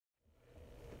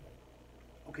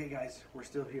Okay, guys, we're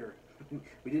still here.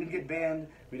 We didn't get banned.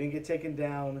 We didn't get taken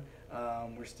down.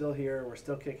 We're still here. We're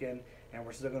still kicking, and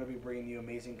we're still going to be bringing you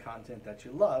amazing content that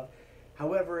you love.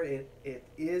 However, it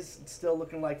is still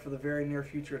looking like for the very near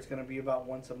future it's going to be about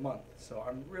once a month. So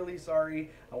I'm really sorry.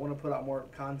 I want to put out more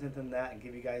content than that and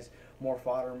give you guys more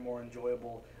fodder, more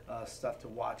enjoyable stuff to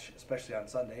watch, especially on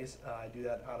Sundays. I do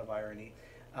that out of irony.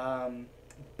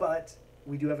 But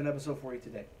we do have an episode for you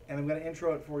today, and I'm going to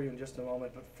intro it for you in just a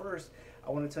moment. But first, I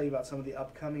want to tell you about some of the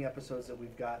upcoming episodes that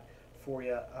we've got for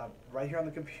you right here on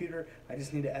the computer. I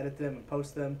just need to edit them and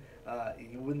post them.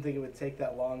 You wouldn't think it would take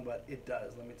that long, but it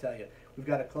does, let me tell you. We've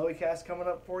got a Chloe cast coming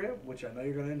up for you, which I know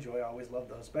you're going to enjoy. I always love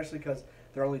those, especially because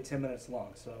they're only 10 minutes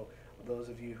long. So those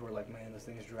of you who are like, man, this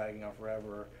thing is dragging on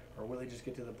forever, or will they just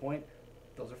get to the point?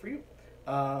 Those are for you.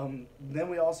 Then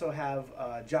we also have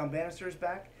John Bannister is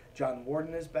back. John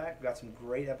Warden is back. We've got some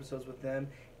great episodes with them.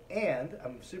 And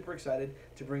I'm super excited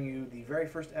to bring you the very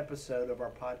first episode of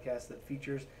our podcast that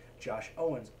features Josh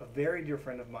Owens, a very dear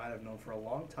friend of mine I've known for a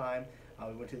long time.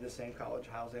 We went to the same college,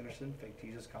 Hyles-Anderson, Fake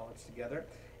Jesus College together,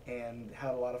 and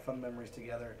had a lot of fun memories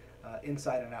together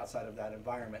inside and outside of that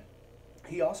environment.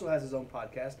 He also has his own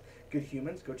podcast, Good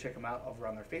Humans. Go check him out over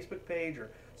on their Facebook page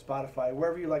or Spotify,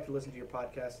 wherever you like to listen to your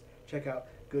podcast. Check out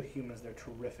Good Humans. They're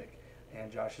terrific.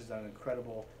 And Josh has done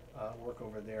incredible work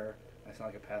over there. I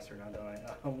sound like a pastor now, don't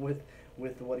I?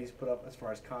 With what he's put up as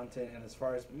far as content and as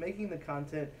far as making the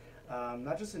content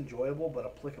not just enjoyable but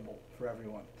applicable for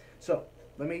everyone. So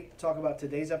let me talk about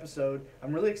today's episode.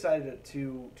 I'm really excited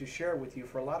to share it with you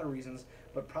for a lot of reasons,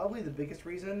 but probably the biggest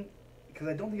reason, because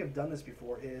I don't think I've done this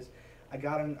before, is I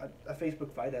got in a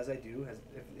Facebook fight, as I do.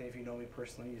 If you know me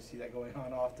personally, you see that going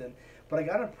on often. But I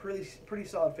got in a pretty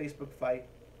solid Facebook fight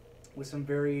with some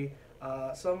very,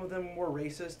 some of them were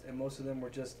racist, and most of them were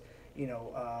just,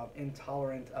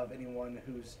 intolerant of anyone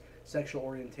whose sexual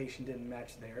orientation didn't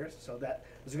match theirs. So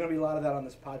there's going to be a lot of that on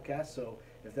this podcast. So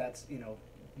if that's, you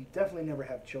definitely never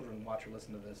have children watch or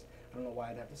listen to this. I don't know why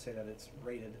I'd have to say that it's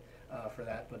rated for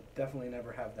that, but definitely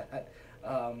never have that.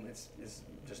 It's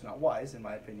just not wise, in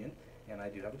my opinion, and I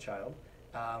do have a child.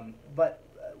 But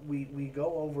we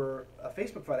go over a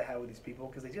Facebook fight I had with these people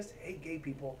because they just hate gay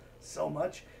people so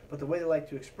much. But the way they like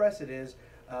to express it is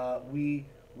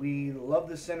we love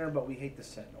the sinner, but we hate the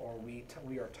sin, or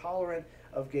we are tolerant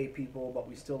of gay people, but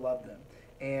we still love them.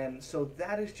 And so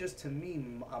that is just, to me,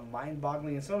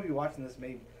 mind-boggling. And some of you watching this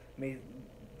may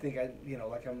think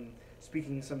like I'm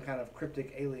speaking some kind of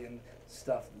cryptic alien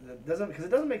stuff. That doesn't, because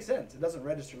it doesn't make sense. It doesn't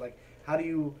register. Like, how do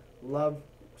you love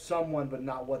someone but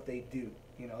not what they do?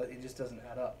 It just doesn't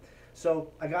add up.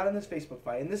 So I got in this Facebook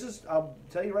fight, and this is, I'll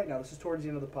tell you right now, this is towards the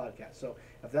end of the podcast. So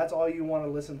if that's all you want to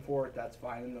listen for, that's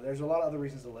fine. And there's a lot of other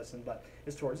reasons to listen, but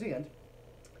it's towards the end.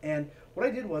 And what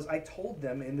I did was I told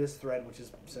them in this thread, which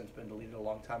has since been deleted a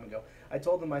long time ago, I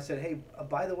told them, I said, hey,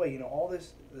 by the way, all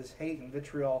this hate and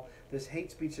vitriol, this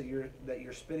hate speech that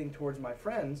you're spitting towards my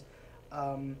friends,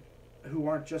 who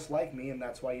aren't just like me, and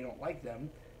that's why you don't like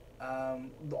them,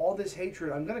 all this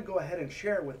hatred, I'm going to go ahead and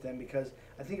share it with them because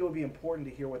I think it would be important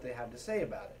to hear what they have to say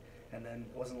about it. And then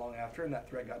it wasn't long after, and that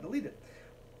thread got deleted.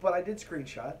 But I did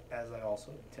screenshot, as I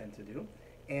also tend to do.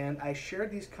 And I shared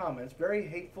these comments, very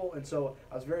hateful, and so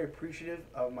I was very appreciative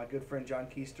of my good friend John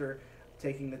Keister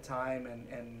taking the time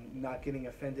and not getting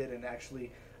offended and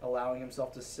actually allowing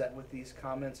himself to sit with these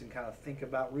comments and kind of think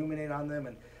about, ruminate on them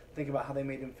and think about how they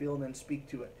made him feel and then speak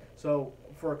to it. So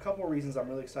for a couple of reasons, I'm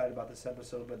really excited about this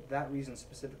episode, but that reason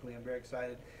specifically, I'm very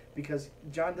excited because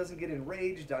John doesn't get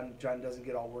enraged, John doesn't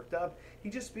get all worked up. He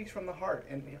just speaks from the heart,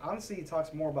 and honestly, he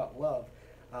talks more about love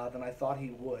than I thought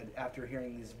he would after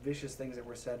hearing these vicious things that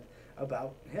were said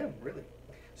about him, really.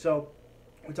 So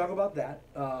we talk about that,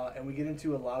 and we get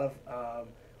into a lot of,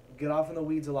 get off in the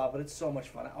weeds a lot, but it's so much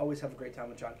fun. I always have a great time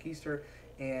with John Keister,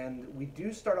 and we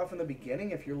do start off in the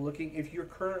beginning. If you're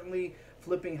currently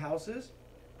flipping houses,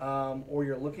 or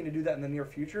you're looking to do that in the near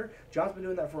future, John's been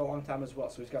doing that for a long time as well,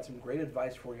 so he's got some great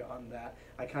advice for you on that.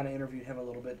 I kind of interviewed him a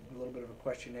little bit of a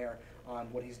questionnaire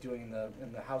on what he's doing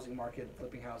in the housing market,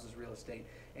 flipping houses, real estate,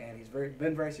 and he's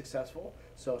been very successful.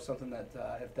 So something that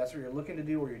if that's what you're looking to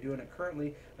do or you're doing it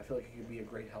currently, I feel like it could be a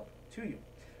great help to you.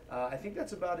 I think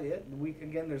that's about it.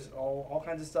 Again, there's all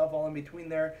kinds of stuff all in between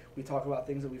there. We talk about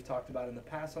things that we've talked about in the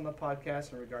past on the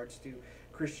podcast in regards to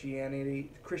Christianity,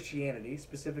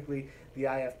 specifically the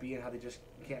IFB and how they just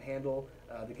can't handle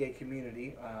the gay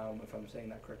community. If I'm saying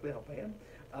that correctly, I hope I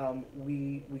am.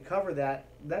 We cover that.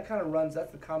 That kind of runs,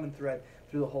 that's the common thread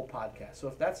through the whole podcast. So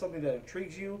if that's something that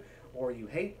intrigues you, or you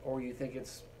hate, or you think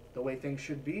it's the way things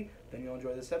should be, then you'll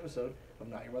enjoy this episode of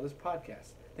Not Your Mother's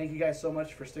Podcast. thank you guys so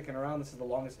much for sticking around. This is the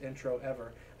longest intro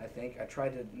ever, I think. I tried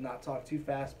to not talk too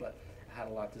fast, but I had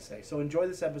a lot to say. So enjoy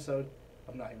this episode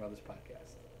of Not Your Mother's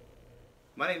Podcast.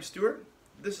 My name's Stuart.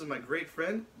 This is my great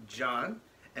friend, John.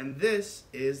 And this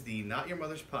is the Not Your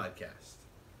Mother's Podcast.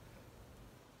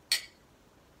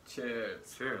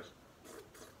 Cheers. Cheers.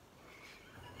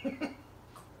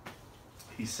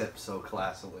 He sipped so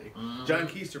classily. Mm. John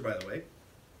Keister, by the way.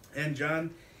 And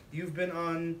John, you've been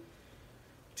on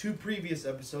 2 previous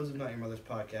episodes of Not Your Mother's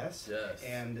Podcast. Yes.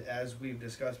 And as we've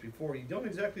discussed before, you don't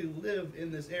exactly live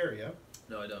in this area.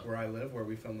 No, I don't. Where I live, where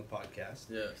we film the podcast.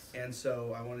 Yes. And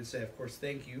so I wanted to say, of course,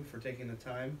 thank you for taking the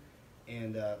time.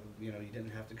 And, you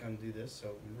didn't have to come do this. So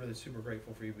I'm really super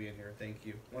grateful for you being here. Thank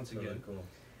you once again. Really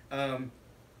cool.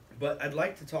 But I'd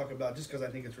like to talk about, just because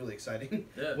I think it's really exciting,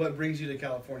 Yeah. what brings you to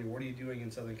California? What are you doing in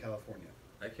Southern California?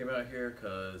 I came out here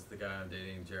because the guy I'm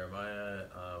dating, Jeremiah,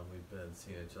 we've been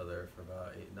seeing each other for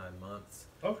about 8-9 months.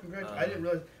 Oh, congrats. I didn't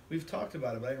realize, we've talked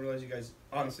about it, but I didn't realize you guys,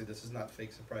 honestly, this is not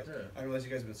fake surprise. Yeah. I didn't realize you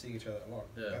guys have been seeing each other that long.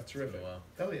 Yeah, That's it's been terrific. a while.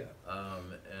 Hell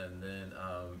yeah. And then,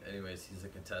 anyways, he's a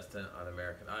contestant on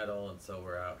American Idol, and so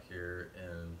we're out here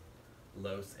in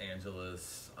Los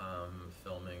Angeles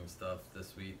filming stuff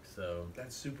this week, so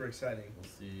That's super exciting. we'll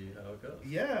see how it goes.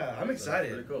 Yeah, I'm So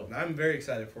excited. pretty cool. I'm very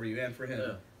excited for you and for him.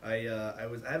 Yeah.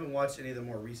 I haven't watched any of the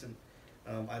more recent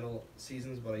Idol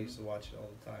seasons, but I used to watch it all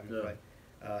the time.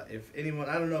 Yeah. If anyone,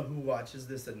 I don't know who watches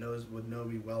this that would know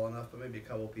me well enough, but maybe a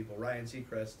couple people. Ryan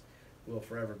Seacrest will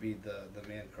forever be the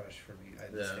man crush for me.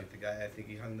 I just think the guy. I think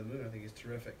he hung the moon. I think he's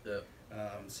terrific. Yeah.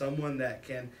 Someone that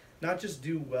can not just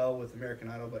do well with American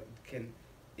Idol, but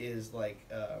is like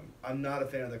I'm not a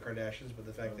fan of the Kardashians, but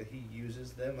the fact that he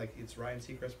uses them, like it's Ryan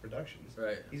Seacrest Productions.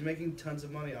 Right. He's making tons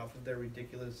of money off of their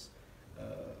ridiculous.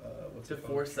 What's The it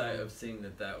called? foresight of seeing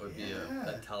that would be Yeah.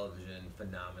 a television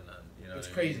phenomenon. You know, It's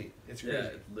what I mean? crazy. It's crazy. Yeah,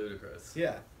 it's ludicrous.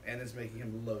 Yeah, and it's making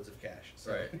him loads of cash.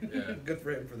 So. Right, yeah. Good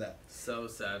for him for that. So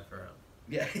sad for him.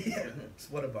 Yeah, yeah.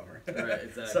 What a bummer. Right,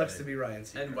 exactly. Sucks to be Ryan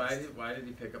Seacrest. And why did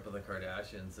he pick up on the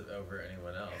Kardashians over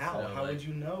anyone else? How? You know, How would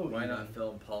you know? Why even? not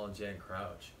film Paul and Jan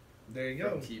Crouch There you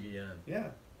from go. TVN? Yeah.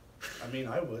 I mean,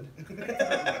 I would.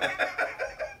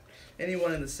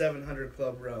 Anyone in the 700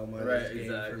 Club realm, I Right, was game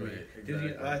for me. exactly, Did you,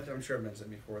 exactly. I'm sure I've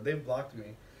mentioned it before. They've blocked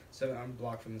me. So I'm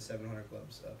blocked from the 700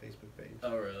 Club's Facebook page.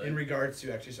 Oh, really? In regards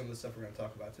to actually some of the stuff we're going to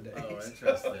talk about today. Oh, So,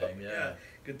 interesting, yeah.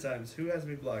 Good times. Who has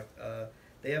me blocked?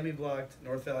 They have me blocked.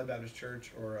 North Valley Baptist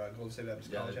Church or Golden State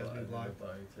Baptist College has me blocked.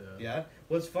 Too. Yeah.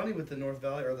 What's funny with the North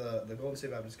Valley or the Golden State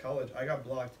Baptist College, I got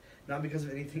blocked not because of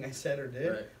anything I said or did,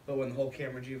 Right. but when the whole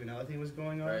Cameron Juvenile thing was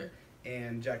going on, Right.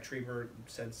 and Jack Treber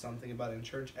said something about it in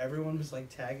church, everyone was like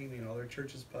tagging me in all their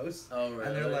church's posts. Oh, really?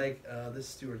 And they're like, this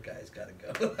Stewart guy's got to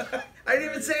go. I didn't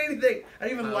even say anything. I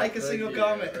didn't even How like a could single you?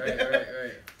 comment.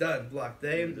 Right. Done. Blocked.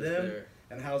 Them. Just there.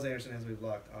 And Howes Anderson has me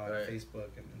blocked on Right. Facebook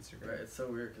and Instagram. Right, it's so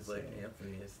weird because like So-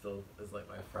 Anthony is like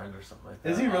my friend or something like that.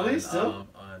 Is he really? on, Still?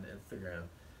 On Instagram,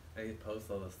 and he posts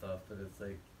all this stuff, but it's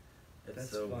like, it's That's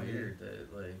so funny. weird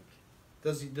that like.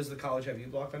 Does the college have you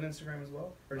blocked on Instagram as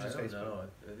well, or just I don't Facebook? know.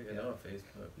 I think I Yeah. know on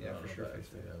Facebook. Yeah, I don't for know sure if I Facebook.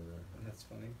 actually have the- That's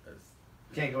funny. I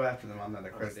just- Can't go after them on that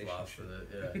I'm just accreditation lost shit.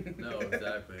 with it. Yeah. No,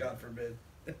 exactly. God forbid.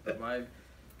 But my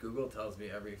Google tells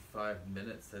me every 5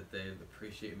 minutes that they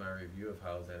appreciate my review of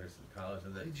Howes Anderson College,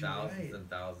 and that Did you thousands write? and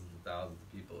thousands and thousands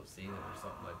of people have seen it or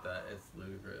something like that. It's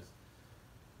ludicrous.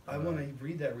 I want to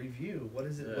read that review. What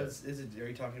is it? Yeah. What's is it? Are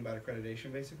you talking about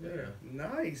accreditation basically? Yeah.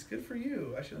 Nice. Good for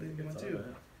you. I should I leave think you one it's too. on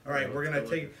there. All right, Yeah, we're let's gonna go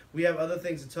take. with it. We have other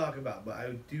things to talk about, but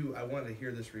I want to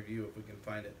hear this review if we can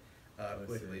find it Let's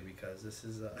quickly see. because this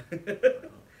is.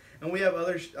 And we have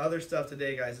other stuff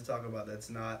today, guys, to talk about that's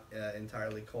not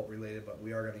entirely cult related, but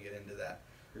we are gonna get into that.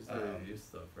 Here's the review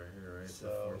stuff right here, right?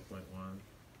 so- The 4.1.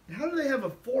 How do they have a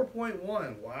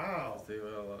 4.1? Wow. See, we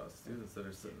have a lot of students that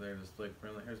are sitting there just like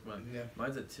friendly. Here's mine. Yeah.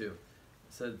 Mine's at 2. It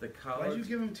said the college. Why'd you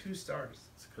give them 2 stars?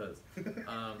 It's because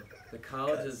the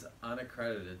college is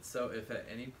unaccredited. So if at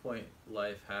any point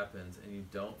life happens and you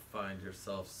don't find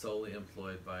yourself solely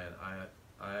employed by an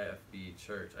IFB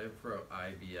church, I wrote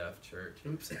IBF church.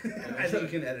 Oops. I think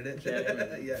you can edit it. Can't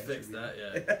even Yeah, it fix should be. that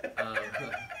yet.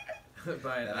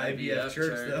 By an An IBF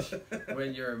church, though.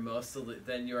 when you're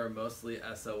you are mostly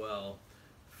SOL.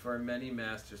 For many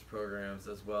master's programs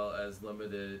as well as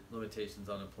limitations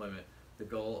on employment, the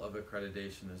goal of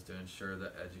accreditation is to ensure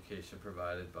that education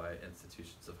provided by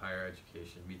institutions of higher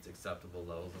education meets acceptable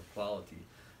levels of quality.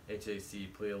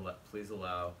 HAC, please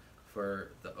allow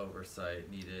for the oversight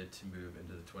needed to move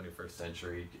into the 21st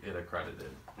century, get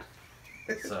accredited.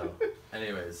 So,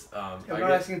 anyways, I'm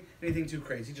not asking anything too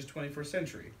crazy, just 21st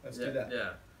century. Let's do that.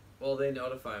 Yeah. Well, they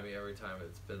notify me every time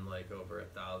it's been like over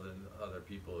 1,000 other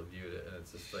people have viewed it, and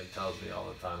it's just like tells me all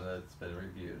the time that it's been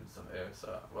reviewed. So yeah,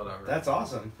 so whatever. That's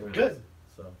awesome. Who knows? Good.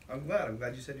 So I'm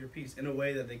glad you said your piece in a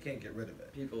way that they can't get rid of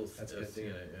it. people's That's have good, seen too.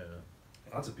 it.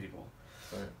 Yeah. Lots of people.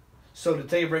 Right. So to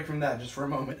take a break from that just for a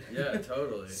moment. Yeah,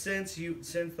 totally. Since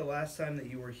the last time that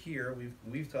you were here,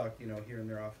 we've talked, here and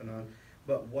there off and on.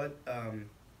 But what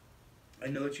I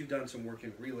know that you've done some work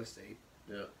in real estate.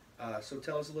 Yeah. So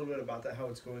tell us a little bit about that, how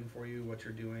it's going for you, what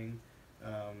you're doing,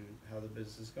 how the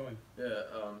business is going. Yeah,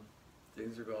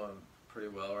 things are going pretty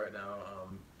well right now.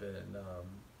 Been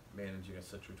managing a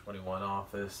Century 21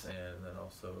 office, and then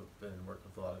also been working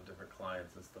with a lot of different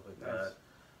clients and stuff like Nice.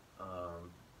 that.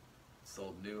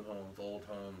 Sold new homes, old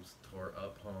homes, tore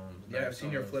up homes. Yeah, I've nice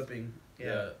seen your homes. flipping. Yeah,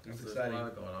 so that's there's exciting. a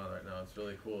lot going on right now. It's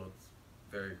really cool. It's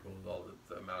very cool. All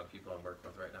the amount of people I'm working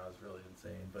with right now is really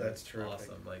insane. But That's it's terrific.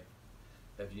 awesome. Like,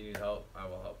 if you need help, I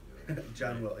will help you.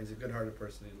 John will. He's a good-hearted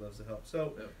person. He loves to help.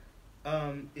 So,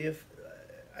 Yep. if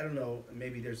I don't know,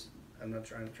 maybe there's. I'm not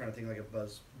trying to think like a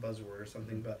buzzword or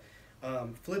something, but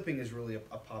flipping is really a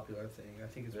popular thing. I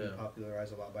think it's been Yeah.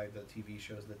 popularized a lot by the TV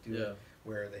shows that do Yeah. it,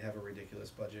 where they have a ridiculous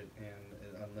budget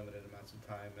and unlimited amounts of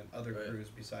time, and other Right. crews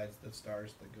besides the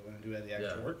stars that go in and do the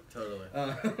actual Yeah, work.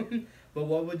 totally. But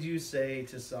what would you say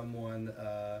to someone?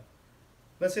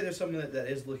 Let's say there's someone that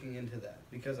is looking into that,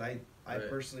 because I Right.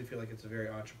 personally feel like it's a very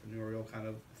entrepreneurial kind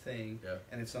of thing, Yeah.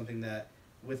 and it's something that,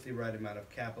 with the right amount of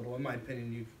capital, in my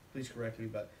opinion, you please correct me,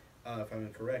 but if I'm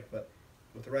incorrect, but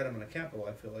with the right amount of capital,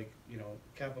 I feel like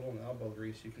capital and elbow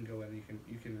grease, you can go in and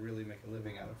you can really make a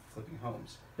living out of flipping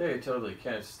homes. Yeah, you totally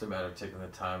can. It's just a matter of taking the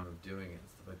time of doing it and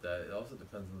stuff like that. It also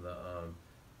depends on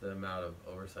the amount of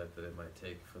oversight that it might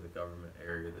take for the government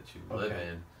area that you live Okay.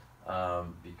 in.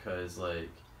 Because, like,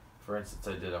 for instance,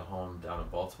 I did a home down in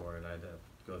Baltimore, and I had to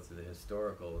go through the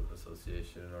historical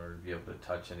association in order to be able to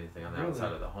touch anything on the Really?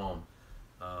 outside of the home.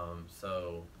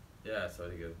 So yeah, so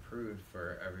to get approved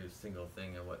for every single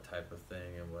thing and what type of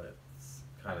thing and what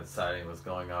kind of siding was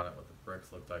going on it, what the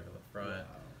bricks looked like in the front.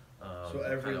 Wow. So What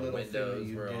every kind of little thing that windows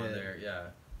you were did. on there, yeah.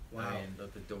 Wow. I mean,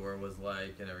 what the door was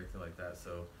like and everything like that.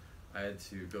 So I had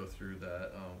to go through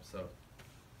that. So it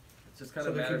just kind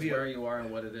So of there could matters be where you are and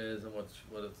what it is and what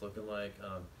it's looking like.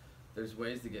 There's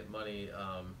ways to get money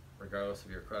regardless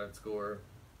of your credit score,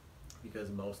 because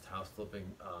most house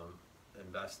flipping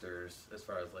investors, as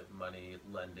far as like money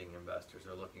lending investors,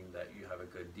 are looking that you have a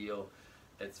good deal.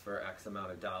 It's for X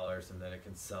amount of dollars, and then it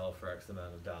can sell for X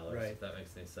amount of dollars. Right. If that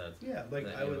makes any sense. Yeah, like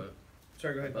Then I you would. have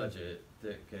Sorry, go a ahead. budget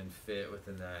that can fit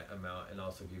within that amount, and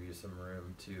also give you some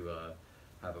room to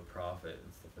have a profit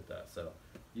and stuff like that. So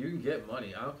you can get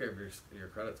money. I don't care if your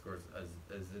credit score is a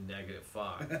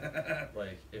 -5.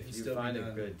 Like, if can you still be find a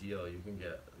done. good deal, you can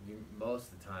get.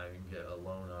 Most of the time, you can get a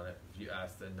loan on it if you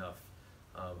ask enough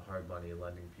hard money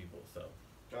lending people. So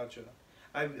Gotcha.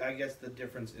 I guess the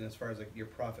difference in as far as like your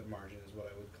profit margin is what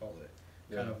I would call it.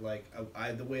 Kind Yeah. of like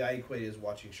the way I equate it is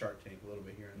watching Shark Tank a little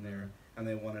bit here and there, Mhm. and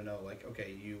they want to know like,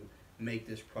 okay, you make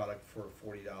this product for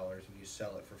 $40 and you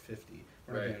sell it for 50.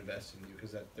 We're not Right. going to invest in you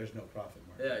because there's no profit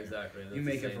margin. yeah, there. exactly. And You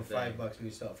that's make the it for same thing. $5 and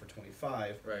you sell it for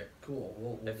 25. Right. Cool.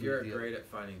 We'll If do you're the deal. great at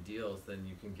finding deals, then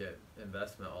you can get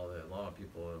investment all day long.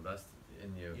 People will invest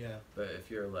in you. Yeah. But if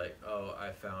you're like, oh,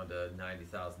 I found a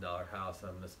 $90,000 house,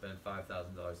 I'm gonna spend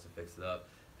 $5,000 to fix it up,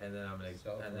 and then I'm gonna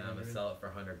Sell it for I'm gonna 100. sell it for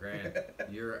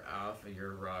 $100,000, you're off of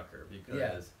your rocker,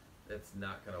 because it's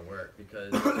not gonna work.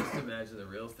 Because just imagine the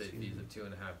real estate Excuse fees me. of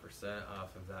 2.5%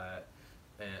 off of that,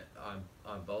 and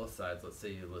on both sides. Let's say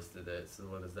you listed it, so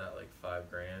what is that, like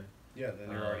 $5,000? Yeah.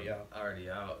 Then you're already out. Already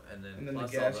out, and then And then the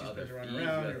plus gas all you the other spent to run fees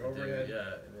around, you your have to overhead. do.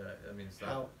 Yeah. I mean, it's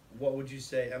not. What would you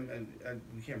say? And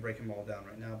we can't break them all down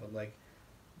right now, but like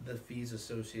the fees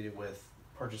associated with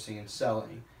purchasing and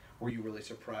selling. Were you really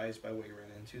surprised by what you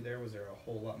ran into there? Was there a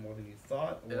whole lot more than you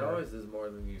thought? It always is more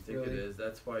than you think it Really? is.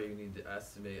 That's why you need to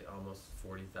estimate almost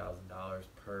 $40,000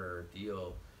 per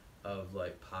deal of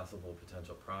like possible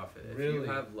potential profit. If you Really?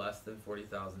 have less than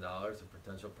 $40,000 of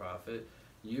potential profit,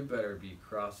 you better be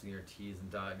crossing your T's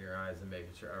and dotting your I's and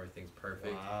making sure everything's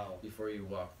perfect Wow. before you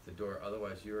walk the door.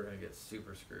 Otherwise, you are gonna get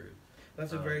super screwed.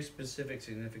 That's a Um, very specific,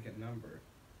 significant number.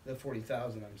 The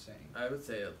 40,000, I'm saying. I would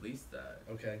say at least that.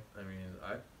 Okay. I mean,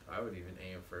 I would even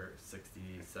aim for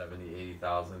 60, 70,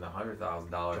 80,000,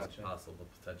 $100,000 Gotcha. possible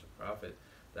potential profit.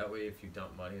 That way, if you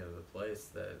dump money into the place,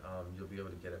 that you'll be able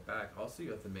to get it back. Also,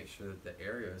 you have to make sure that the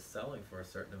area is selling for a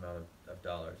certain amount of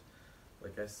dollars.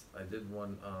 Like I did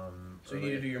one. So you need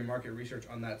to do your market research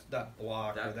on that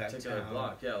block or that that particular town.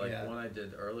 block. Yeah, like Yeah. one I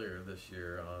did earlier this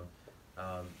year.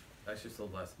 Actually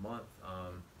sold last month.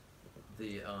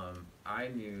 I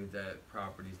knew that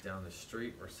properties down the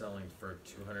street were selling for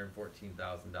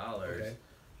 $214,000. Okay.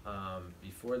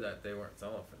 Before that, they weren't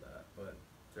selling for that, but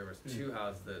there was two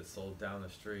houses that sold down the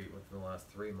street within the last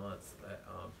 3 months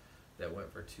that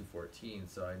went for 214.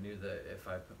 So I knew that if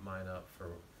I put mine up for,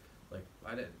 like,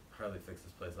 I didn't hardly fix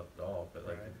this place up at all, but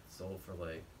like Right. it sold for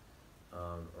like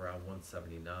around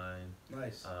 179.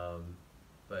 Nice.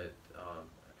 But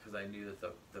because I knew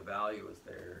that the value was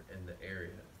there in the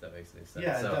area, if that makes any sense.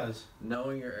 Yeah, it So does.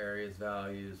 knowing your area's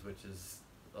values, which is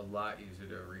a lot easier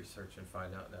to research and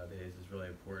find out nowadays, is really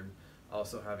important.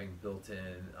 Also having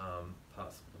built-in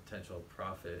possible potential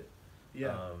profit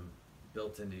Yeah.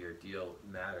 built into your deal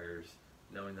matters,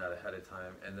 knowing that ahead of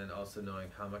time, and then also knowing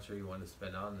how much are you want to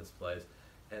spend on this place,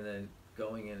 and then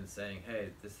going in and saying, hey,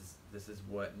 this is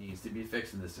what needs to be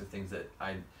fixed, and this are things that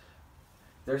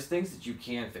there's things that you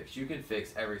can fix. You can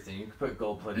fix everything. You can put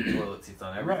gold-plated toilet seats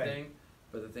on everything,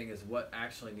 but the thing is, what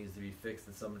actually needs to be fixed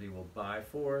that somebody will buy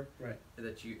for, Right.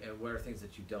 and what are things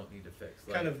that you don't need to fix?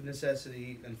 Kind of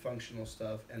necessity and functional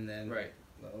stuff, and then right.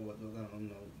 What, I don't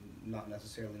know, not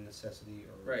necessarily necessity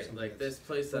or Right, something like that's- this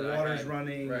place the that water's I had,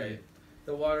 running. right, and-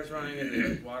 the water's running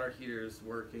and the water heater's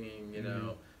working, you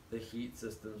know, Mhm. the heat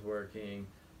system's working.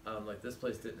 Like this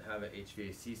place didn't have an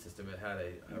HVAC system; it had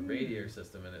a Mm. radiator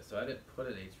system in it. So I didn't put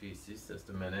an HVAC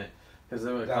system in it because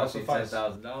it would That'll cost me suffice.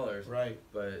 $10,000. Right.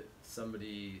 But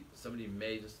somebody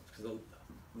may just because the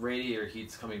radiator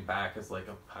heat's coming back as like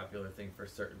a popular thing for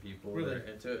certain people that Really? are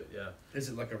into it. Yeah. Is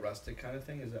it like a rustic kind of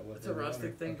thing? Is that what It's a they're doing,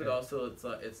 rustic or- thing, but okay. also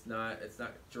it's not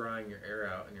drying your air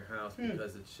out in your house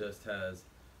because it just has,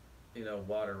 you know,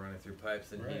 water running through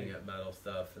pipes and heating Right. up metal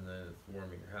stuff, and then it's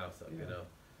warming your house up. You Yeah. know,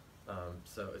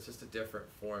 so it's just a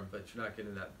different form, but you're not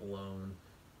getting that blown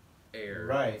air.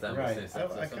 Right, if that right. makes any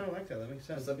sense. I So kind of like that. That makes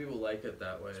sense. some people like it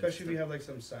that way. Especially if you have like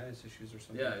some sinus issues or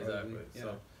something. Yeah, probably. exactly. Yeah.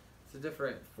 So it's a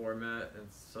different format, and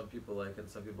some people like it,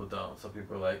 some people don't. Some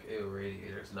people are like, ew,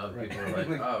 radiators, and other Right. people are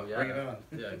like, oh yeah, Bring it on.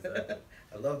 yeah, exactly.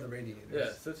 I love the radiators.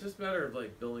 Yeah, so it's just a matter of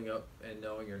like building up and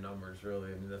knowing your numbers.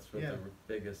 Really, I mean that's what Yeah. the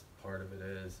biggest part of it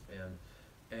is, and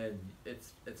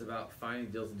it's about finding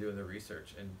deals and doing the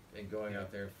research and going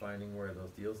out there and finding where those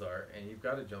deals are, and you've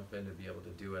got to jump in to be able to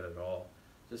do it at all.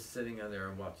 Just sitting on there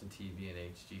and watching TV and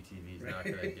HGTV is not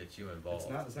going to get you involved.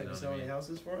 It's not. It's not you know gonna what sell I any mean?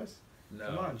 houses for us. No.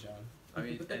 Come on, John. I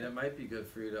mean, and it might be good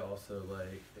for you to also,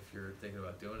 like, if you're thinking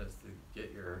about doing this, to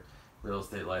get your real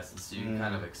estate license so you can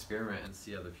kind of experiment and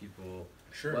see other people,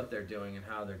 Sure. what they're doing and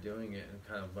how they're doing it, and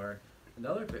kind of learn.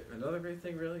 Another great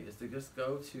thing really is to just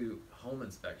go to home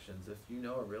inspections. If you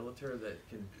know a realtor that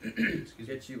can Excuse me.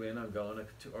 get you in on going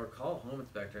to, or call a home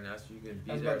inspector and ask if you can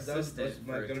be That's their about, that's assistant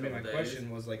going for to a be my couple days.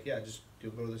 question. Was like, yeah, just go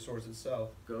to the source itself.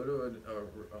 Go to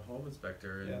a home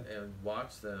inspector and, Yeah. and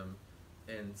watch them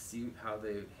and see how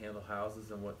they handle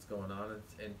houses and what's going on,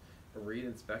 and read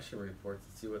inspection reports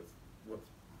and see what's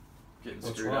getting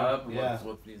What's screwed wrong, up, and yeah.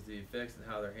 what needs to be fixed, and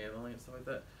how they're handling it, stuff like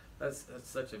that. That's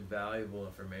such invaluable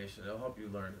information. It'll help you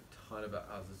learn a ton about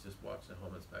houses just watching a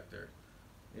home inspector.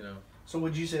 You know. So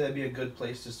would you say that'd be a good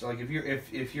place to start? Like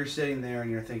if you're sitting there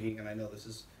and you're thinking, and I know this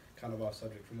is kind of off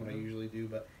subject from what I Mhm. usually do,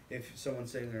 but if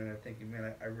someone's sitting there and they're thinking,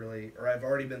 man, I really, or I've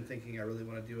already been thinking, I really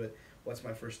want to do it. What's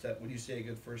my first step? Would you say a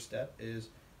good first step is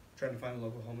trying to find a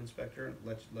local home inspector,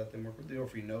 let them work with you, or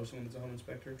if you know someone that's a home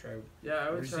inspector, try. Yeah, I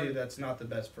Or would you try. say that's not the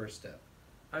best first step.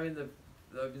 I mean, the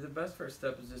best first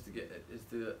step is just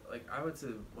to I would say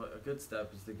a good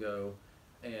step is to go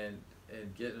and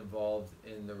get involved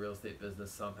in the real estate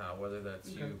business somehow, whether that's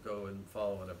Okay. you go and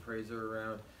follow an appraiser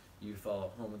around, you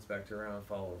follow a home inspector around,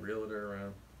 follow a realtor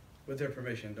around. With their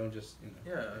permission, don't just,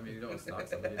 Yeah, I mean, you don't want to stalk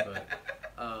somebody,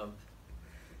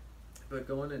 but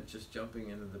going and just jumping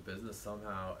into the business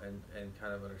somehow and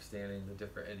kind of understanding the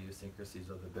different idiosyncrasies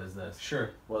of the business,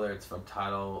 Sure. whether it's from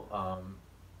title,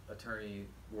 attorney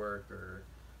work, or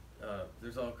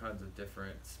there's all kinds of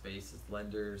different spaces.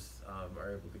 Lenders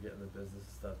are able to get in the business and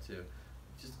stuff too.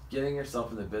 Just getting yourself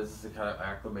in the business and kind of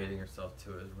acclimating yourself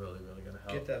to it is really, really going to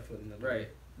help. Get that foot in the door. Right.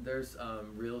 There's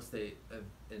real estate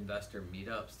investor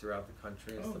meetups throughout the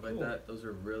country and Oh, stuff cool. like that. Those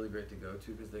are really great to go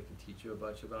to because they can teach you a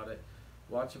bunch about it.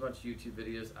 Watch a bunch of YouTube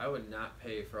videos. I would not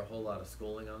pay for a whole lot of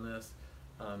schooling on this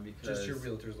because Just your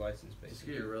realtor's license, basically. just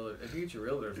get your realtor. If you get your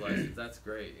realtor's license, that's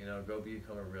great. You know, go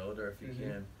become a realtor if you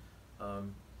Mhm.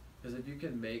 can. Because if you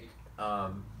can make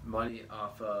money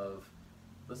off of,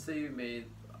 let's say you made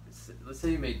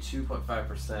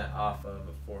 2.5% off of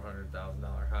a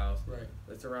 $400,000 house. Right.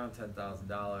 That's around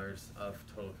 $10,000 of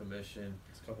total commission.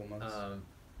 It's a couple months.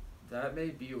 That may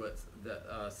be what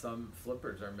some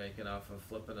flippers are making off of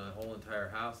flipping a whole entire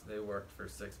house. They worked for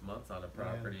 6 months on a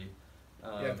property,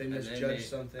 If they and misjudge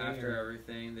something. after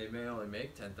everything, they may only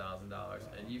make $10,000,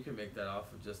 and you can make that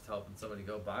off of just helping somebody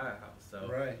go buy a house. So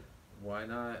Right. why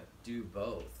not do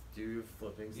both? Do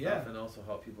flipping stuff Yeah. and also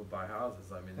help people buy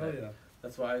houses. I mean, Hell yeah.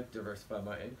 that's why I diversify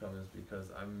my income, is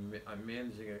because I'm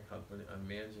managing a company, I'm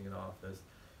managing an office,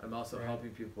 I'm also Right.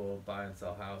 helping people buy and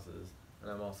sell houses,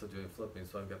 and I'm also doing flipping,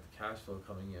 so I've got the cash flow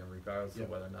coming in regardless Yep. of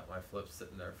whether or not my flip's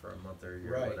sitting there for a month or a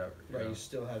year Right. or whatever. Right. know? You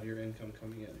still have your income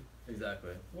coming in.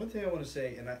 Exactly. One thing I want to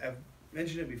say, and I've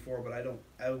mentioned it before, but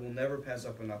I will never pass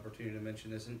up an opportunity to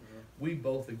mention this, and we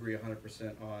both agree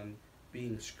 100% on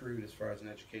being screwed as far as an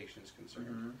education is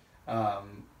concerned.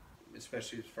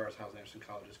 Especially as far as House Anderson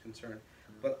College is concerned.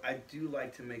 But I do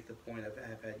like to make the point, I've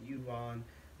had you on,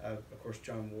 of course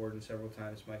John Warden several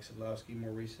times, Mike Sadlowski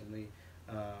more recently,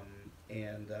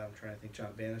 and I'm trying to think,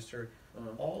 John Bannister.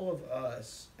 All of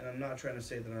us, and I'm not trying to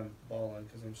say that I'm balling,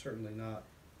 because I'm certainly not,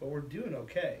 but we're doing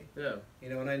okay. Yeah. You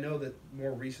know, and I know that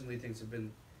more recently things have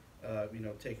been,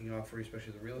 taking off for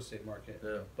especially the real estate market.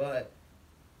 Yeah. But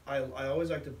I always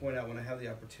like to point out when I have the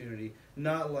opportunity,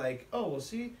 not like, oh, well,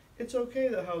 see, it's okay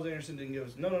that House Anderson didn't give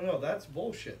us. No, that's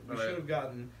bullshit. We Right. should have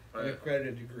gotten an Right.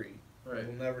 accredited degree. I Right.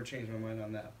 will never change my mind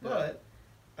on that. Yeah. But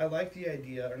I like the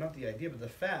idea, or not the idea, but the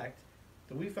fact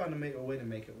that we found a way to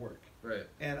make it work. Right.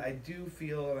 And I do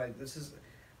feel,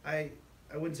 I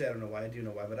wouldn't say I don't know why, I do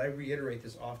know why, but I reiterate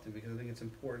this often because I think it's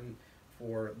important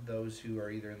for those who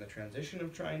are either in the transition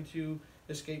of trying to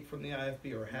escape from the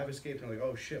IFB or have escaped and are like,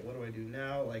 oh shit, what do I do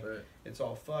now? Like, Right. it's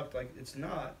all fucked. Like, it's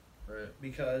not, Right.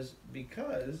 because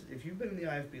if you've been in the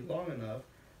IFB long enough,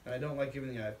 and I don't like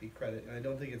giving the IFB credit, and I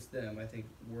don't think it's them, I think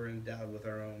we're endowed with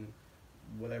our own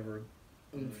whatever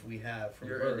oomph we have from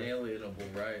Your birth. inalienable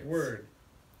rights. Word.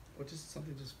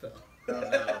 Something just fell. Oh,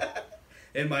 no.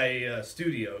 In my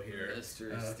studio here.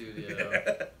 Mystery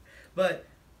studio. But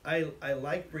I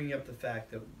like bringing up the fact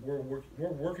that we're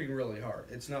working really hard.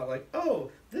 It's not like,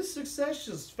 oh, this success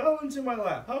just fell into my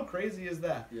lap. How crazy is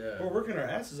that? Yeah. We're working our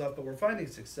asses off, but we're finding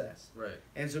success. Right.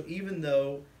 And so even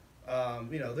though,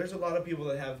 there's a lot of people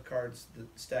that have cards that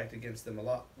stacked against them a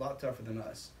lot tougher than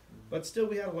us, but still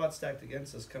we had a lot stacked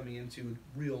against us coming into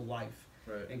real life.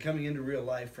 Right. And coming into real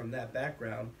life from that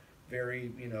background, very,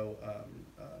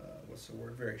 what's the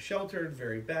word? Very sheltered,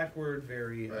 very backward,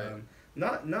 very Right.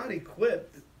 not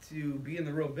equipped to be in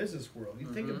the real business world.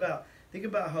 You think Mhm.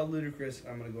 about how ludicrous.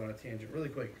 I'm going to go on a tangent really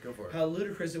quick. Go for it. How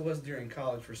ludicrous it was during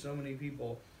college for so many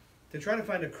people to try to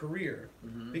find a career,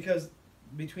 Mhm. because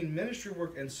between ministry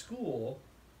work and school,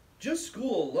 just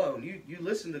school alone, you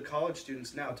listen to college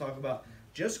students now talk about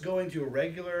just going to a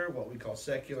regular, what we call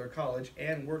secular college,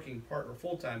 and working part or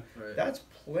full time. Right. That's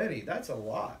plenty. That's a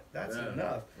lot. That's Yeah.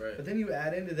 enough. Right. But then you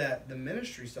add into that the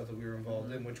ministry stuff that we were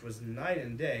involved in, which was night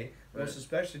and day, most Right.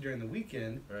 especially during the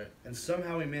weekend, Right. and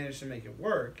somehow we managed to make it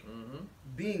work. Mm-hmm.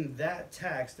 Being that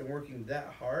taxed and working that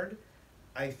hard,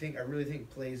 I really think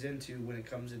plays into when it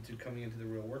comes into coming into the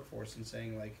real workforce and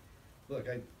saying like, look,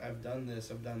 I've done this,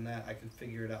 I've done that, I can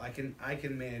figure it out, I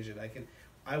can manage it,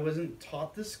 I wasn't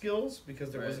taught the skills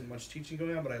because there Right. wasn't much teaching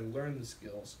going on, but I learned the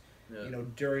skills, Yeah.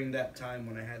 during that time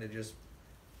when I had to just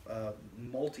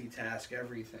multitask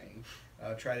everything,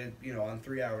 try to, on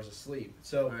 3 hours of sleep.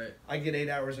 So Right. I get 8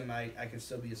 hours a night, I can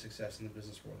still be a success in the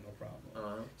business world, no problem.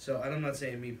 Uh-huh. So, and I'm not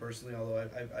saying me personally, although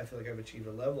I feel like I've achieved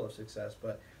a level of success,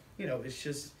 but,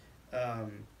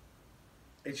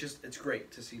 it's just, it's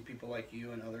great to see people like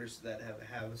you and others that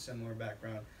have a similar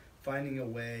background finding a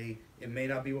way. It may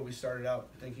not be what we started out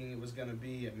thinking it was going to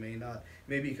be. It may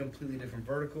be a completely different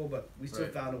vertical, but we still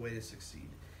Right. found a way to succeed.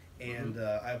 And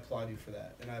I applaud you for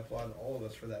that, and I applaud all of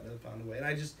us for that found a way. And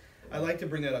I like to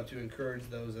bring that up to encourage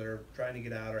those that are trying to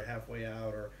get out or halfway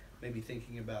out or maybe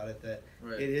thinking about it, that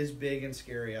Right. it is big and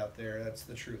scary out there. That's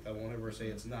the truth. I won't ever say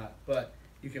it's not, but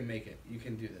you can make it. You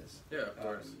can do this. Yeah, of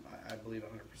course. I believe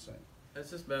 100%.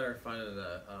 It's just a matter of finding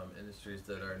the industries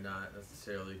that are not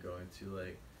necessarily going to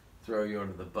like throw you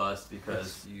under the bus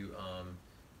because you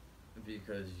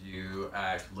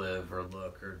act, live, or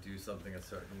look, or do something a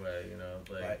certain way.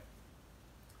 Right.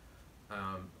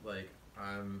 Like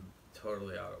I'm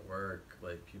totally out of work.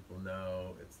 Like people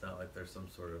know it's not like there's some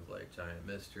sort of like giant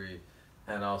mystery.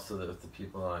 And also that the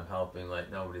people that I'm helping, like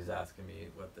nobody's asking me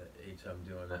what the H I'm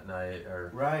doing at night,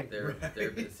 or Right. they're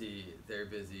right. busy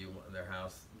wanting their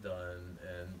house done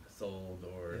and sold,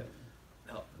 or Yeah.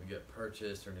 helping them get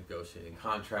purchased, or negotiating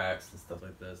contracts and stuff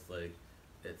like this. Like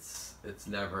it's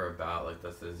never about like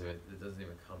this. It doesn't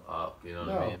even come up. You know what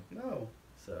I mean? No.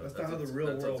 So That's not how the what's- real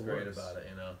that's world what's great works. about it,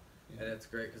 Yeah. And it's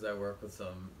great because I work with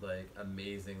some like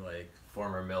amazing like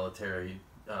former military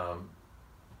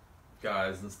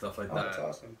guys and stuff like Oh, that. that's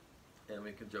awesome. And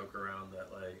we could joke around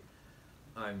that like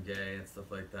I'm gay and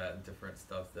stuff like that, and different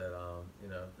stuff that you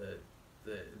know that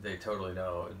they totally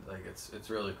know, and like it's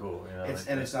really cool, you know. It's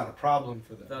like, it's not a problem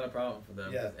for them. it's not a problem for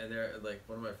them. Yeah. And they're like,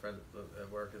 one of my friends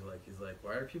at work is like, he's like,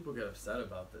 why do people get upset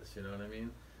about this? You know what I mean?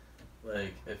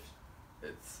 Like, if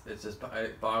it's just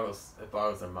it boggles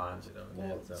their minds, you know what I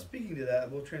Well, mean? So. speaking to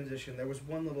that, we'll transition. There was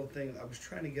one little thing I was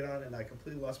trying to get on, and I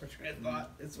completely lost my train of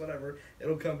thought. It's whatever.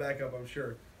 It'll come back up, I'm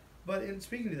sure. But in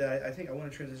speaking to that, I think I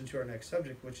want to transition to our next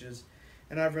subject, which is,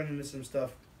 and I've run into some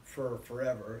stuff for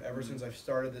forever, ever since I've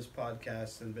started this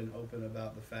podcast and been open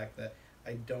about the fact that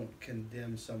I don't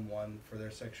condemn someone for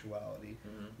their sexuality.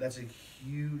 That's a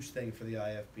huge thing for the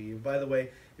IFB. And by the way,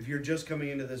 if you're just coming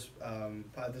into this,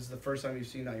 this is the first time you've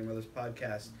seen Not Your Mother's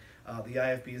podcast. The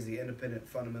IFB is the Independent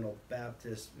Fundamental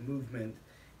Baptist Movement,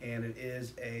 and it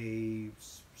is a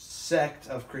sect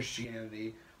of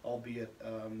Christianity, albeit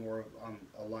more on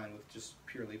a line with just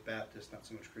purely Baptist, not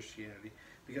so much Christianity.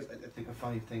 Because I think a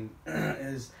funny thing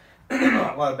is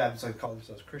a lot of Baptists like call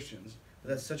themselves Christians, but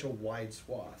that's such a wide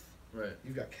swath. Right.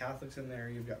 You've got Catholics in there,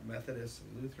 you've got Methodists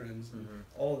and Lutherans, and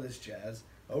all this jazz.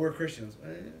 Oh, we're Christians.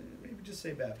 Maybe just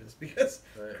say Baptists, because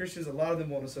Right. Christians, a lot of them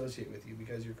won't associate with you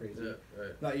because you're crazy. Yeah.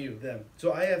 Right. Not you, them.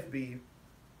 So IFB,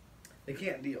 they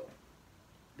can't deal.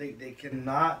 They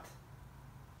cannot.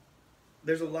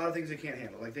 There's a lot of things they can't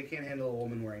handle. Like, they can't handle a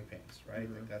woman wearing pants, right?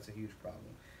 Like, that's a huge problem.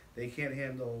 They can't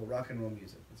handle rock and roll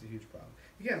music. That's a huge problem.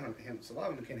 You can't handle. So a lot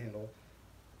of them can't handle.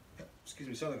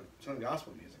 Southern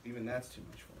gospel music. Even that's too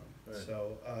much for them. Right.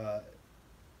 So,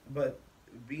 but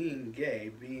being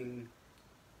gay, being,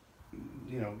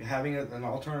 having an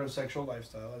alternative sexual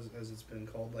lifestyle, as it's been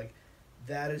called, like,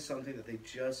 that is something that they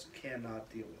just cannot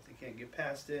deal with. They can't get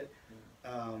past it.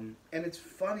 And it's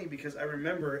funny because I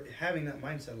remember having that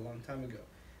mindset a long time ago.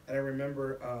 And I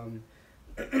remember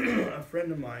a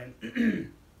friend of mine, it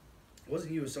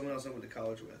wasn't you, it was someone else I went to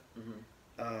college with,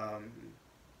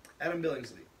 Adam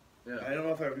Billingsley. Yeah. I don't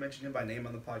know if I've mentioned him by name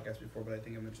on the podcast before, but I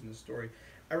think I mentioned this story.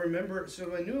 I remember,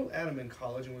 so I knew Adam in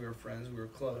college, and we were friends, we were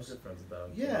close. Good friends with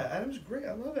Adam. Yeah, Adam's great,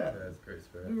 I love Adam. Yeah, it's a great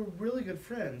spirit. We were really good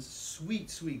friends,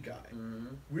 sweet guy.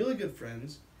 Really good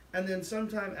friends. And then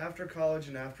sometime after college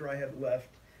and after I had left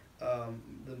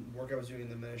the work I was doing in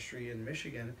the ministry in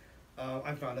Michigan,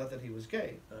 I found out that he was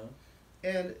gay.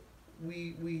 And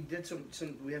we did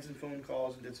we had some phone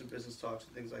calls and did some business talks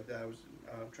and things like that. I was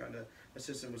trying to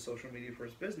assist him with social media for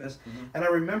his business. And I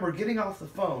remember getting off the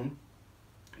phone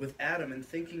with Adam and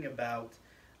thinking about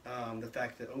the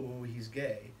fact that, he's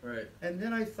gay. Right. And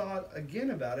then I thought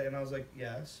again about it, and I was like,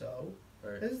 yeah, so?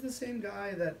 Right. This is the same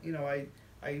guy that,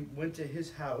 I went to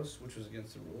his house, which was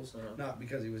against the rules, not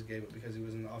because he was gay, but because he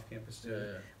was an off-campus student.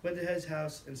 Yeah. Went to his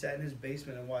house and sat in his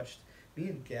basement and watched, me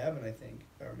and Gavin, I think,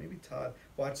 or maybe Todd,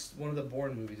 watched one of the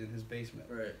Bourne movies in his basement.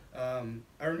 Right.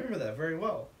 I remember that very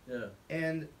well. Yeah.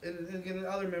 And again,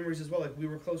 other memories as well, like we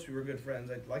were close, we were good friends.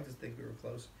 I'd like to think we were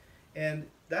close. And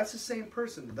that's the same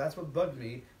person. That's what bugged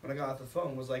me when I got off the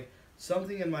phone, was like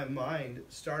something in my mind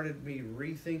started me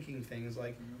rethinking things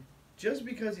like, just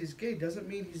because he's gay doesn't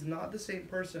mean he's not the same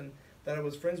person that I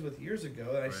was friends with years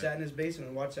ago, and I sat in his basement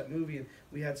and watched that movie and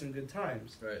we had some good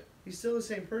times. Right. He's still the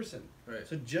same person. Right.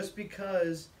 So just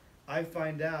because I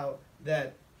find out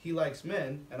that he likes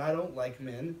men and I don't like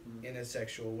men in a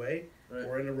sexual way,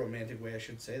 or in a romantic way, I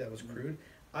should say, that was crude,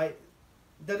 that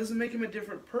doesn't make him a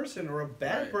different person or a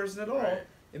bad person at all. Right.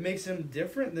 It makes him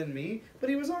different than me, but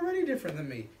he was already different than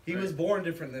me. He was born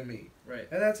different than me. Right.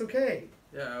 And that's okay.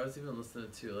 Yeah, I was even listening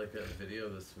to like a video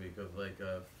this week of like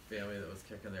a family that was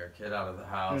kicking their kid out of the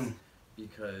house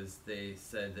because they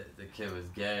said that the kid was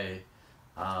gay,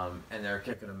 and they were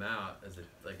kicking him out as an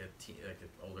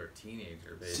older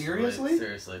teenager. Basically.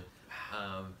 Seriously.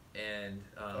 And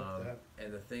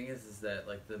the thing is that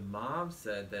like the mom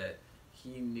said that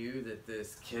he knew that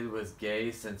this kid was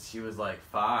gay since she was like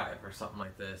 5 or something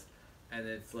like this. And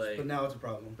it's like... But now it's a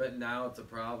problem.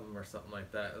 Or something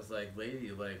like that. It was like,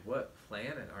 lady, like, what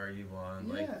planet are you on?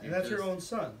 Yeah, like, and that's your own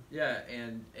son. Yeah,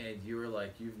 and you were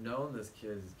like, you've known this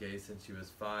kid is gay since he was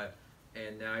 5,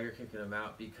 and now you're kicking him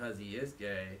out because he is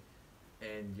gay,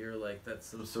 and you're like, that's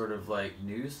some sort of, like,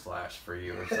 news flash for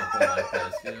you or something like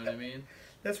this. You know what I mean?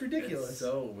 That's ridiculous. It's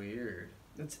so weird.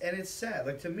 It's sad.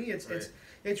 Like, to me,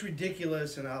 it's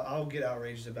ridiculous, and I'll get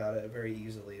outraged about it very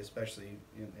easily, especially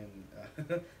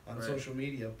on social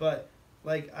media. But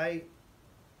like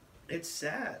it's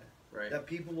sad that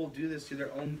people will do this to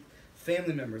their own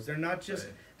family members. They're not just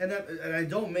and I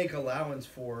don't make allowance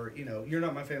for you're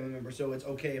not my family member, so it's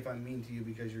okay if I'm mean to you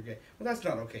because you're gay. Well, that's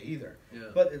not okay either. Yeah.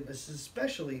 But it's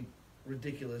especially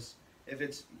ridiculous if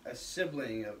it's a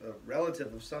sibling, a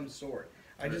relative of some sort.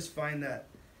 I just find that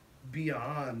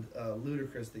beyond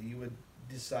ludicrous that you would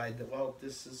decide that, well,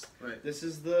 this is Right. this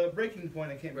is the breaking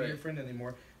point. I can't be your Right. friend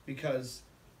anymore because,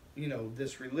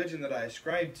 this religion that I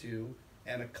ascribe to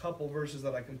and a couple verses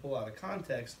that I can pull out of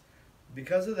context.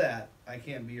 Because of that, I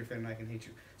can't be your friend and I can hate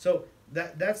you. So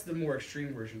that's the more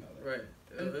extreme version of it. Right.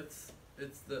 And- It's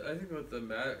the I think what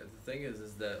the thing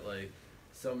is that like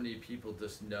so many people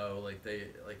just know like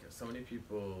so many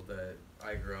people that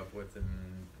I grew up with and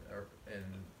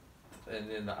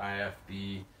in the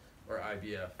IFB or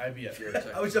IBF. IBF. If you're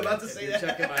checking I was about to if say you're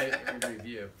that. checking my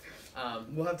review.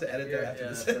 We'll have to edit that after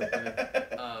that's this.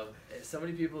 okay. So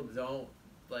many people don't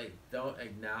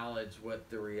acknowledge what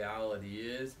the reality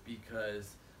is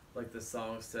because like the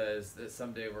song says that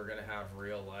someday we're gonna have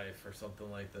real life or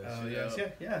something like this. Oh, you yes, know?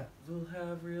 yeah. We'll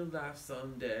have real life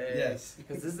someday. Yes.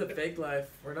 Because this is a fake life.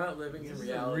 We're not living in This is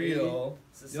reality. real.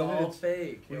 This is The only all it's-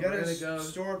 fake. We And gotta we're gonna go.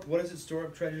 store up, what is it, store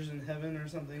up treasures in heaven or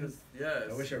something? 'Cause,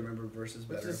 yes. I wish I remembered verses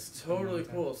Which better. is totally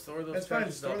cool. Store those That's fine,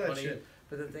 treasures, store not that funny. shit.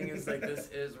 But the thing is, like, this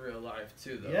is real life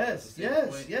too, though. at Yes, the same yes,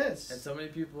 point. yes. And so many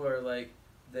people are like,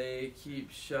 they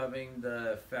keep shoving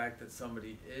the fact that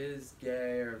somebody is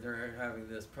gay or they're having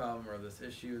this problem or this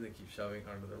issue. They keep shoving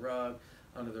under the rug,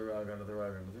 under the rug, under the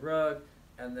rug, under the rug.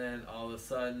 And then all of a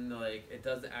sudden, like, it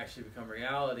doesn't actually become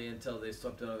reality until they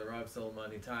swept it under the rug so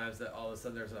many times that all of a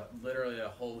sudden there's literally a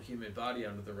whole human body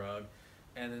under the rug.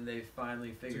 And then they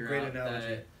finally figure great out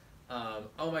analogy. that,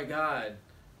 oh my God,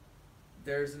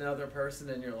 there's another person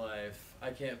in your life.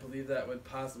 I can't believe that would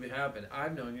possibly happen.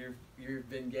 I've known you've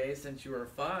been gay since you were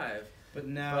 5, But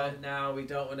now, but now we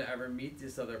don't want to ever meet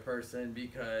this other person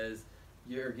because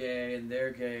you're gay and they're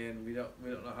gay, and we don't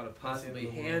know how to possibly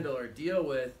of the handle or deal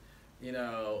with,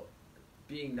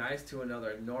 being nice to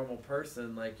another normal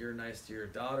person like you're nice to your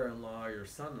daughter-in-law or your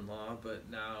son-in-law. But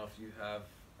now if you have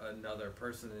another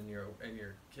person in your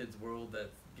kid's world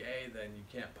that's gay, then you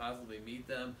can't possibly meet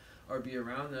them or be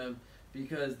around them,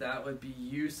 because that would be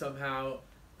you somehow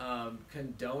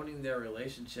condoning their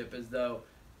relationship, as though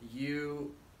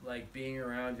you like being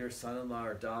around your son-in-law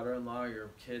or daughter-in-law or your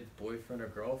kid's boyfriend or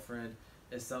girlfriend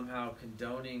is somehow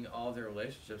condoning all their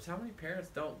relationships. How many parents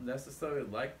don't necessarily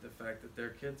like the fact that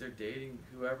their kids are dating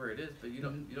whoever it is, but you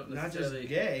don't not necessarily just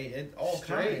gay, all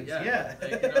straight, kinds. yeah.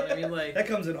 Like, you know what I mean? Like that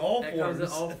comes in all that forms.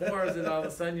 comes in all forms, and all of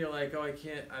a sudden you're like, oh, I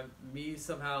can't. Me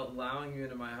somehow allowing you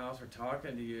into my house or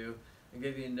talking to you and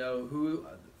getting to know who the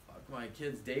fuck my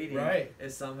kid's dating Right.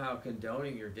 is somehow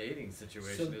condoning your dating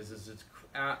situation. So- Is just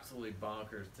absolutely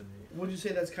bonkers to me. Would you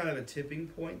say that's kind of a tipping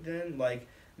point then? Like,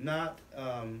 not,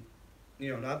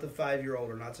 not the 5-year-old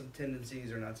or not some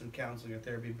tendencies or not some counseling or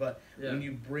therapy, but Yeah. when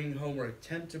you bring home or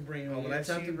attempt to bring home, You and I've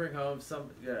attempt to seen, bring home some,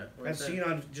 yeah. what I've is that? seen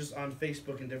on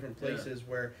Facebook and different places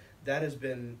where that has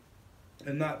been,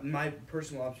 and not my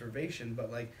personal observation,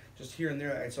 but like just here and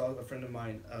there, I saw a friend of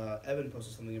mine, Evan,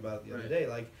 posted something about it the other Right. day.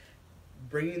 Like,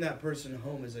 bringing that person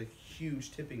home is a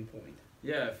huge tipping point.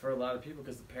 Yeah, for a lot of people,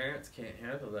 because the parents can't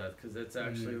handle that, because it's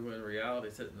actually when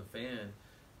reality's hitting the fan,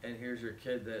 and here's your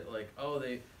kid that like,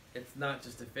 it's not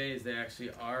just a phase. They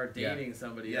actually are dating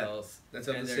somebody Yeah. else, That's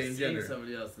of and the they're same seeing gender.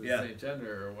 somebody else of the Yeah. same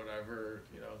gender or whatever,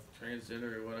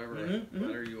 transgender or whatever, Mhm,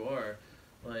 whatever you are.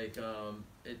 Like,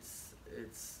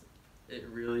 it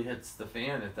really hits the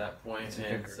fan at that point, It's a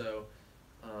and kicker. so,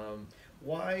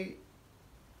 Why?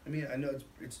 I mean, I know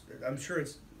it's. I'm sure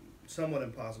it's somewhat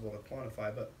impossible to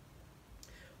quantify, but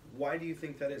why do you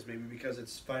think that is? Maybe because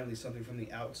it's finally something from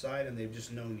the outside, and they've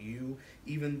just known you,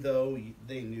 even though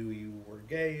they knew you were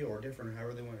gay or different,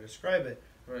 however they want to describe it.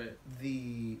 right.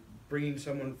 The bringing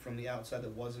someone from the outside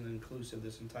that wasn't inclusive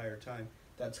this entire time.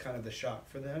 That's kind of the shock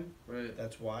for them. Right.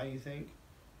 That's why you think,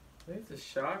 I think it's a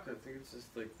shock. I think it's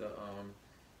just like the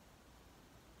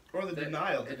or the That-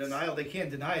 denial. The it's- denial. They can't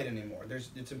deny it anymore.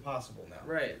 It's impossible now.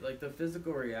 right, like the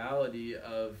physical reality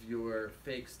of your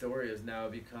fake story has now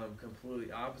become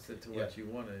completely opposite to what you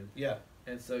wanted. Yeah.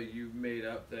 And so you made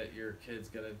up that your kid's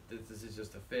gonna, this is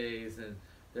just a phase, and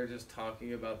they're just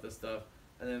talking about this stuff,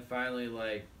 and then finally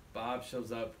like Bob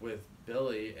shows up with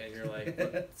Billy, and you're like,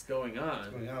 what's going on? What's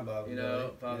going on, Bob? You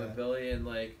know, Bob Yeah. and Billy, and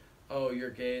like, oh,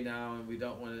 you're gay now, and we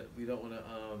don't want to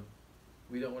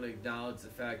acknowledge the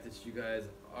fact that you guys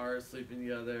are sleeping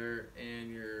together and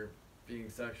you're being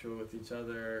sexual with each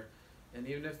other, and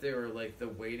even if they were like the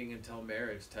waiting until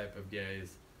marriage type of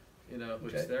gays, which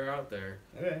Okay. they're out there,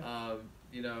 Okay.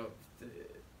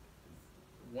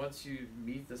 once you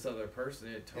meet this other person,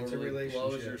 it It's a totally blows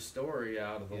relationship. your story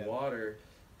out of the Yeah. water,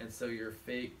 and so your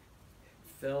fake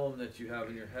film that you have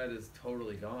in your head is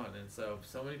totally gone, and so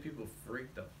many people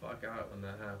freak the fuck out when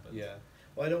that happens. Yeah.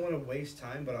 Well, I don't want to waste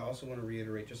time, but I also want to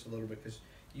reiterate just a little bit because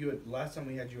last time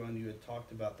we had you on, you had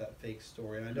talked about that fake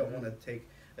story, and I don't Mhm. want to take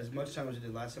as much time as we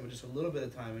did last time, but just a little bit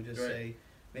of time and just Right. say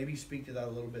maybe speak to that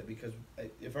a little bit, because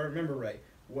if I remember right,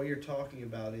 what you're talking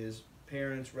about is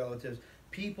parents, relatives,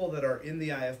 people that are in the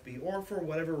IFB, or for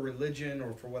whatever religion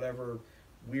or for whatever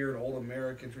weird old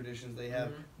American traditions they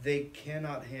have, they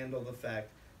cannot handle the fact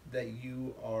that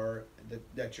you are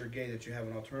that you're gay, that you have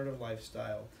an alternative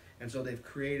lifestyle, and so they've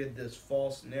created this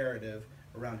false narrative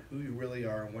around who you really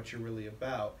are and what you're really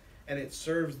about, and it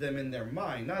serves them in their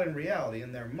mind, not in reality,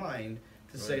 in their mind,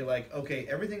 to say like, okay,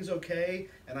 everything's okay,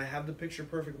 and I have the picture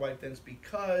perfect white fence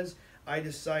because I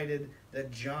decided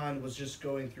that John was just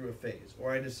going through a phase,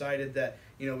 or I decided that,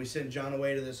 you know, we sent John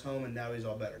away to this home and now he's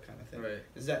all better, kind of thing.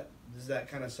 Right. Does that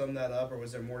kind of sum that up, or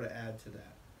was there more to add to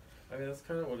that? I mean, that's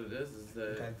kind of what it is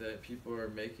that, that people are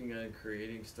making and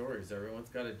creating stories. Everyone's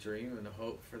got a dream and a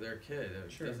hope for their kid.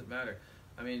 It doesn't matter.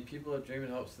 I mean, people have dream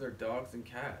and hopes for their dogs and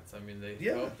cats. I mean, they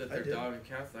hope that their dog and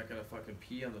cat's not going to fucking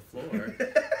pee on the floor.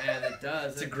 And it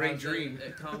does. It's a great dream.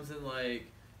 It comes in, like,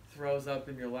 throws up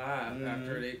in your lap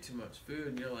after it ate too much food.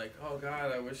 And you're like, oh,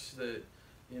 God, I wish that,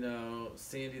 you know,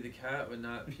 Sandy the cat would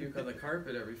not puke on the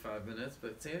carpet every 5 minutes.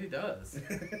 But Sandy does,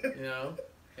 you know?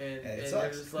 And you're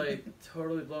just, like,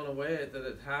 totally blown away that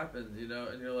it happened, you know?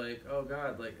 And you're like, oh,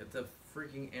 God, like, it's a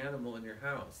freaking animal in your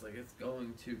house. Like, it's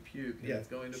going to puke and it's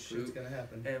going to poop. It's gonna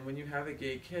happen. And when you have a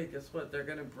gay kid, guess what? They're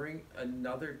gonna bring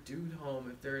another dude home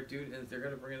if they're a dude, and they're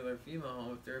gonna bring another female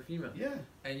home if they're a female. Yeah.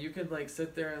 And you can, like,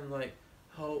 sit there and, like,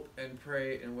 hope and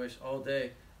pray and wish all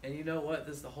day. And you know what?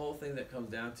 This is the whole thing that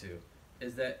comes down to,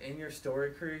 is that in your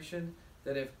story creation,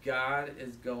 that if God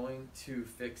is going to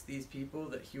fix these people,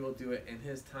 that he will do it in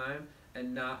his time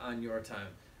and not on your time.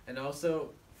 And also,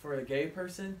 for a gay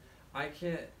person, I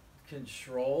can't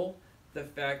control the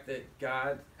fact that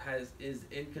God is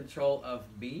in control of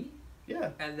me.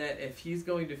 Yeah. And that if he's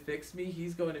going to fix me,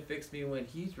 he's going to fix me when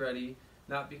he's ready,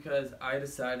 not because I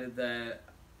decided that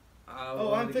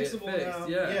I'm fixable fixed. now.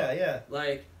 Yeah.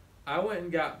 Like, I went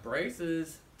and got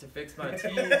braces to fix my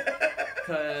teeth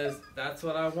because that's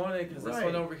what I wanted, because this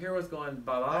one over here was going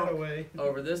ba-ba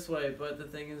over this way. But the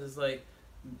thing is like,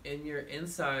 in your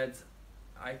insides,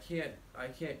 I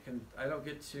don't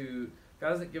get to, God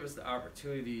doesn't give us the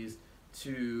opportunities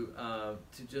to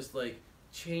just, like,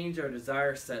 change our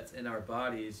desire sets in our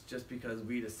bodies just because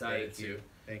we decided to.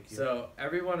 Thank you. So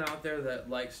everyone out there that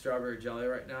likes strawberry jelly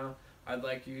right now, I'd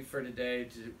like you for today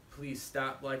to please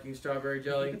stop liking strawberry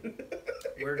jelly.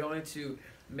 We're going to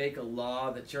make a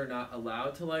law that you're not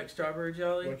allowed to like strawberry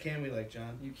jelly. What can we like,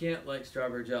 John? You can't like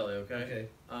strawberry jelly, okay?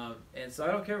 Okay. And so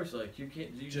I don't care what you like. You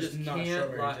can't. You just not can't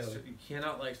strawberry like. jelly. You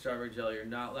cannot like strawberry jelly. You're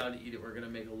not allowed to eat it. We're gonna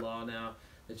make a law now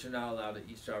that you're not allowed to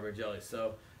eat strawberry jelly.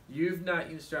 So you've not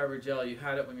eaten strawberry jelly. You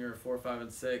had it when you were 4, 5,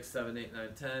 and 6, 7, 8, 9,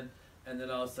 10, and then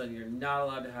all of a sudden you're not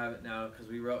allowed to have it now because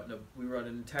we wrote an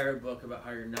entire book about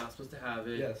how you're not supposed to have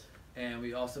it. Yes. And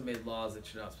we also made laws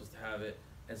that you're not supposed to have it.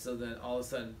 And so then all of a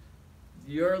sudden,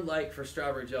 your like for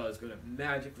strawberry jelly is going to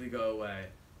magically go away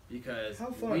because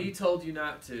we told you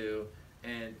not to,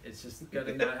 and it's just going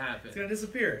to not happen. It's going to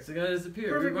disappear. It's going to disappear.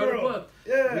 Perfect We wrote world. a book.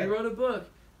 Yeah. We wrote a book,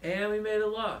 and we made a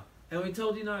law, and we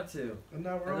told you not to. And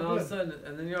now we're and all all good. of a sudden,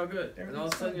 and then you're all good. And all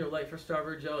of a sudden, fine. your like for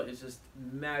strawberry jelly is just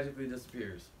magically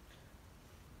disappears.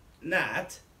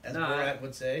 Not, as Borat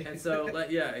would say. And so,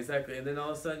 like, yeah, exactly. And then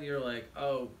all of a sudden, you're like,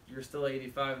 oh, you're still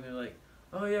 85, and you're like,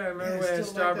 oh yeah, I remember when I had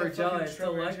strawberry jelly. I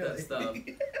still like that stuff,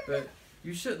 but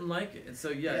you shouldn't like it. And so,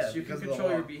 yes, you can control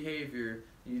your behavior.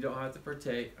 You don't have to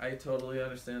partake. I totally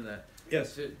understand that.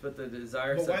 Yes. But the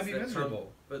desire But sets why be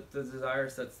miserable? But the desire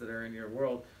sets that are in your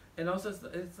world, and also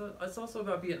it's also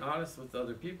about being honest with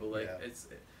other people. Like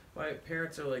my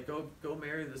parents are like, go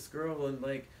marry this girl and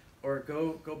like, or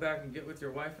go back and get with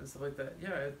your wife and stuff like that.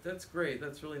 Yeah, that's great.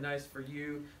 That's really nice for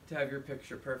you to have your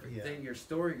picture perfect thing, your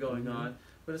story going on.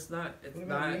 But it's not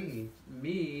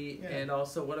me. Yeah. And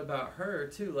also, what about her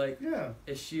too? Like,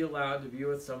 is she allowed to be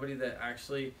with somebody that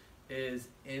actually is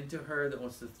into her, that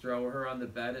wants to throw her on the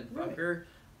bed and fuck her?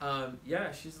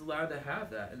 Yeah, she's allowed to have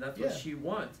that, and that's what she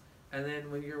wants. And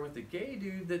then when you're with a gay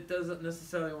dude that doesn't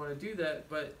necessarily want to do that,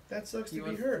 but that sucks to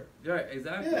be her. Right,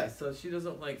 exactly. Yeah. So she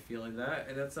doesn't like feeling that,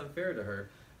 and that's unfair to her.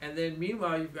 And then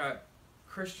meanwhile, you've got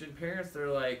Christian parents that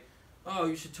are like, oh,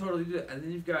 you should totally do that. And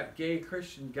then you've got gay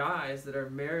Christian guys that are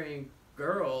marrying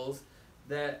girls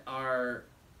that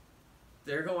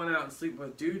they're going out and sleeping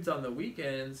with dudes on the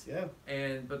weekends. Yeah.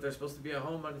 But they're supposed to be at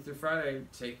home Monday through Friday,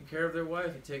 taking care of their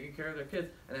wife and taking care of their kids,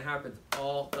 and it happens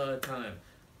all the time.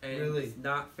 And it's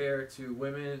not fair to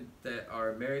women that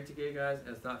are married to gay guys,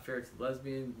 and it's not fair to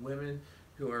lesbian women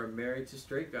who are married to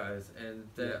straight guys and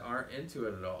that aren't into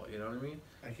it at all. You know what I mean?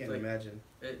 I can't imagine.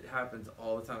 It happens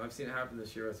all the time. I've seen it happen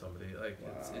this year with somebody. Like, wow,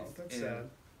 it's that's sad.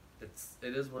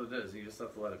 it is what it is. You just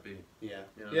have to let it be. Yeah.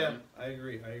 You know what I Yeah, mean? I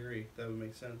agree. That would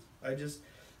make sense.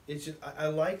 It's just, I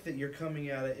like that you're coming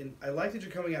at it, and I like that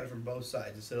you're coming at it from both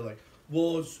sides instead of like,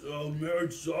 well,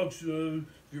 marriage sucks. If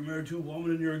you're married to a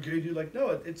woman and you're a gay dude, like, no,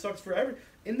 it sucks for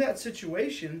in that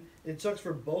situation, it sucks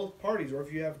for both parties, or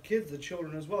if you have kids, the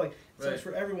children as well. Like, it sucks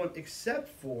for everyone except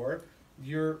for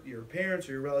your parents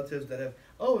or your relatives that have,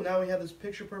 oh, now we have this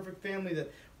picture perfect family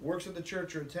that works at the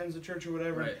church or attends the church or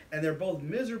whatever, Right. and they're both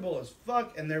miserable as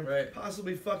fuck, and they're Right.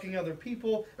 possibly fucking other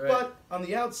people, Right. but on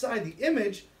the outside, the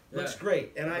image looks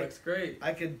great. And Looks great.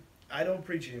 I don't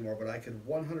preach anymore, but I could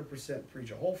 100%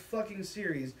 preach a whole fucking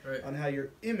series Right. on how your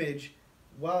image,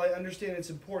 while I understand its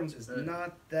importance, is Right.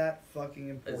 not that fucking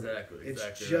important. Exactly. It's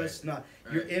Exactly just right.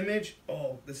 not. Your Right. image,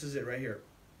 oh, this is it right here.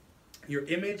 Your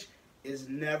image is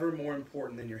never more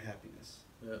important than your happiness.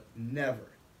 Yep. Never.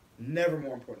 Never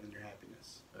more important than your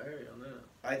happiness. I hear you on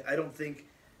that. I don't think,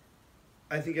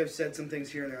 I think I've said some things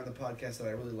here and there on the podcast that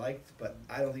I really liked, but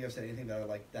I don't think I've said anything that I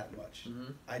liked that much.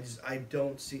 Mm-hmm. I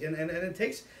don't see, and it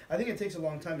takes, I think it takes a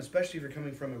long time, especially if you're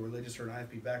coming from a religious or an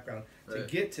IFB background, to Right.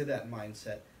 get to that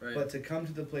mindset. Right. But to come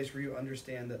to the place where you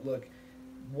understand that, look,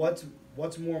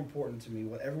 what's more important to me,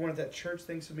 what everyone at that church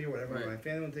thinks of me, or what everyone Right. at my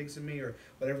family thinks of me, or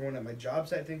what everyone at my job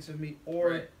site thinks of me, or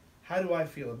Right. how do I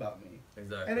feel about me?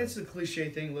 Exactly. And it's a cliche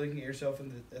thing, looking at yourself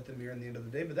at the mirror at the end of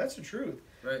the day, but that's the truth.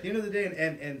 right. At the end of the day,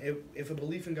 and if a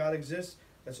belief in God exists,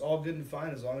 that's all good and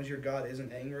fine as long as your God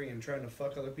isn't angry and trying to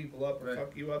fuck other people up or Right.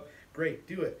 fuck you up. Great,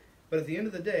 do it. But at the end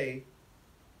of the day,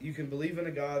 you can believe in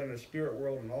a God and a spirit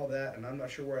world and all that, and I'm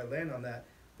not sure where I land on that.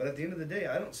 But at the end of the day,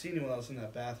 I don't see anyone else in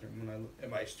that bathroom when I look in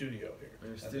my studio here. In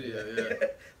your studio, yeah.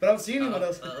 But I don't see anyone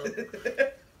else. Uh-oh.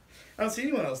 I don't see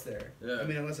anyone else there. Yeah. I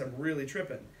mean, unless I'm really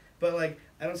tripping. But like,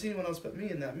 I don't see anyone else but me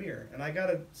in that mirror, and I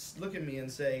gotta look at me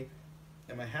and say,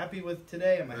 "Am I happy with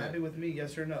today? Am I Right. happy with me?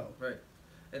 Yes or no?" Right.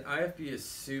 And IFB is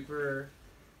super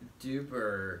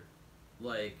duper,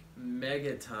 like,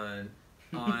 megaton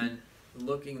on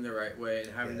looking the right way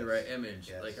and having the Yes. right image.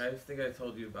 Yes. Like, I think I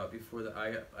told you about before that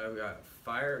I got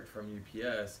fired from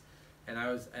UPS, and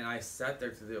I sat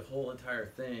there through the whole entire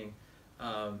thing,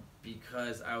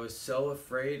 because I was so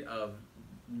afraid of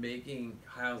making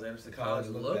Hiles Anderson College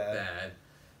look bad.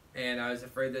 And I was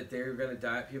afraid that they were gonna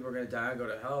die. People were gonna die and go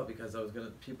to hell because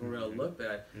people were gonna look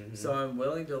bad. Mhm. So I'm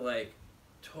willing to like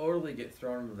totally get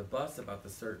thrown under the bus about the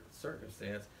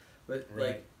circumstance, but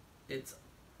Right. like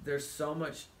there's so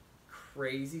much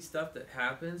crazy stuff that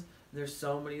happens. There's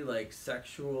so many like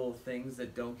sexual things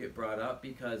that don't get brought up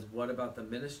because what about the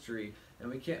ministry? And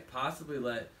we can't possibly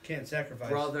let Can't sacrifice.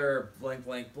 brother blank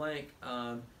blank blank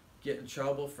get in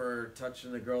trouble for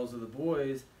touching the girls or the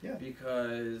boys Yeah.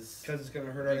 because Because it's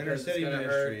gonna hurt our inner because city it's gonna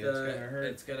ministry. hurt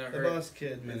It's gonna hurt the the bus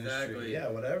kid ministry. Exactly. Yeah,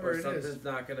 whatever or it something's is.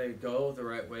 not gonna go the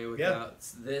right way without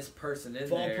this person in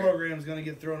Fall there. program's gonna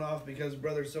get thrown off because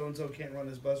brother so and so can't run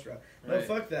his bus route. No, Right.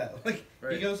 fuck that. Like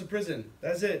Right. he goes to prison.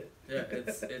 That's it. Yeah,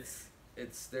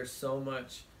 it's there's so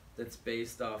much that's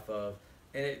based off of,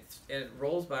 and it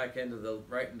rolls back into the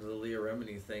Leah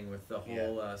Remini thing with the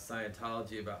whole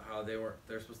Scientology about how they're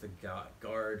supposed to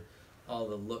guard all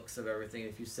the looks of everything.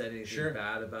 If you said anything Sure.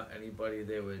 bad about anybody,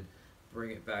 they would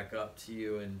bring it back up to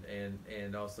you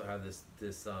and also have this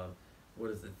what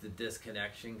is it, the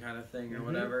disconnection kind of thing or Mhm.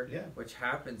 whatever, Yeah. which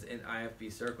happens in IFB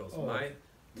circles. Oh, 10 times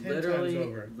Literally,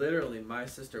 over. literally, my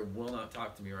sister will not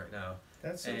talk to me right now.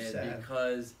 That's so And sad.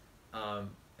 because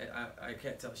and I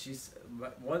can't tell.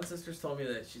 One sister's told me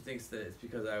that she thinks that it's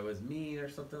because I was mean or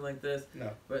something like this,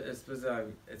 No. but it's because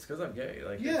I'm gay.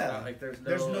 Like it's Yeah. not, like there's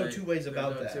There's no like, two ways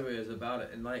about there's that. no two ways about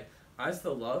it, and like I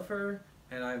still love her,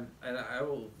 and I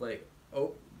will like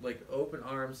open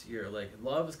arms here. Like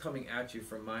love is coming at you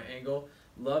from my angle.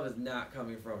 Love is not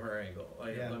coming from her angle.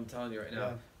 Like Yeah. I'm telling you right now,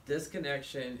 Yeah.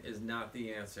 disconnection is not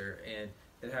the answer, and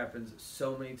it happens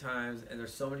so many times, and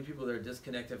there's so many people that are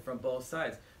disconnected from both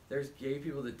sides. There's gay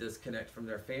people that disconnect from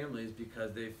their families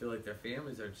because they feel like their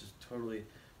families are just totally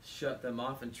shut them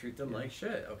off and treat them Yeah. like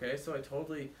shit. Okay, so I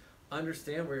totally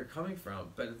understand where you're coming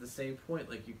from, but at the same point,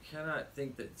 like you cannot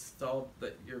think that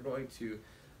you're going to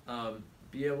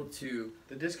be able to.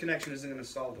 The disconnection isn't going to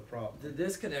solve the problem. The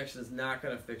disconnection is not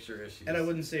going to fix your issues. And I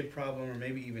wouldn't say problem or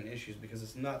maybe even issues because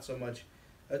it's not so much.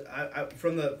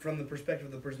 From the perspective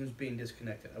of the person who's being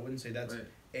disconnected, I wouldn't say that's Right.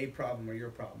 a problem or your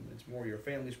problem. It's more your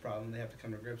family's problem. They have to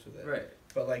come to grips with it. Right.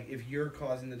 But like if you're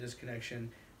causing the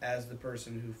disconnection as the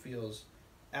person who feels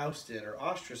ousted or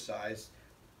ostracized,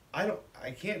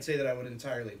 I can't say that I would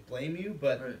entirely blame you,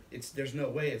 but Right. there's no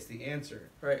way it's the answer.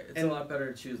 Right, it's And- a lot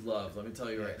better to choose love. Let me tell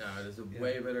you right Yes. now, it is Yeah.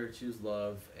 way better to choose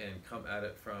love and come at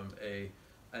it from a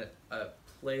a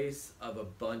place of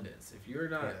abundance. If you're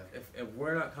not, if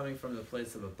we're not coming from the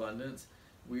place of abundance,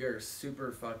 we are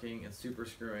super fucking and super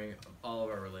screwing all of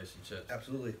our relationships.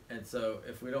 Absolutely. And so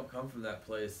if we don't come from that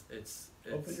place, it's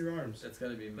open your arms. It's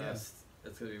gonna be messed. Yeah.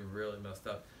 It's gonna be really messed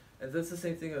up. And that's the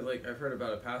same thing as like I've heard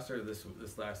about a pastor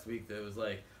this last week that was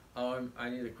like, oh, I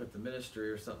need to quit the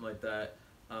ministry or something like that,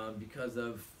 because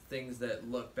of things that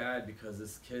look bad because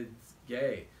this kid's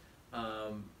gay.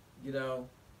 You know,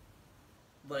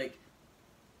 like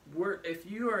if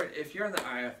you're in the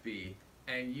IFB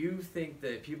and you think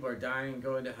that people are dying and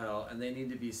going to hell and they need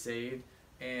to be saved,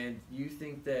 and you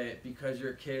think that because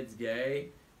your kid's gay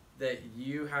that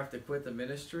you have to quit the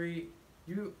ministry,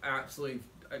 you absolutely,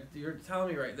 you're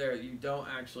telling me right there that you don't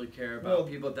actually care about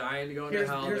people dying to go into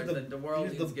hell. The world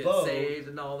needs to get saved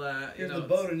and all that. Here's the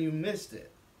boat, and you missed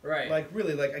it. Right. Like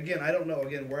really, like again, I don't know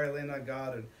where I land on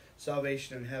God and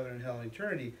salvation and heaven and hell and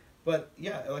eternity. But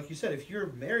yeah, like you said, if you're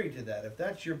married to that, if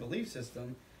that's your belief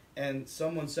system, and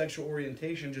someone's sexual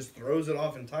orientation just throws it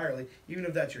off entirely, even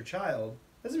if that's your child,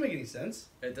 doesn't make any sense.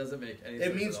 It doesn't make any sense.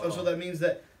 It means at all. So that means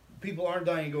that people aren't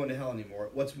dying and going to hell anymore.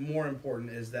 What's more important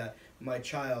is that my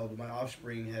child, my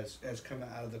offspring, has come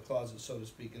out of the closet, so to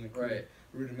speak, in a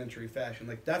rudimentary fashion.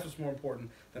 Like that's what's more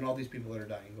important than all these people that are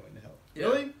dying and going to hell. Yeah.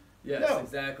 Really? Yes, no.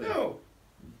 Exactly. No.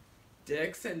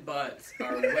 Dicks and butts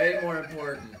are way more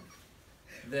important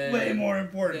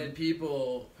than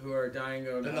people who are dying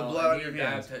going to hell. The blood and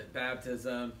need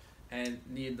baptism and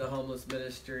need the homeless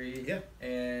ministry. Yeah.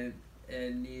 And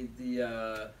need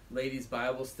the ladies'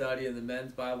 Bible study and the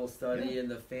men's Bible study and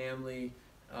the family.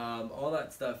 All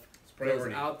that stuff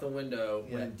goes out the window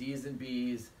when D's and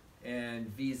B's and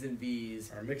V's and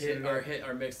V's are mixing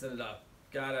it up.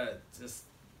 Gotta just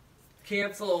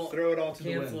throw it all to the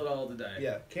wind. Cancel it all today.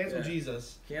 Yeah, cancel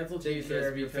Jesus. Cancel Take Jesus. care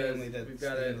of your family that's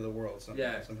the end of the world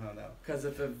somehow now. Because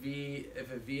if a V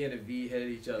and a V hit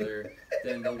each other,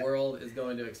 then the world is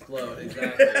going to explode.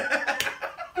 Exactly.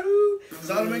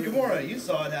 Sodom and Gomorrah, you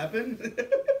saw it happen.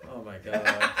 Oh my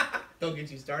God. Don't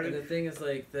get you started. And the thing is,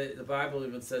 like the Bible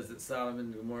even says that Sodom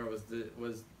and Gomorrah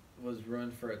was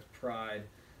ruined for its pride.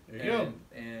 There you go.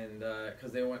 And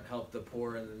because they wouldn't help the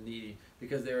poor and the needy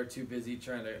because they were too busy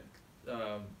trying to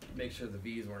make sure the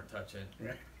V's weren't touching.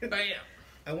 Right. Bam.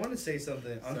 I want to say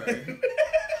something. Sorry.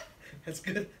 That's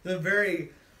good. There's a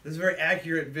very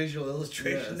accurate visual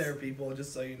illustration there, people.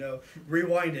 Just so you know,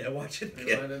 rewind it and watch it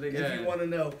again. Rewind it again. If you want to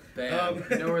know. Bam.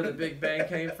 You know where the Big Bang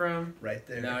came from? Right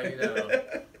there. Now you know.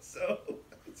 So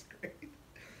that's great.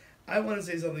 I want to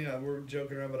say something. We're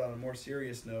joking around, but on a more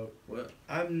serious note. What?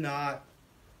 I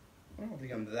don't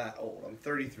think I'm that old. I'm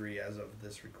 33 as of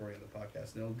this recording of the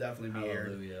podcast, and it'll definitely be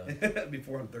aired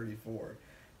before I'm 34.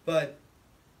 But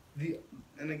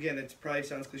and again, it probably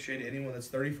sounds cliche to anyone that's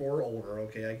 34 or older.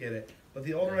 Okay, I get it. But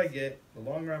the older I get, the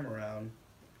longer I'm around,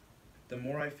 the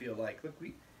more I feel like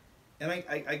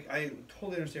I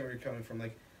totally understand where you're coming from.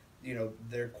 Like, you know,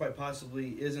 there quite possibly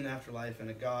is an afterlife and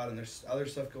a God, and there's other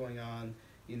stuff going on,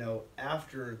 you know,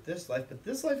 after this life. But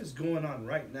this life is going on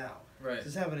right now. Right. This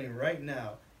is happening right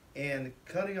now. And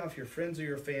cutting off your friends or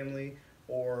your family,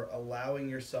 or allowing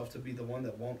yourself to be the one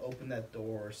that won't open that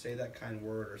door or say that kind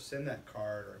word or send that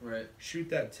card or shoot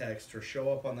that text or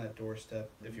show up on that doorstep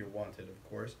if you're wanted, of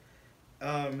course.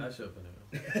 I should open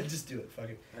it. Just do it. Fuck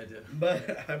it. I do.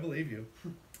 But I believe you.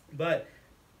 But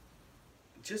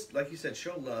just like you said,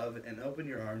 show love and open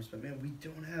your arms. But man, we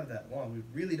don't have that long. We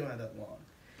really don't have that long.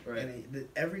 Right. And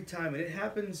every time, and it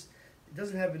happens, it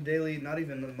doesn't happen daily, not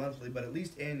even monthly, but at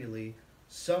least annually.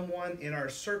 Someone in our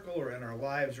circle or in our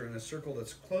lives or in a circle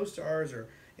that's close to ours or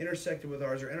intersected with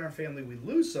ours or in our family, we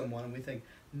lose someone and we think,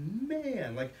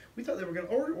 man, like we thought they were going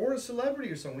to, or a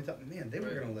celebrity or something, we thought, man, they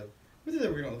were going to live. We thought they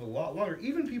were going to live a lot longer.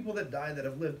 Even people that died that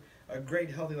have lived a great,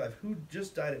 healthy life. Who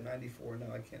just died at 94?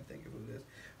 Now I can't think of who it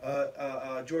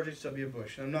is. George H.W.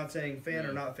 Bush. And I'm not saying fan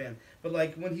or not fan, but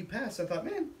like when he passed, I thought,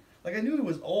 man, like I knew he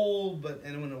was old,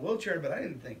 and in a wheelchair, but I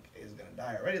didn't think he was gonna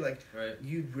die already. Like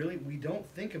we don't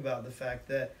think about the fact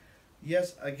that,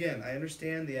 yes, again, I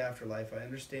understand the afterlife. I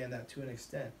understand that to an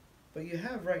extent, but you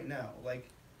have right now, like,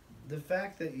 the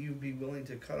fact that you'd be willing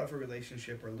to cut off a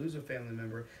relationship or lose a family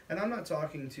member, and I'm not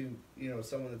talking to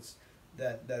someone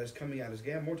that is coming out as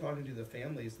gay. I'm more talking to the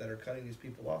families that are cutting these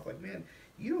people off. Like, man,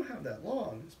 you don't have that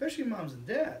long, especially moms and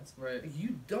dads. Right. Like,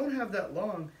 you don't have that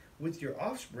long with your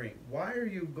offspring. Why are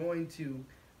you going to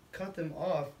cut them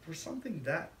off for something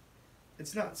that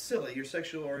it's not silly? Your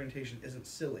sexual orientation isn't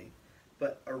silly,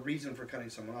 but a reason for cutting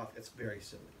someone off, it's very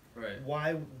silly. Right.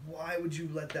 Why would you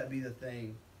let that be the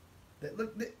thing? That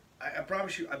look, I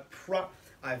promise you,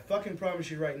 I fucking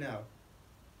promise you right now,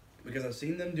 because I've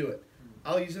seen them do it.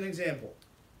 I'll use an example.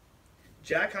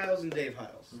 Jack Hiles and Dave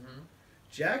Hiles. Mm-hmm.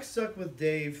 Jack stuck with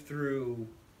Dave through,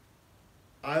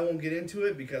 I won't get into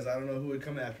it because I don't know who would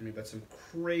come after me, but some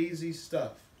crazy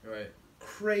stuff. Right.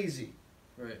 Crazy.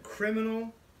 Right.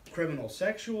 Criminal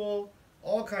sexual,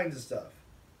 all kinds of stuff.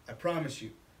 I promise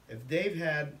you. If Dave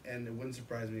had, and it wouldn't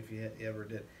surprise me if he ever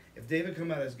did, if Dave had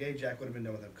come out as gay, Jack would have been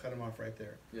done with him. Cut him off right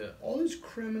there. Yeah. All his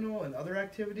criminal and other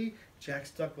activity, Jack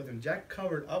stuck with him. Jack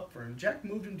covered up for him. Jack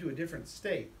moved him to a different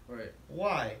state. Right.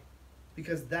 Why?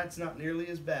 Because that's not nearly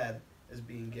as bad as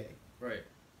being gay. Right.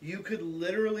 You could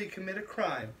literally commit a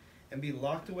crime and be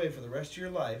locked away for the rest of your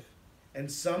life, and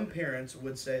some parents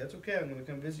would say, that's okay, I'm going to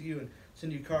come visit you and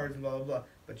send you cards and blah, blah, blah.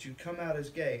 But you come out as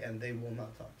gay, and they will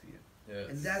not talk to you. Yeah,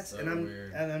 And that's so and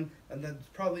weird. and that's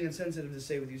probably insensitive to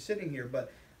say with you sitting here,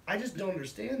 but I just don't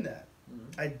understand that.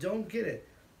 Mhm. I don't get it,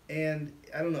 and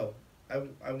I don't know.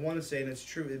 I want to say, and it's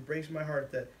true. It breaks my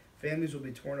heart that families will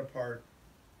be torn apart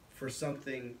for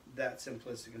something that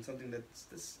simplistic and something that's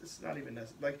it's not even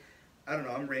necessary. Like, I don't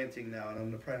know. I'm ranting now, and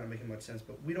I'm probably not making much sense,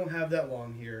 but we don't have that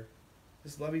long here.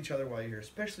 Just love each other while you're here,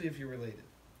 especially if you're related.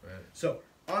 Right. So,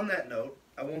 on that note,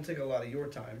 I won't take a lot of your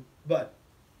time, but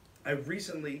I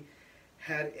recently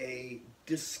had a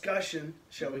discussion,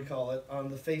 shall we call it,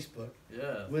 on the Facebook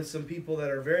Yeah. with some people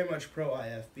that are very much pro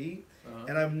IFB, Uh-huh.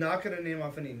 and I'm not going to name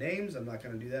off any names. I'm not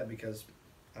going to do that because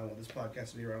I want this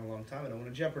podcast to be around a long time. I don't want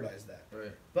to jeopardize that.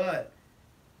 Right. But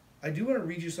I do want to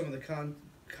read you some of the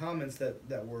comments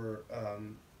that were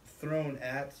thrown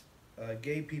at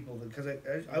gay people because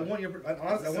I want your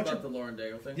honestly, I want about your the Lauren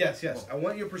Daigle thing. yes Cool. I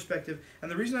want your perspective,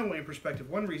 and the reason I want your perspective,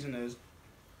 one reason is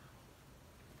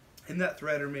in that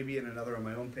thread or maybe in another on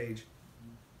my own page,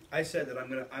 I said that I'm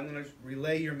gonna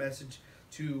relay your message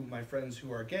to my friends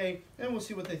who are gay, and we'll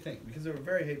see what they think because they were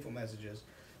very hateful messages.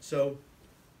 So,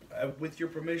 with your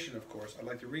permission, of course, I'd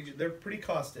like to read you. They're pretty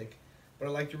caustic, but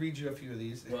I'd like to read you a few of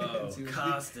these. Whoa, and see what you think.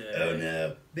 caustic. Oh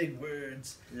no, big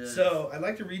words. Yes. So I'd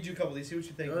like to read you a couple of these, see what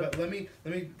you think. Good. But let me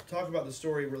talk about the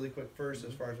story really quick first,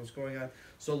 as far as what's going on.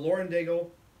 So Lauren Daigle,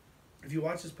 if you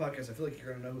watch this podcast, I feel like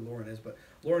you're gonna know who Lauren is. But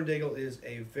Lauren Daigle is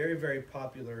a very, very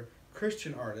popular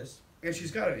Christian artist, and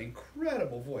she's got an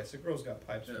incredible voice. The girl's got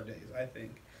pipes for days. I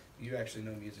think you actually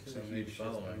know music, She's so a huge maybe she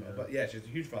doesn't following, know. yeah. But yeah, she has a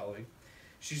huge following.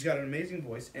 She's got an amazing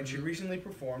voice, and she Mhm. recently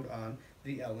performed on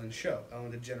the Ellen Show,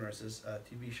 Ellen DeGeneres'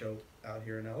 TV show out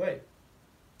here in LA.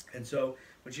 And so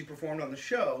when she performed on the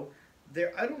show,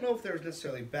 I don't know if there was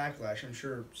necessarily backlash. I'm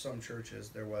sure some churches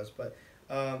there was, but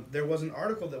there was an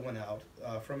article that went out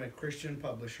from a Christian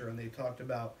publisher, and they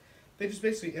just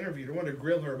basically interviewed her, wanted to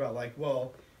grill her about like,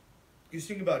 well, you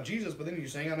sing about Jesus, but then you're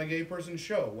saying on a gay person's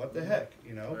show. What the heck,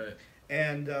 you know? Right.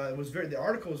 And the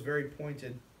article was very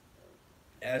pointed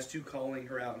as to calling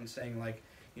her out and saying like,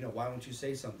 you know, why don't you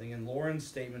say something? And Lauren's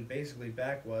statement basically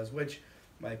back was, which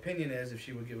my opinion is, if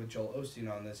she would get with Joel Osteen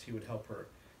on this, he would help her,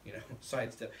 you know,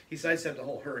 sidestep. He sidestepped the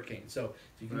whole hurricane. So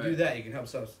if you can do Right. that, you can help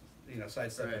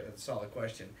sidestep Right. a solid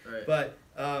question. Right. But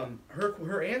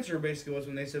her answer basically was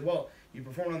when they said, well, you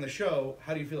performed on the show,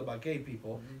 how do you feel about gay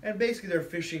people? Mhm. And basically they're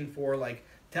fishing for like,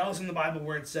 tell us in the Bible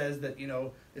where it says that, you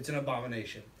know, it's an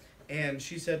abomination. And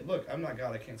she said, look, I'm not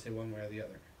God, I can't say one way or the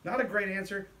other. Not a great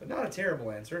answer, but not a terrible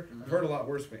answer. I've heard a lot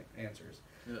worse answers.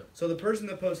 Yeah. So the person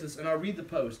that posted this, and I'll read the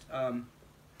post. I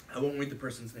won't read the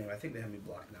person's name. I think they have me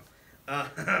blocked now,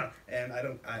 and I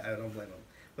don't blame them.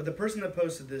 But the person that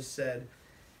posted this said,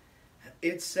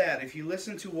 "It's sad if you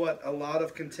listen to what a lot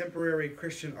of contemporary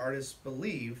Christian artists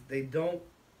believe, they don't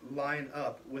line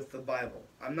up with the Bible.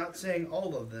 I'm not saying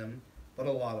all of them, but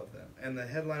a lot of them." And the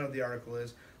headline of the article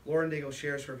is, Lauren Daigle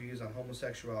shares her views on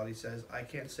homosexuality, says, "I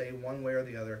can't say one way or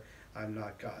the other, I'm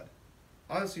not God."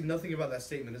 Honestly, nothing about that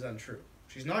statement is untrue.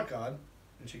 She's not God,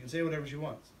 and she can say whatever she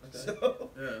wants. Okay.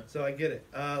 Yeah. So I get it.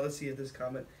 Let's see at this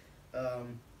comment.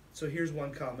 So here's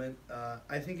one comment.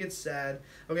 I think it's sad.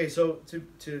 Okay, so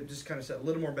to just kind of set a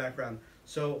little more background.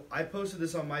 So I posted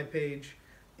this on my page,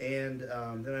 and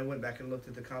then I went back and looked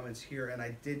at the comments here, and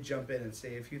I did jump in and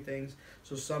say a few things.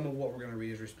 So some of what we're going to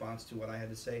read is response to what I had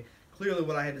to say. Clearly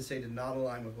what I had to say did not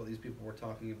align with what these people were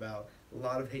talking about. A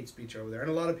lot of hate speech over there. And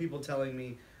a lot of people telling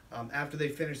me after they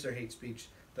finished their hate speech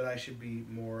that I should be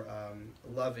more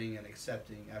loving and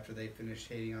accepting after they finished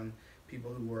hating on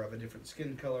people who were of a different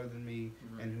skin color than me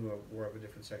and who were of a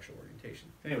different sexual orientation.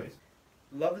 Anyways,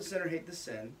 love the sinner, hate the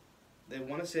sin. They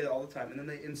want to say that all the time. And then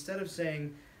they, instead of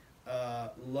saying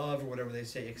love or whatever, they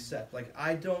say accept. Like,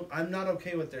 I'm not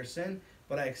okay with their sin,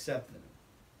 but I accept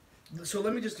them. So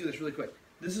let me just do this really quick.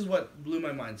 This is what blew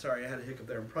my mind. Sorry, I had a hiccup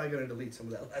there. I'm probably going to delete some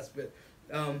of that last bit.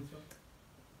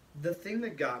 The thing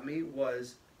that got me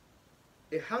was,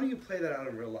 how do you play that out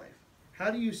in real life? How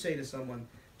do you say to someone,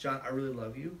 John, I really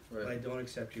love you, Right. but I don't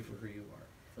accept you for who you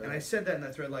are. Right. And I said that in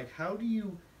that thread, like, how do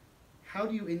you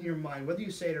in your mind, whether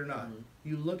you say it or not, Mhm.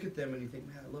 you look at them and you think,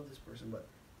 man, I love this person, but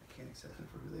I can't accept them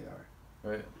for who they are.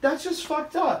 Right. That's just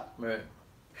fucked up. Right.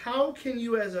 How can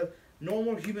you, as a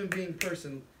normal human being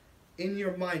person, in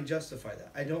your mind justify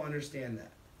that? I don't understand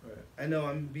that. Right. I know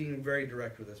I'm being very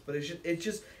direct with this, but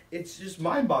it's just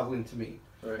mind-boggling to me.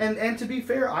 Right. And to be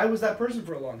fair, I was that person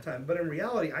for a long time, but in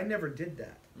reality, I never did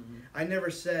that. Mhm. I never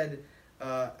said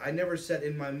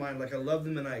in my mind, like, I love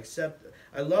them and I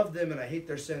love them and I hate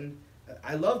their sin.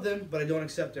 I love them, but I don't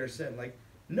accept their sin. Like,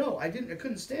 no, I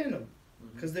couldn't stand them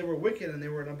Mhm. because they were wicked and they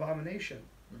were an abomination.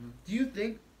 Mhm. Do you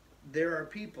think there are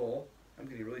people, I'm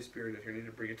getting really spirited here, I need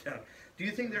to bring it down. Do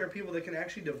you think there are people that can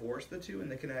actually divorce the two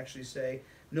and they can actually say,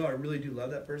 no, I really do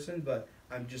love that person, but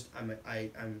I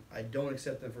don't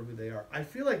accept them for who they are? I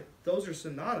feel like those are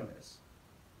synonymous.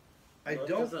 I Well, it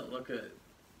don't. doesn't look at.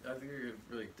 I think you're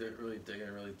really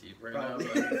digging really deep right now. Probably.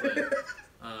 But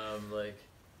it's like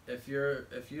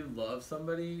if you love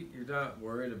somebody, you're not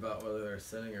worried about whether they're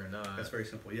sinning or not. That's very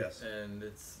simple. Yes. And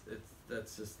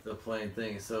that's just the plain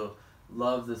thing. So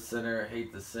love the sinner,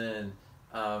 hate the sin.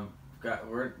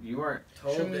 You weren't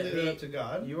told Shouldn't we to leave it up hate. to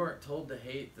God? You weren't told to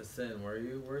hate the sin, were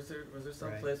you? Was there some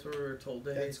Right. place where we were told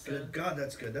to That's hate good. sin? God,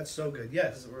 that's good. That's so good.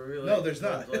 Yes. Were we, No, there's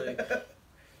told, not.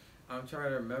 I'm trying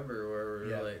to remember where we were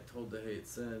Yeah. like told to hate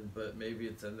sin, but maybe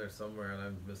it's in there somewhere and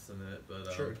I'm missing it.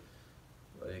 But Sure.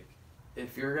 like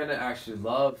if you're gonna actually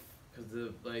love, because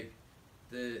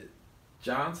the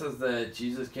John says that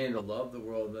Jesus came to love the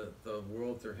world, that the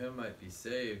world through him might be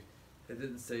saved. It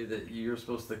didn't say that you're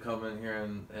supposed to come in here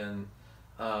and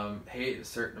hate a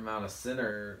certain amount of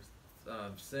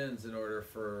sins in order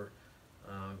for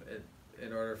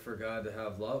God to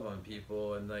have love on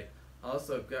people. And like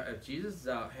also if Jesus is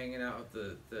out hanging out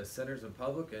with the sinners and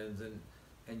publicans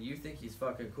and you think he's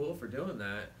fucking cool for doing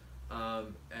that,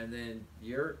 and then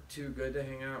you're too good to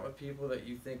hang out with people that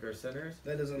you think are sinners,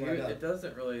 That doesn't line up. it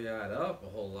doesn't really add up a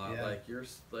whole lot. Yeah. Like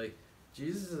like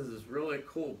Jesus is this really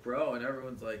cool bro, and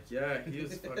everyone's like, yeah, he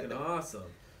was fucking awesome.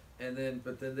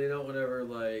 But then they don't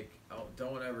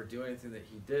ever do anything that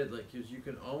he did. Like, 'cause you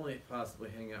can only possibly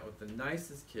hang out with the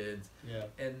nicest kids Yeah.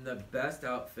 and the best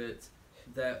outfits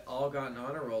that all got an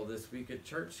honor roll this week at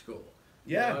church school.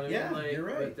 Yeah. You know what I mean? Yeah. Like, You're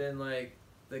right. But then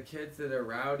the kids that are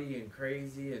rowdy and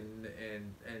crazy and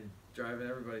driving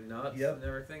everybody nuts Yep. and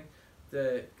everything,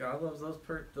 that God loves those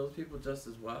people just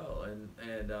as well.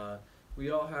 And we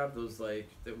all have those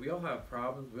we all have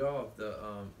problems. We all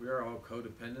have we are all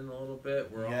codependent a little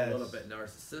bit. We're all a little Yes. bit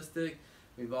narcissistic.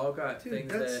 We've all got Dude,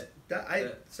 things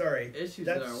sorry. issues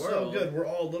That's in our so world. good. We're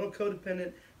all a little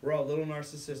codependent. We're all a little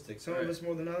narcissistic. Some Right. of us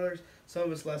more than others. Some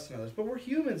of us less than others. But we're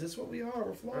humans. That's what we are.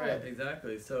 We're flawed. Right,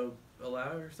 exactly. So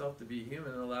allow yourself to be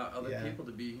human and allow other Yeah. people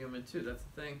to be human too. That's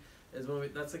the thing. Is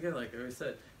that's again, like I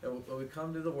said, when we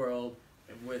come to the world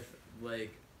with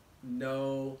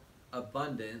no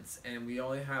abundance and we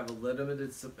only have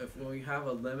when we have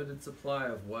a limited supply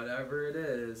of whatever it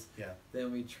is, Yeah.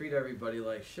 then we treat everybody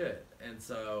like shit. And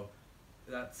so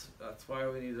that's why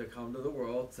we need to come to the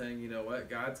world saying, you know what,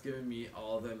 God's given me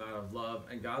all the amount of love,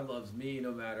 and God loves me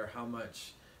no matter how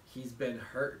much he's been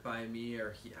hurt by me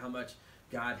or how much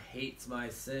God hates my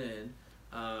sin,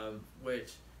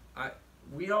 which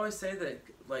we always say that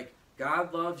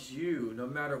God loves you no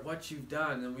matter what you've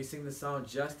done, and we sing the song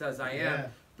Just As I Am, Yeah.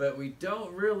 but we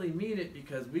don't really mean it,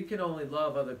 because we can only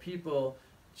love other people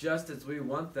just as we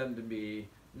want them to be,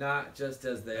 not just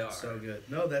as they That's are. so good.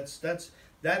 No, that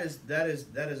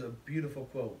is a beautiful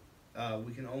quote.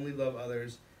 We can only love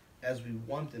others as we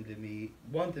want them to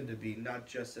be, not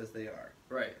just as they are.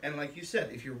 Right. And like you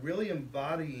said, if you're really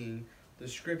embodying the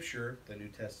scripture, the New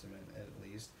Testament at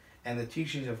least, and the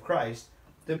teachings of Christ,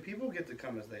 then people get to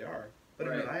come as they are. But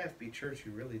in an Right. IFB church,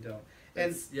 you really don't.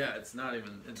 And It's not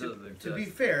even. It doesn't exist. to be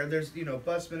fair, there's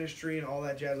bus ministry and all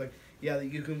that jazz. Like, yeah,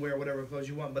 you can wear whatever clothes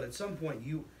you want, but at some point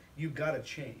you've got to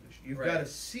change. You've Right. got to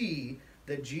see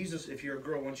that Jesus, if you're a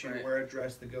girl, wants you Right. to wear a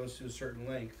dress that goes to a certain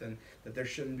length, and that there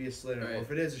shouldn't be a slit in it, or Right.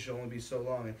 if it is, it should only be so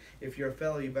long. And if you're a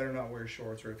fella, you better not wear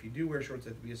shorts, or if you do wear shorts, it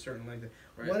have to be a certain length.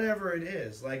 Right. Whatever it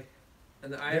is, like.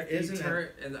 And the There IFB isn't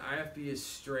and the IFB is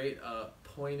straight up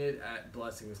pointed at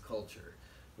blessings culture,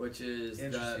 which is the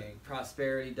Interesting.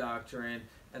 prosperity doctrine,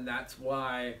 and that's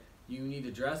why you need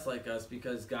to dress like us,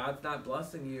 because God's not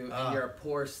blessing you in your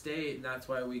poor state, and that's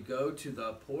why we go to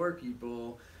the poor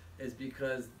people, is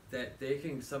because that they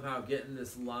can somehow get in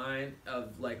this line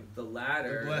of the ladder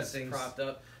The that's blessings. propped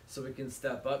up, so we can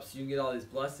step up, so you can get all these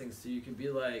blessings, so you can be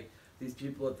like these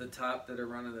people at the top that are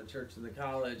running the church and the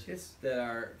college It's that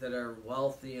are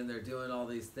wealthy and they're doing all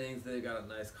these things. They've got a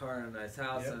nice car and a nice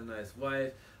house Yep. and a nice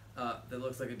wife that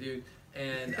looks like a dude,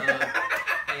 and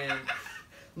and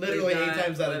literally they 8 die-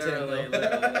 times out of 10. literally, though.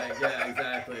 literally, yeah,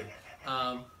 exactly.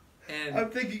 And I'm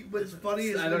thinking what's funny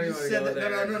is I when don't you even wanna said go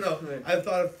that. No. there. Right. I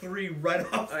thought of 3 right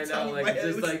off the I top know, of my like head.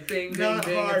 just It was like bing, bing, not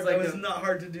bing. hard. It's like That was a- not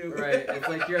hard to do. right. It's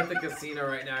like you're at the casino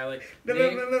right now. Like No,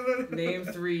 name, no. name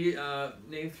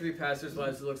three pastors'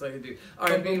 wives who looks like a dude. All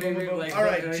right, Boom, bing, boom, bing, boom, bing. boom. Like, All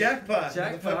right, like, jackpot.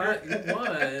 jackpot. You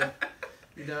motherfucker. won.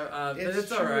 You know, but It's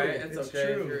it's all true. right. It's It's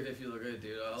okay true. if you look at a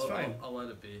dude. It's fine. I'll let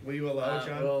it be. Will you allow it,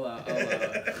 John? We'll allow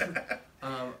it.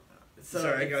 So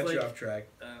Sorry, I it's got like, you off track.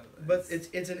 But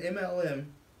it's an MLM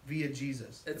via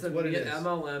Jesus. It's That's a what it is.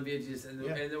 MLM via Jesus, and,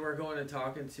 Yeah. and then we're going and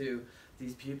talking to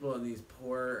these people in these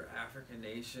poor African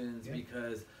nations Yeah.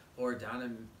 because, or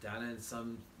down in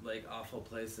some like awful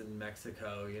place in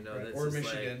Mexico, you know, Right. that's Or just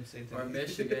Michigan, same thing. or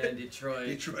Michigan, Detroit.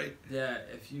 Detroit. Yeah,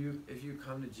 if you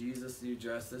come to Jesus and you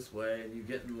dress this way and you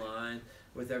get in line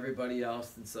with everybody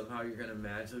else, then somehow you're gonna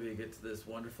magically get to this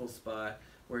wonderful spot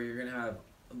where you're gonna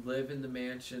live in the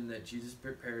mansion that Jesus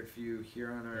prepared for you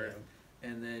here on earth.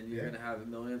 And then you're Yeah. gonna have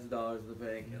millions of dollars in the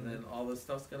bank, and then all this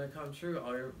stuff's gonna come true.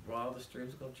 All your wildest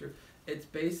dreams come true. It's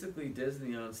basically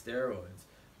Disney on steroids,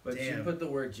 but you Damn. put the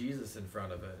word Jesus in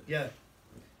front of it. Yeah.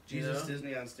 Jesus know?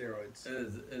 Disney on steroids.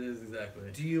 It is exactly.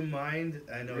 Do you mind?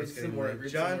 I know Read it's some getting more, late. read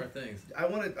John, some more things. I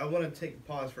want to take a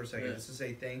pause for a second Yeah. just to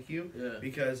say thank you Yeah.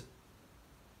 because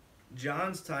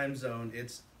John's time zone,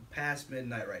 it's past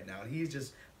midnight right now, and he's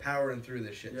just powering through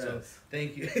this shit. So Yes.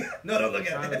 thank you. No, don't look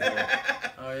What at time is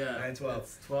me. Oh yeah. 9:12.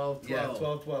 It's 12. Yeah,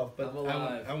 12. But I'm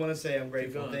alive. I want to say I'm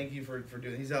grateful. going. Thank you for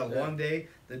doing. He's had a Yeah. long day.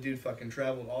 The dude fucking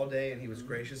traveled all day, and he was Mhm.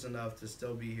 gracious enough to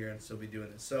still be here and still be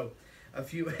doing this. So, and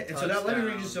so now let me read you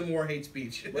Touchdown. some more hate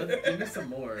speech. Give me some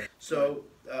more. So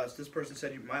this person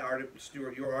said,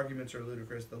 Stuart, your arguments are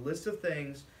ludicrous. The list of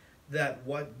things that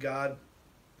what God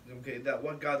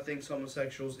thinks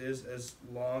homosexuals is as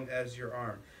long as your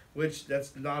arm, which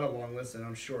that's not a long list, and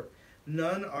I'm short.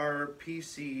 None are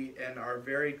PC and are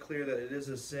very clear that it is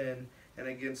a sin and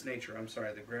against nature. I'm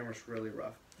sorry, the grammar's really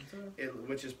rough.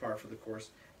 Which is par for the course.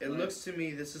 It Right. looks to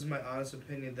me, this is my honest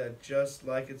opinion, that just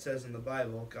like it says in the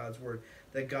Bible, God's word,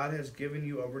 that God has given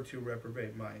you over to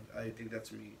reprobate mind. I think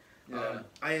that's me. Yeah.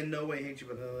 I in no way hate you,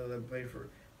 but pray for.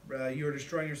 You are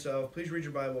destroying yourself. Please read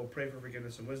your Bible. Pray for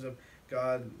forgiveness and wisdom.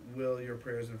 God will your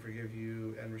prayers and forgive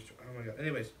you and restore. Oh my God.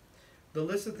 Anyways, the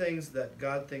list of things that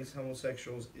God thinks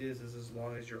homosexuals is as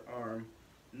long as your arm.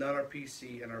 None are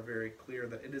PC and are very clear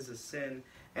that it is a sin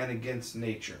and against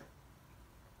nature.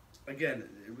 Again,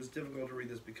 it was difficult to read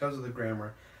this because of the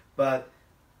grammar, but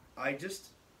I guess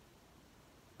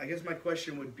my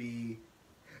question would be,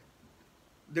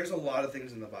 there's a lot of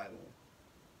things in the Bible,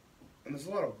 and there's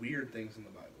a lot of weird things in the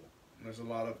Bible, and there's a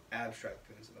lot of abstract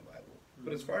things in the Bible. Mm-hmm.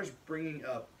 But as far as bringing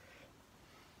up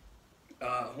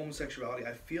homosexuality,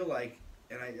 I feel like,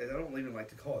 and I don't even like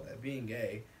to call it that, being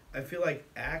gay, I feel like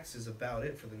Acts is about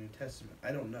it for the New Testament.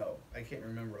 I don't know. I can't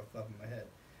remember off the top of my head.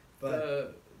 But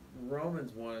the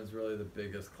Romans 1 is really the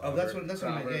biggest clobber. that's what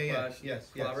I meant. Yeah. clash- Yes.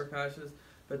 Clobber passions.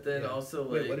 But then Yeah. also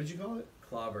like Wait, what did you call it?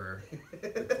 clobber.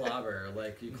 The clobber,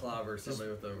 like you clobber somebody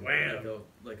with a wham.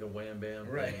 like a wham bam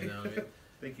Right. thing, you know what I mean?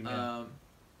 Thank you, man.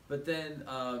 But then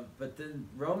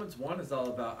Romans 1 is all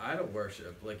about idol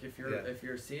worship. Like if Yeah.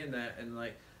 you're seeing that, and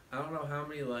like I don't know how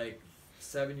many like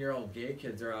 7-year-old gay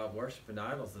kids are out worshiping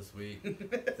idols this week.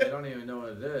 They don't even know what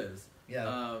it is.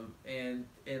 Yeah. And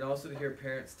also to hear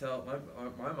parents tell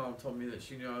my mom told me that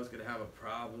she knew I was gonna have a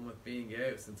problem with being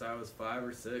gay since I was 5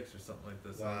 or 6 or something like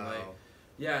this. And I'm like, Wow.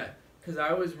 yeah, because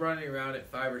I was running around at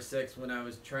 5 or 6 when I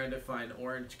was trying to find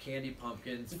orange candy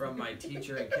pumpkins from my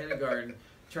teacher in kindergarten,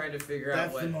 trying to figure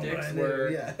out That's the what moment dicks I knew, were.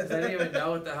 yeah. 'Cause I didn't even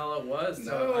know what the hell it was,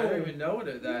 so No. I don't even know what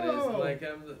that is. No. Like,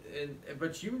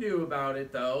 but you knew about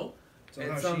it though,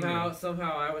 and she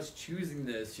somehow I was choosing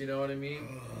this. You know what I mean?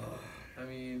 knew. I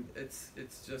mean, it's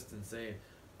just insane.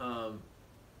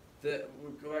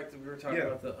 We'll go back to we were talking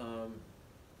Yeah.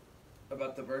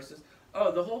 about the verses.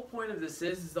 Oh, the whole point of this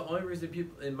is the only reason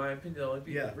people, in my opinion, the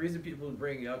only Yeah. reason people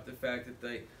bring up the fact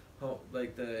that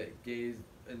like the gays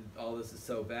and all this is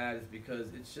so bad is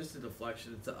because it's just a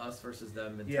deflection. It's a us versus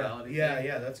them mentality. thing.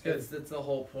 That's good. That's the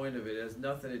whole point of it. It has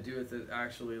nothing to do with it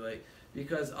actually, like,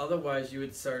 because otherwise you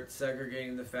would start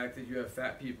segregating the fact that you have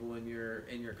fat people in your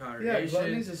Yeah, congregation.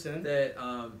 gluttony's a sin. That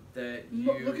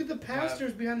you Look at the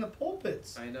pastors behind the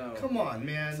pulpits. I know. Come on,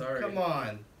 man. Sorry. Come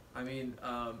on. I mean,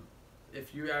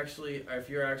 if you're actually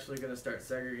going to start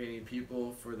segregating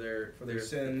people for their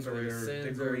sins or their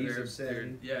degrees of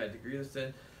sin. degrees of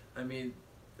sin. I mean,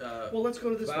 Well, let's go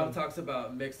to the this Bible one. talks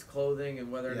about mixed clothing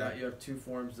and whether or Yeah. not you have two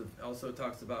forms of. Also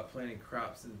talks about planting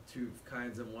crops in two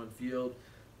kinds in one field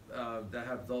that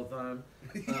have both on them.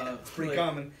 It's pretty like,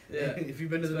 common. Yeah. If you've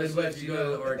been to the Especially Midwest, if you you go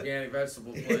know to the organic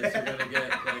vegetable place, you're gonna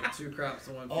get like two crops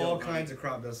in one field. all kinds of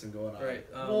crop dusting going on. Right.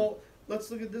 Well, let's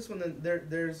look at this one then.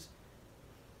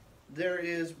 There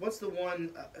is what's the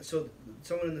one? So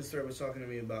someone in this thread was talking to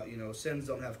me about sins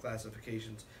don't have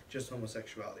classifications, just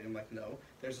homosexuality. I'm like, no,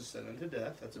 there's a sin unto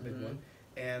death. That's a big Mhm. one,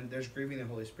 and there's grieving the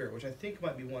Holy Spirit, which I think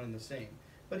might be one and the same.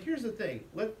 But here's the thing.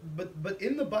 But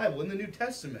in the Bible, in the New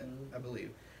Testament, Mhm. I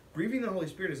believe, grieving the Holy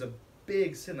Spirit is a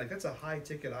big sin. Like that's a high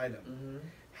ticket item. Mm-hmm.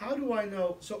 How do I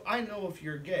know? So I know if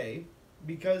you're gay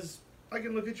because I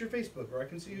can look at your Facebook or I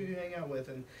can see who you hang out with,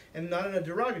 and not in a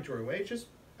derogatory way. It's just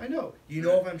I know. You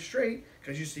know if I'm straight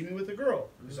because you see me with a girl.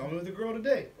 You saw me with a girl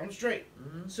today. I'm straight.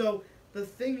 Mm-hmm. So the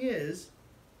thing is,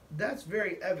 that's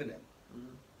very evident.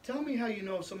 Mm-hmm. Tell me how you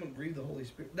know if someone grieved the Holy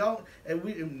Spirit. No, and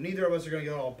neither of us are going to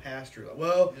get all pastor. Like,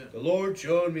 well, Yeah. the Lord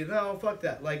showed me. No, fuck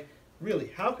that. Like, really,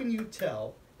 how can you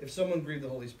tell if someone grieved the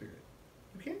Holy Spirit?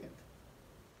 You can't.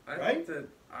 I Right? think that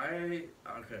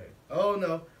okay. Oh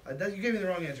no, you gave me the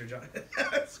wrong answer, John.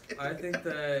 I think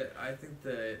that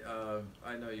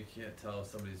I know you can't tell if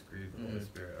somebody's grieved the Holy Mhm.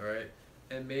 Spirit. All right,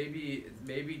 and maybe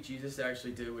Jesus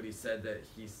actually did what he said that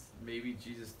maybe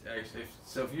Jesus actually.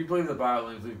 So if you believe the Bible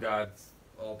and believe God's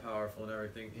all powerful and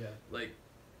everything, Yeah. like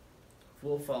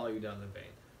we'll follow you down the vein.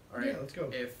 All right. Yeah, let's go.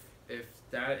 If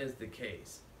that is the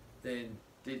case, then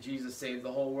did Jesus save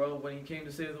the whole world when he came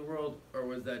to save the world, or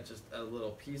was that just a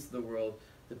little piece of the world,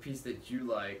 the piece that you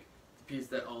like, the piece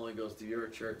that only goes to your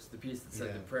church, the piece that said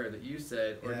Yeah. the prayer that you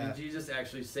said, or Yeah. did Jesus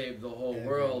actually save the whole Everyone.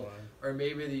 world, or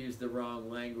maybe they used the wrong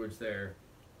language there,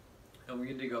 and we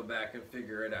need to go back and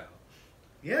figure it out.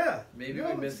 Yeah. Maybe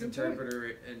No, we that's a good point.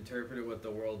 misinterpreted what the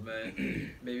world meant.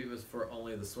 Maybe it was for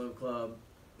only the swim club.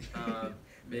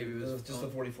 Maybe it was just the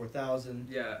on- 44,000.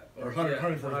 Yeah, Or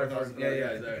 144,000. Yeah, yeah.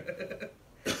 exactly.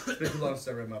 It's been too long since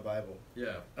I read my Bible.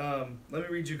 Yeah. Let me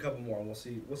read you a couple more, and we'll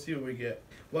see what we get.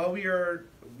 While we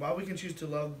can choose to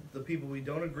love the people we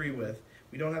don't agree with,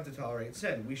 we don't have to tolerate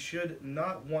sin. We should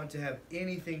not want to have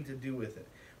anything to do with it.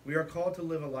 We are called to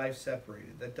live a life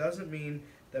separated. That doesn't mean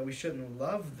that we shouldn't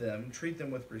love them, treat them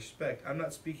with respect. I'm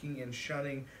not speaking in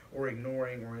shunning or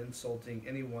ignoring or insulting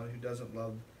anyone who doesn't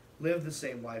live the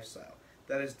same lifestyle.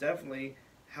 That is definitely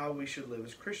how we should live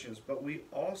as Christians, but we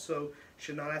also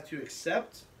should not have to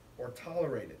accept or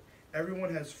tolerate it.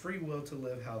 Everyone has free will to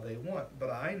live how they want, but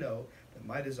I know that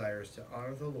my desire is to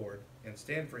honor the Lord and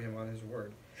stand for Him on His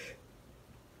word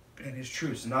and His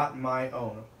truths, not my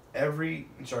own.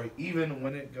 Even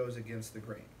when it goes against the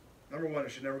grain. Number one,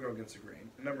 it should never go against the grain.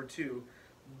 And number two,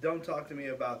 don't talk to me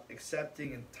about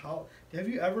accepting and Have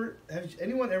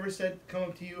anyone ever come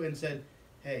up to you and said,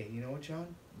 "Hey, you know what,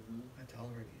 John? Mm-hmm. I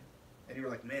tolerate you," and you were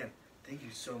like, "Man, thank you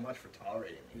so much for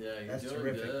tolerating me." Yeah, you're That's doing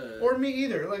terrific. good. Or me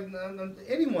either. Like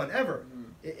anyone ever.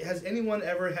 Mhm. Has anyone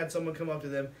ever had someone come up to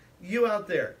them? You out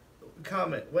there,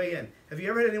 comment, weigh in. Have you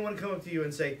ever had anyone come up to you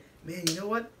and say, "Man, you know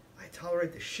what? I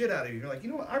tolerate the shit out of you." You're like, "You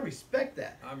know what? I respect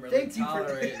that. I'm really Thank you for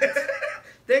tolerating.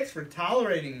 thanks for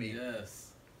tolerating me." Yes.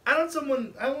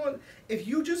 If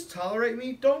you just tolerate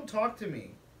me, don't talk to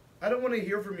me. I don't want to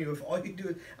hear from you if all you do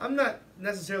is, I'm not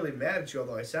necessarily mad at you,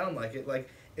 although I sound like it. Like,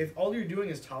 if all you're doing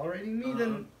is tolerating me,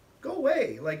 then go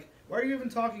away. Like, why are you even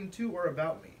talking to or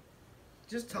about me?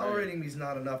 Just tolerating me is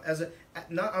not enough.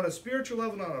 Not on a spiritual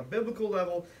level, not on a biblical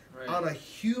level, Right. on a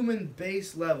human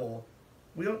base level.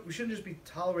 We shouldn't just be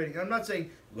tolerating. I'm not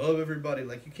saying love everybody.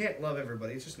 Like, you can't love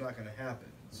everybody. It's just not going to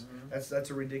happen. Mhm. That's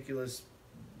a ridiculous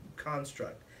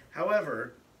construct.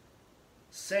 However,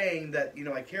 saying that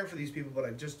I care for these people, but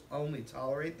I just only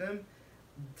tolerate them,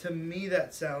 to me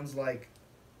that sounds like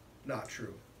not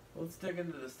true. Well, let's dig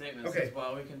into the statement. It Okay. says,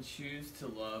 while we can choose to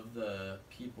love the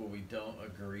people we don't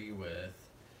agree with,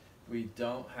 we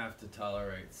don't have to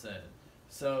tolerate sin.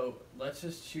 So let's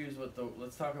just choose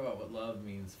let's talk about what love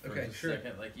means for Okay, just sure. a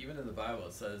second. Like even in the Bible,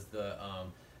 it says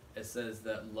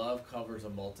that love covers a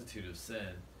multitude of sin.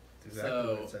 That's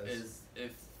exactly what it says.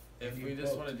 If And we you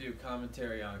just quote. want to do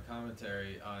commentary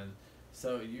on,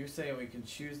 so you're saying we can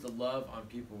choose to love on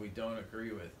people we don't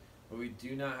agree with, but we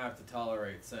do not have to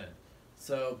tolerate sin.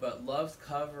 So, but love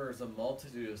covers a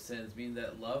multitude of sins, meaning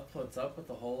that love puts up with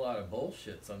a whole lot of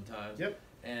bullshit sometimes. Yep.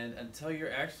 And until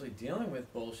you're actually dealing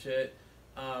with bullshit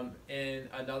in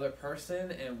another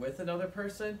person and with another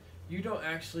person, you don't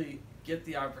actually get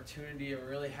the opportunity and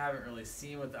really haven't really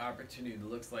seen what the opportunity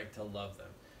looks like to love them.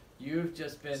 You've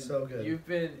just been So good. You've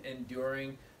been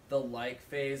enduring the like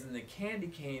phase and the candy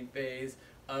cane phase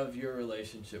of your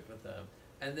relationship with them.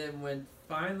 And then when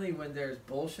there's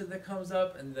bullshit that comes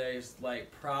up and there's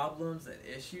like problems and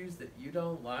issues that you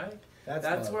don't like, that's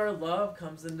love. where love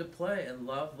comes into play, and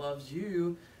love loves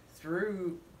you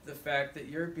through the fact that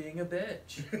you're being a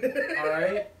bitch. All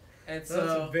right? And so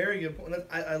that's a very good point.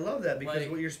 I love that, because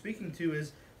like, what you're speaking to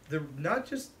is the not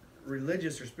just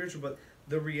religious or spiritual, but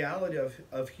the reality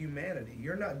of humanity.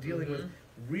 You're not dealing with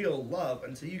real love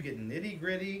until you get nitty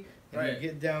gritty and you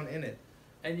get down in it.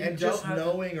 And just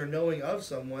knowing or knowing of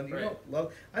someone, you don't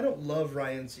love. I don't love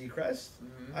Ryan Seacrest.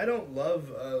 I don't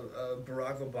love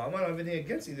Barack Obama. I don't have anything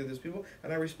against either of those people,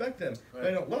 and I respect them. But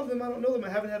I don't love them. I don't know them. I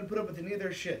haven't had to put up with any of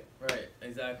their shit. Right,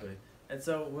 exactly. And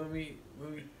so when we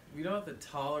don't have to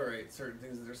tolerate certain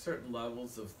things. There's certain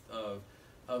levels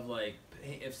of like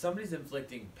pain. If somebody's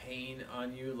inflicting pain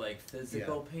on you, like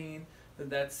physical pain, then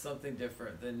that's something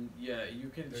different. Then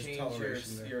you can There's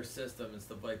change your system and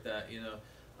stuff like that. You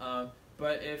know.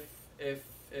 But if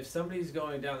somebody's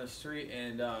going down the street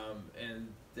and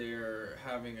they're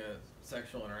having a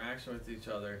sexual interaction with each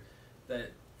other,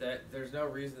 that there's no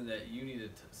reason that you need to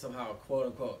somehow quote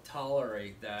unquote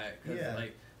tolerate that, because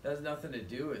like that has nothing to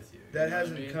do with you. That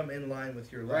hasn't come in line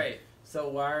with your life. Right. So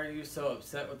why are you so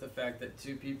upset with the fact that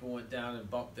two people went down and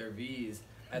bumped their V's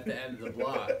at the end of the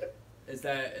block? Is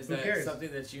that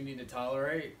something that you need to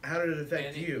tolerate? How did it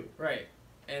affect you? Right.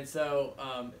 And so,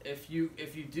 if you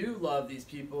do love these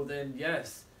people, then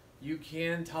yes, you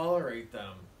can tolerate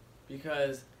them,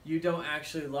 because you don't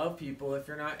actually love people if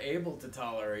you're not able to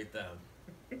tolerate them.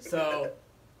 So,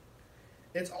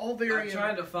 it's all very. I'm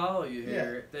trying to follow you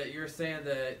here. That you're saying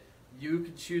that you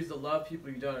can choose to love people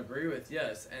you don't agree with.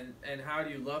 Yes, and how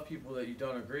do you love people that you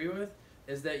don't agree with?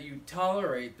 Is that you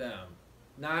tolerate them,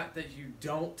 not that you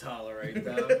don't tolerate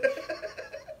them.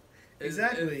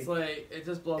 Exactly. It's like, it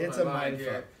just blows my mind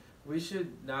here. We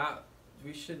should not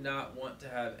want to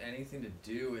have anything to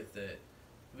do with it.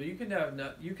 But you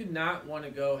can not want to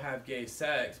go have gay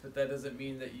sex, but that doesn't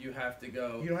mean that you have to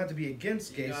go. You don't have to be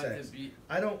against gay sex.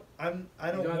 I don't want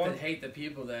to hate the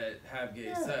people that have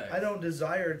gay sex. I don't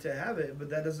desire to have it, but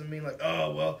that doesn't mean like,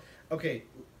 oh well, okay.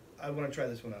 I want to try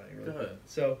this one out. Really. Go ahead.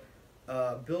 So,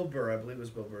 Bill Burr, I believe it was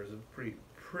Bill Burr, is a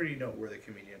pretty noteworthy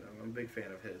comedian. I'm a big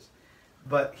fan of his.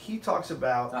 But he talks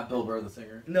about... Not Bill Burr, the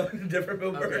singer? No, different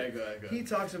Bill Burr. Okay, go ahead. He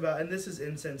talks about, and this is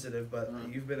insensitive, but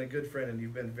you've been a good friend and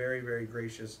you've been very, very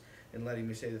gracious in letting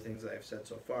me say the things that I've said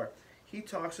so far. He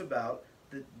talks about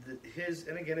his,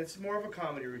 and again, it's more of a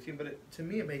comedy routine, but to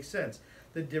me it makes sense.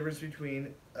 The difference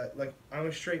between, like, I'm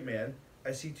a straight man,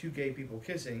 I see two gay people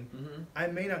kissing, I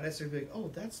may not necessarily be like, oh,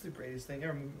 that's the greatest thing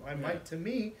ever. To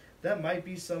me, that might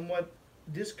be somewhat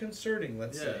disconcerting,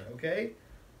 let's say, okay?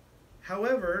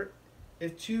 However,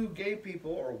 if two gay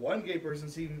people or one gay person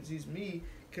sees me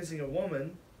kissing a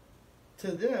woman,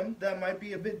 to them that might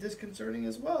be a bit disconcerting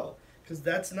as well, because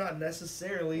that's not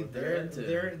necessarily their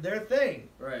thing.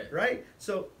 Right.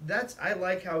 So I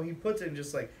like how he puts it in,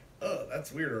 just like, oh,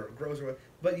 that's weird or gross or what.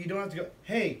 But you don't have to go,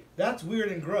 hey, that's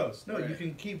weird and gross. No, you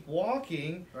can keep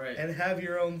walking and have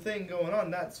your own thing going on.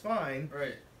 That's fine.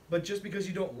 Right. But just because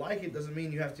you don't like it doesn't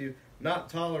mean you have to not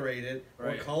tolerate it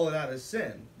or call it out as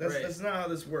sin. That's not how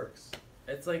this works.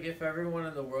 It's like if everyone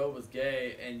in the world was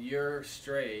gay and you're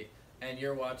straight and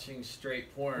you're watching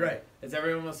straight porn. Right. Is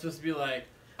everyone supposed to be like,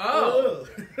 oh,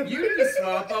 you need to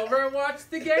swap over and watch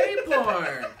the gay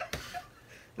porn?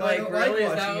 Like, really?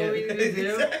 Is that what we need to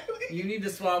do? Exactly. You need to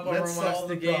swap over and watch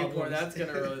the gay porn. That's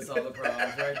going to really solve the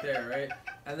problems right there, right?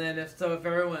 And then if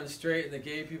everyone's straight and the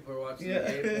gay people are watching the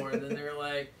gay porn, then they're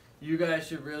like, you guys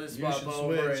should really swap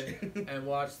over and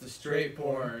watch the straight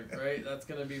porn, right? That's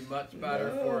going to be much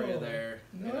better for you there.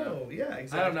 Exactly.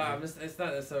 I don't know. It's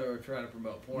not necessarily we're trying to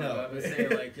promote porn, but I'm just saying,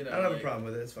 like, you know. I don't have a problem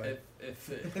with it. It's fine. If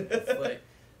it's like,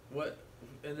 what,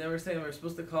 and then we're saying we're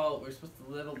supposed to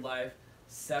live a life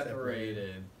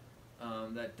separated.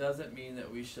 That doesn't mean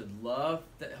that we should love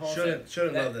that whole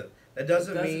shouldn't love them. That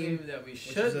doesn't mean that we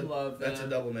should love them. That's a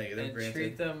double negative. And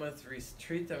treat them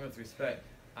with respect.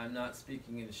 I'm not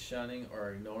speaking in shunning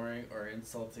or ignoring or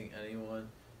insulting anyone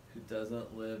who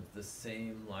doesn't live the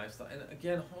same lifestyle. And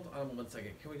again, hold on 1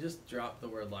 second. Can we just drop the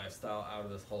word lifestyle out of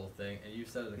this whole thing? And you've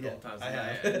said it a couple times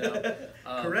tonight.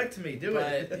 I know. Correct me. Do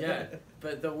it.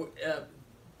 But the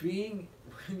being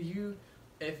when you.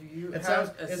 Is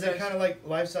that kind of like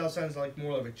lifestyle sounds like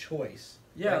more of a choice?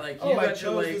 Yeah, like you I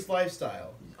chose this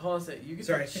lifestyle. Hold on a second. You get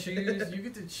to choose. You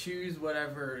get to choose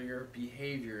whatever your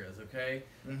behavior is. Okay,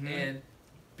 and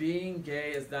being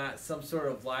gay is not some sort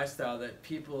of lifestyle that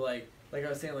people like I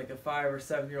was saying, like a 5 or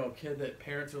 7-year-old kid that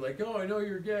parents are like, oh, I know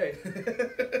you're gay.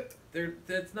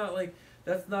 That's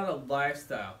not a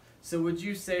lifestyle. So would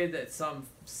you say that some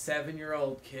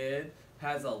 7-year-old kid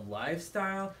has a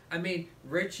lifestyle. I mean,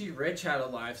 Richie Rich had a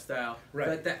lifestyle, Right.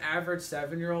 but the average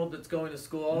 7-year-old that's going to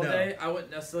school all No. day, I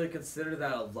wouldn't necessarily consider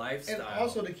that a lifestyle. And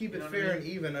also to keep You it know what I fair mean? and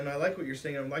even, and I like what you're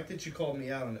saying. I like that you called me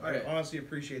out on it. Right. I honestly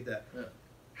appreciate that. Yeah.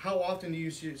 How often do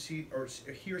you see or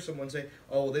hear someone say,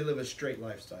 "Oh, well, they live a straight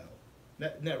lifestyle"?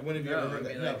 No, when have you No, ever heard I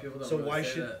that? mean, No. like, people don't So really why say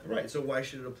should that. right? So why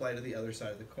should it apply to the other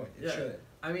side of the coin? It Yeah. shouldn't.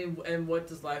 I mean, and what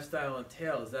does lifestyle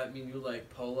entail? Does that mean you like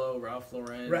Polo, Ralph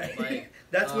Lauren? Right. Like,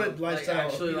 That's what lifestyle. Like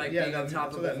actually, like yeah, being on top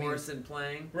that's of what a that horse means. and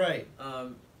playing. Right.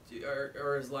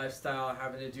 Or is lifestyle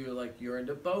having to do with, like, you're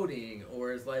into boating,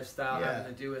 or is lifestyle Yeah.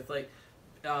 having to do with, like,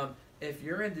 if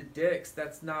you're into dicks,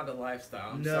 that's not a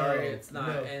lifestyle. I'm No, sorry, it's not.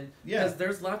 no. And Yeah. because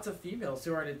there's lots of females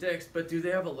who are into dicks, but do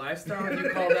they have a lifestyle? Do you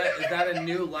call that, is that a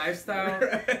new lifestyle?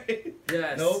 Right.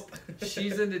 Yes. Nope.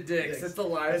 She's into dicks. Dicks. It's a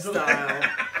lifestyle.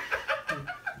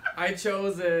 I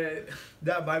chose it.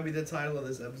 That might be the title of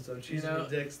this episode. She's You know,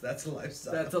 into dicks. That's a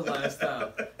lifestyle. That's a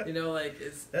lifestyle. You know, like,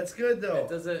 it's. That's good though.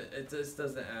 It just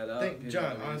doesn't add up. Thank, you John, know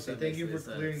what I mean? honestly, That thank makes you for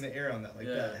any clearing sense. the air on that. Like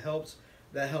Yeah. that helps.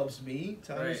 That helps me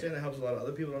to Right. understand. That helps a lot of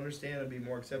other people to understand and be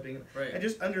more accepting. Right. And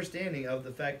just understanding of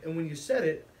the fact. And when you said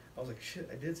it, I was like, shit,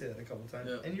 I did say that a couple times.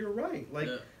 Yeah. And you're right. Like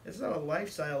Yeah. it's not a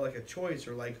lifestyle, like a choice,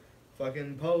 or like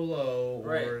fucking polo,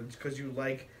 Right. or because you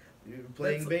like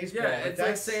playing baseball. Yeah, Like, it's like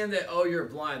that's- saying that, oh, you're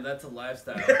blind. That's a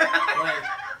lifestyle. Like,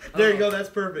 There you go. That's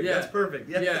perfect. yeah. That's perfect.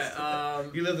 Yes. Yeah.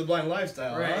 You live the blind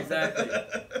lifestyle. Right, huh?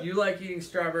 exactly. You like eating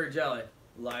strawberry jelly.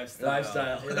 Lifestyle.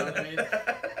 Lifestyle. You know what I mean?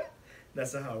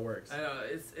 That's not how it works. I know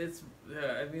it's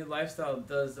yeah. I mean, lifestyle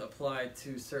does apply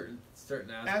to certain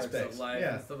aspects of life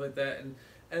yeah. and stuff like that,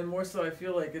 and more so, I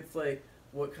feel like it's like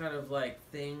what kind of like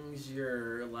things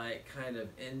you're like kind of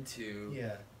into.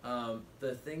 Yeah.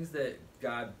 The things that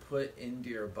God put into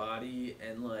your body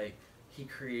and like He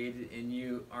created in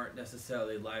you aren't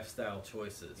necessarily lifestyle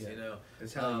choices. Yeah. You know,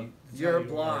 It's how it's you're how you are.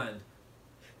 blonde.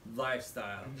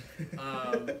 Lifestyle.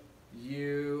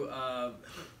 You.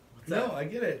 What's No, that? I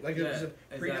get it. Like Yeah, it's a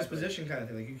exactly. predisposition kind of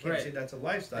thing. Like you can't Right. say that's a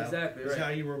lifestyle. Exactly, It's right. how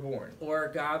you were born. Or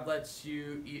God lets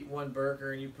you eat one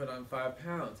burger and you put on 5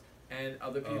 pounds, and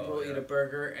other people Oh, yeah. eat a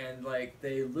burger and like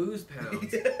they lose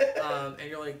pounds. And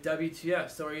you're like, WTF?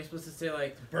 So are you supposed to say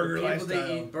like Burger the people lifestyle.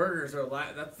 that eat burgers are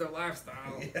that's their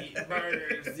lifestyle? Eat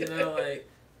burgers, you know, like.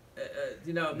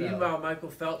 No. Meanwhile, Michael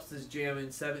Phelps is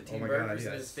jamming 17 Oh my God, burgers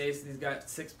in yes. his face, and he's got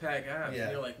 6-pack abs. Yeah,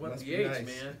 And you're like, what must the be H,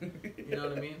 nice. man? You know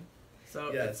what I mean?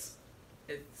 So Yes.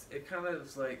 it kind of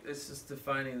is like it's just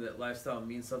defining that lifestyle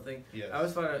means something. Yes. I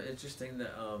always find it interesting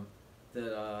that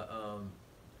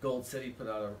Gold City put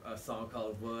out a song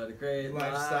called "What a Great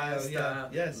Lifestyle, yeah,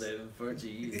 yes. Living for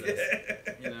Jesus."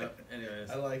 You know.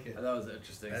 Anyways, I like it. I thought it was an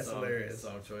interesting That's song, hilarious.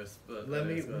 song choice. But Let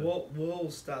me. anyways, go ahead.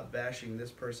 We'll stop bashing this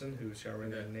person who shall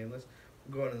remain Okay. nameless.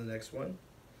 We'll go on to the next one.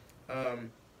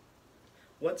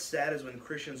 What's sad is when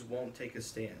Christians won't take a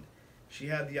stand. She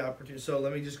had the opportunity. So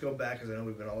let me just go back because I know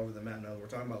we've been all over the map now. We're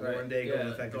talking about Right. Lauren Daigle and Yeah,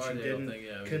 the fact that Lauren she Daigle didn't thing,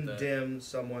 yeah, we get that. condemn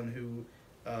someone who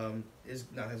is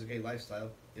not has a gay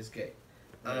lifestyle is gay.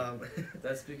 Right.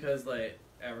 That's because like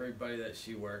everybody that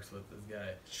she works with is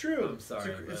gay. It's true. I'm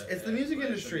sorry, It's, but, it's the music but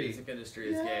industry. The music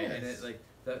industry is gay, and Yes. it like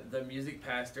the music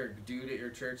pastor dude at your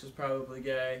church is probably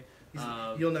gay.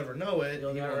 You'll never know it.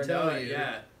 You'll he never won't tell know it, you.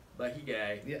 yeah, but he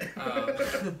gay. Yeah.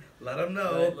 Um, Let him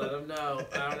know. Let him know.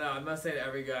 I don't know. I'm not saying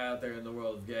every guy out there in the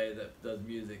world is gay that does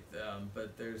music,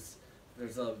 but there's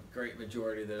a great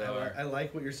majority that are. I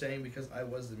like what you're saying because I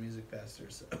was the music pastor.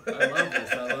 So I love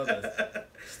this. I love this.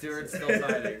 Stuart's still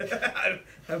fighting.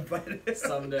 I'm fighting.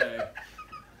 Someday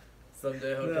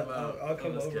he'll No, come out. I'll come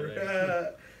I'm just over.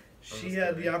 kidding. She just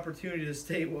had the kidding. opportunity to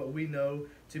state what we know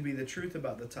to be the truth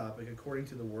about the topic according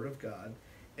to the Word of God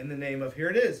in the name of, here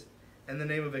it is, in the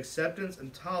name of acceptance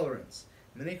and tolerance.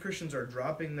 Many Christians are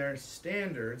dropping their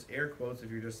standards, air quotes if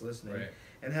you're just listening, Right.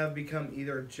 and have become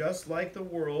either just like the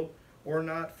world or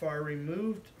not far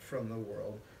removed from the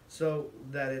world, so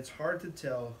that it's hard to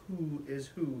tell who is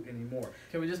who anymore.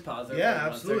 Can we just pause there? Yeah, for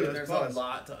 1 absolutely, second? let's There's pause. a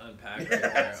lot to unpack right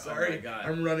there. Sorry, Oh my God.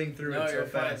 I'm running through No, it so you're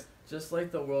fast. fine. Just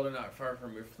like the world are not far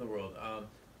from the world.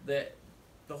 That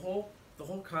the whole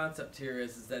concept here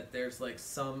is that there's like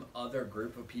some other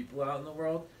group of people out in the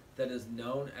world that is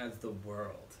known as the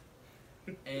world,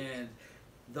 and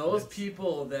those Yes.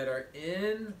 people that are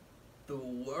in the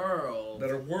world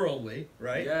That are worldly,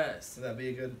 right? Yes, So that'd be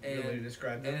a good way to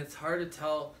describe them. and it's hard to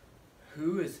tell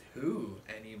who is who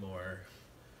anymore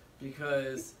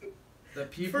because the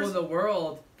people in First- the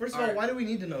world. First of all, why do we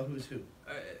need to know who's who?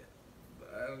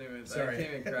 I don't even. Sorry. I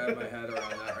can't even grab my head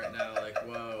around that right now. Like,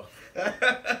 whoa.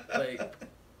 Like,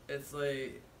 it's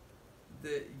like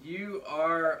that you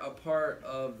are a part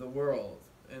of the world,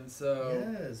 And so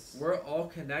Yes. we're all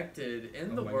connected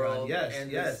in Oh the my world. God, yes,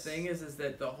 And yes. the thing is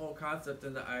that the whole concept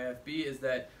in the IFB is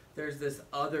that there's this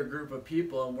other group of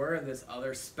people, and we're in this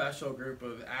other special group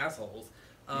of assholes.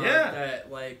 Yeah.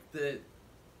 That like that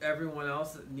everyone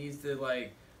else needs to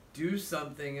like do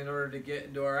something in order to get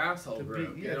into our asshole To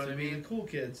group. be, you know what to I be mean? the cool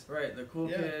kids. Right, the cool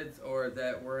Yeah. kids, or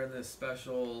that we're in this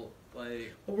special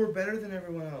like. But we're better than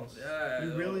everyone else. Yeah,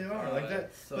 We really are like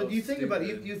that. So But you think about it.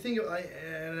 stupid. You think of,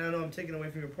 and I know I'm taking away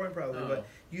from your point probably, No, but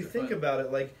you you're think fine. about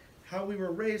it like how we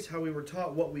were raised, how we were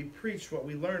taught, what we preached, what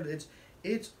we learned.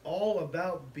 It's all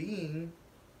about being,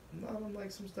 not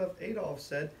unlike some stuff Adolf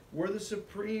said. We're the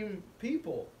supreme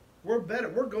people. We're better.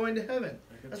 We're going to heaven.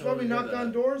 I can That's totally why we hear knock that.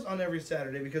 on doors on every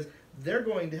Saturday, because they're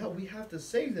going to hell. We have to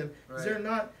save them. 'Cause Right. they're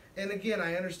not. And again,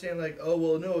 I understand, like, oh,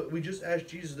 well, no, we just asked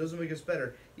Jesus. It doesn't make us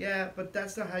better. Yeah, but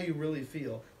that's not how you really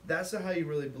feel. That's not how you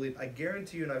really believe. I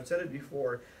guarantee you, and I've said it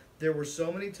before, there were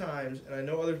so many times, and I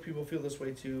know other people feel this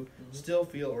way too, Mhm. still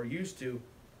feel or used to,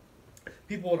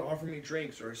 people would offer me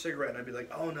drinks or a cigarette, and I'd be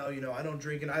like, oh, no, I don't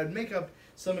drink. And I would make up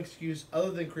some excuse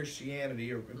other than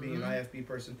Christianity or being an Mhm. IFB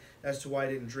person as to why I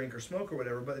didn't drink or smoke or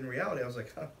whatever. But in reality, I was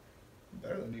like, huh, I'm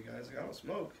better than you guys. Like, I don't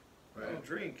smoke. I don't Right.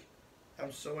 drink.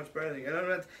 I'm so much better than you. And I'm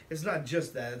not, it's not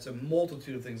just that. It's a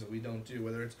multitude of things that we don't do,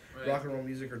 whether it's Right. rock and roll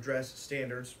music or dress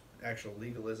standards, actual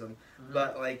legalism. Mhm.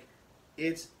 But like,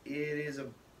 it is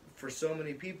for so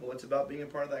many people, it's about being a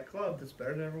part of that club that's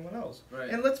better than everyone else. Right.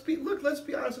 And let's be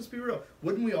honest, let's be real.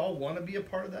 Wouldn't we all want to be a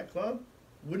part of that club?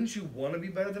 Wouldn't you want to be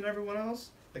better than everyone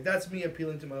else? Like, that's me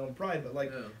appealing to my own pride, but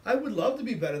like, Yeah. I would love to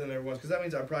be better than everyone else, because that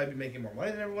means I'd probably be making more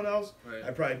money than everyone else. Right.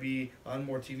 I'd probably be on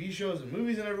more TV shows and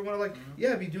movies than everyone. Like, Mhm.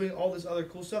 yeah, I'd be doing all this other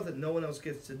cool stuff that no one else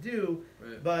gets to do.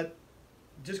 Right. But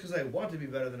just because I want to be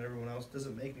better than everyone else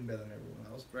doesn't make me better than everyone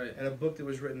else. Right. And a book that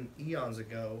was written eons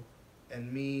ago,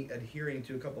 and me adhering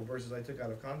to a couple verses I took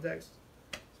out of context,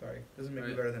 doesn't make me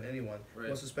Right. better than anyone. Right.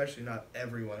 Most especially not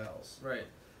everyone else. Right.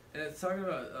 And it's talking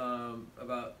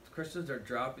about Christians are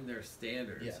dropping their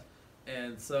standards. Yeah.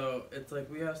 And so it's like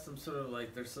we have some sort of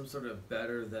like there's some sort of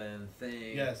better than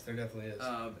thing. Yes, there definitely is.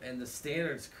 And the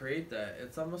standards create that.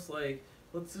 It's almost like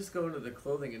let's just go into the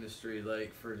clothing industry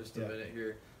like for just a Yeah. minute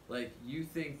here. Like you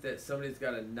think that somebody's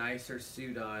got a nicer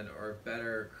suit on or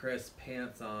better crisp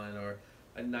pants on or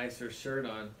a nicer shirt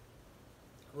on.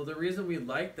 Well, the reason we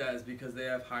like that is because they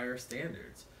have higher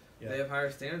standards. Yeah. They have higher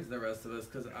standards than the rest of us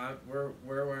because we're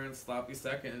wearing sloppy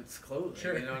seconds clothing.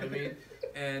 Sure. You know what I mean?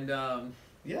 And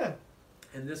Yeah.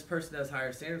 and this person has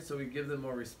higher standards, so we give them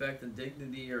more respect and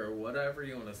dignity or whatever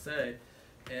you want to say.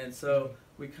 And so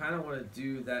we kind of want to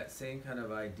do that same kind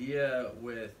of idea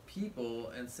with people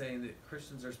and saying that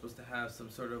Christians are supposed to have some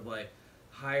sort of like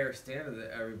higher standard than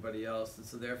everybody else, and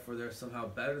so therefore they're somehow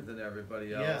better than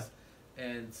everybody else. Yeah.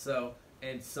 And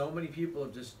so many people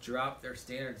have just dropped their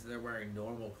standards and they're wearing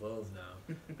normal clothes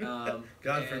now.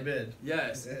 God and- forbid.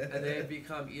 Yes, and they have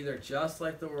become either just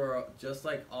like the world, just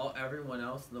like everyone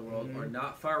else in the world, or Mhm.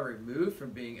 not far removed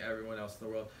from being everyone else in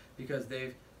the world because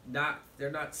they're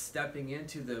not stepping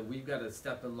into the we've got to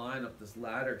step in line up this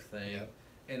ladder thing Yep.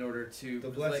 in order to The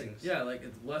 'cause blessings. like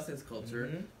it's blessings culture,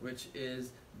 Mhm. which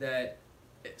is that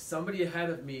somebody ahead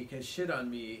of me can shit on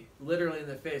me literally in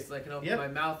the face, and I can open Yep. my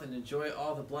mouth and enjoy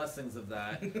all the blessings of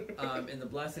that in the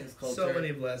blessings culture. So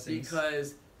many blessings.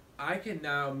 Because I can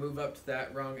now move up to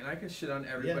that rung and I can shit on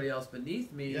everybody else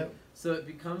beneath me. Yep. So it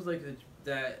becomes like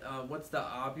what's the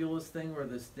obulus thing where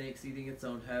the snake's eating its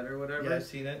own head or whatever. Yeah, I've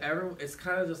seen it. It's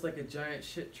kind of just like a giant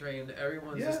shit train.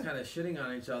 Everyone's just Yeah. kind of shitting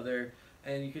on each other,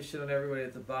 and you can shit on everybody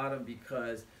at the bottom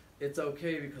because it's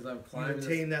okay because I'm You climbing.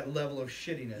 attain that level of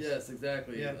shittiness. Yes,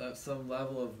 exactly. Yeah. Some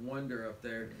level of wonder up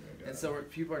there. Oh my And God. so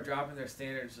people are dropping their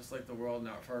standards just like the world,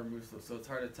 not far removed. So it's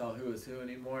hard to tell who is who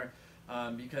anymore,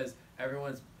 because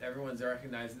everyone's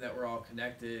recognizing that we're all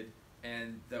connected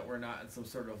and that we're not in some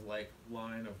sort of like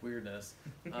line of weirdness.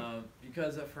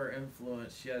 Because of her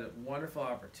influence, she had a wonderful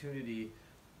opportunity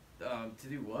to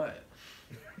do what?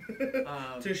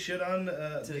 To shit on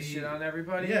To shit on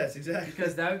everybody. Yes, exactly.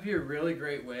 Because that would be a really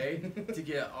great way to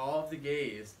get all of the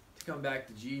gays to come back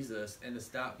to Jesus and to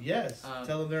stop. Yes,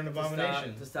 tell them they're an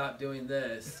abomination. To stop doing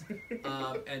this,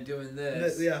 and doing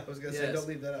this. Yeah, I was gonna say, Yes. don't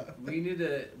leave that out. We need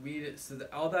to so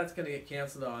that all that's gonna get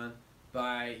canceled on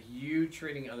by you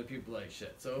treating other people like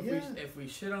shit. So if we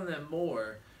shit on them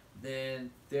more,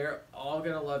 then they're all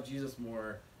gonna love Jesus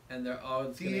more, and they're all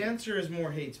just The gonna. answer is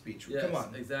more hate speech. Yes, Come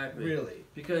on, exactly. really.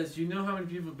 Because you know how many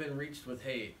people have been reached with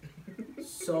hate.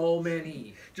 So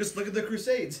many. Just look at the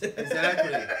Crusades.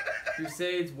 Exactly.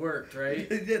 Crusades worked, right?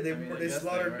 They did. They, I mean, I they guess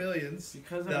slaughtered were. millions.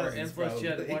 Because of her Thousands, influence, she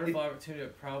had a probably. wonderful opportunity,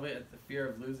 but probably at the fear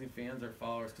of losing fans or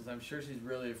followers, because I'm sure she's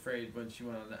really afraid when she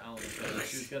went on the Ellen show that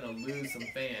she was going to lose some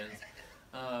fans.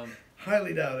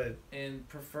 Highly doubted. And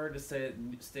preferred to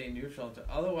stay neutral.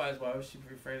 Otherwise, why would she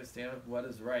be afraid to stand up for what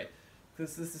is right?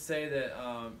 Because this is to say that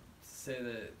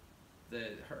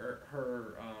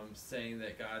her saying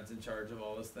that God's in charge of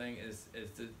all this thing is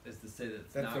to say that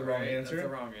it's That's not the wrong right. answer? That's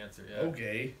the wrong answer. Yeah.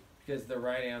 Okay. Because the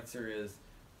right answer is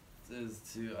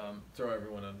to throw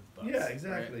everyone under the bus. Yeah,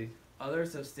 exactly. Right?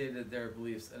 Others have stated their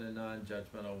beliefs in a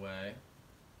non-judgmental way,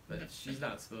 but she's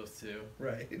not supposed to.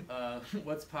 Right.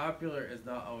 What's popular is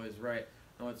not always right,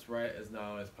 and what's right is not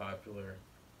always popular.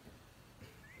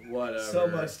 Whatever. So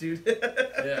much, dude.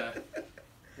 Yeah.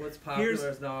 What's popular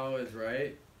is not always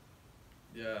right.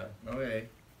 Yeah. Okay.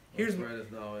 What's right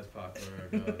is not always popular.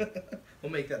 God.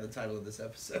 We'll make that the title of this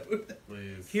episode.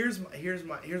 Please. Here's what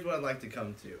I'd like to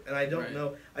come to, and I don't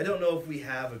know if we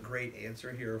have a great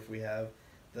answer here, if we have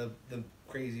the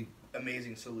crazy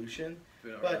amazing solution.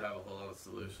 We don't but- really have a whole lot of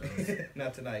solutions.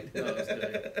 Not tonight. No, just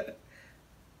kidding.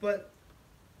 But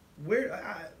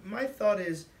my thought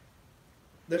is,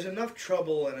 there's enough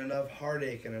trouble and enough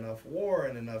heartache and enough war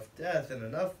and enough death and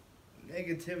enough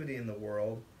negativity in the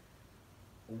world.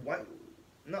 Why?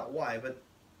 Not why, but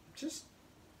just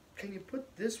can you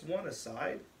put this one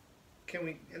aside? Can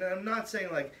we? And I'm not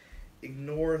saying like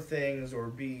ignore things or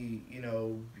be,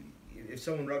 if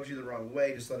someone rubs you the wrong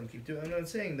way, just let them keep doing it. I'm not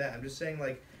saying that. I'm just saying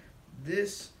like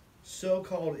this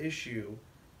so-called issue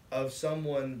of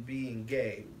someone being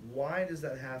gay, why does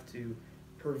that have to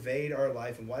pervade our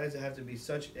life, and why does it have to be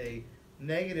such a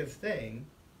negative thing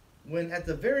when at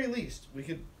the very least we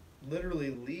could literally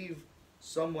leave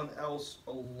someone else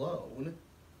alone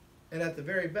and at the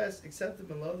very best accept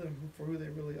them and love them for who they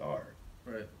really are?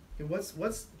 Right. Okay, what's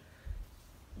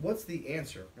the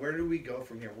answer? Where do we go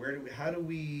from here? How do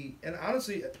we, and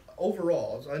honestly,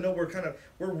 overall, I know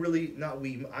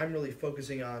I'm really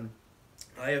focusing on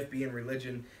IFB and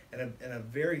religion and a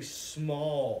very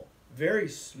small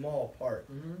part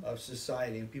of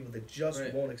society and people that just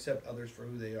won't accept others for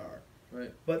who they are.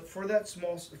 Right. But for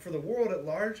the world at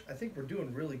large, I think we're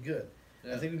doing really good.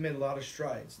 Yeah. I think we've made a lot of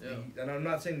strides. Yeah. And I'm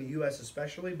not saying the U.S.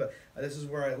 especially, but this is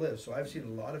where I live. So I've seen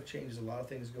a lot of changes, a lot of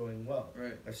things going well.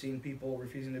 Right. I've seen people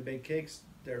refusing to bake cakes.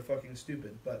 They're fucking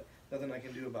stupid, but nothing I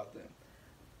can do about them.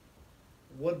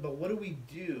 What do we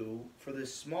do for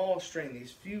this small strain,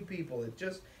 these few people that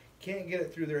just can't get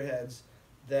it through their heads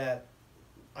that,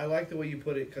 I like the way you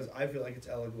put it because I feel like it's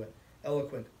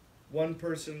eloquent. One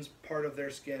person's part of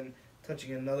their skin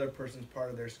touching another person's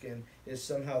part of their skin is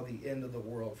somehow the end of the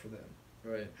world for them.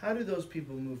 Right. How do those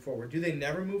people move forward? Do they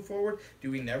never move forward?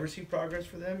 Do we never see progress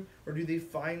for them? Or do they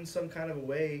find some kind of a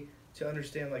way to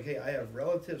understand, like, hey, I have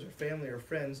relatives or family or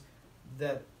friends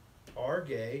that are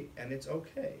gay and it's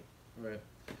okay? Right.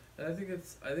 And I think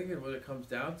what it comes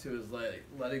down to is like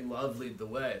letting love lead the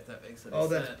way, if that makes any sense. Oh,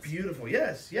 that's beautiful.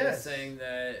 Yes. And saying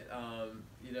that,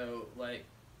 like,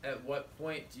 at what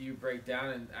point do you break down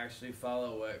and actually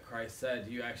follow what Christ said?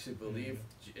 Do you actually believe,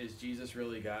 is Jesus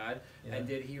really God? Yeah. And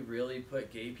did he really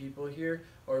put gay people here?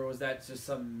 Or was that just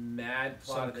some mad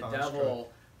plot of the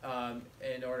devil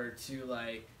in order to,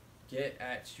 like, get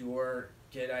at your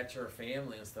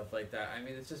family and stuff like that? I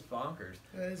mean, it's just bonkers.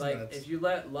 Like, nuts. If you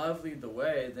let love lead the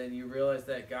way, then you realize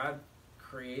that God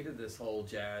created this whole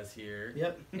jazz here.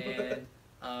 Yep. And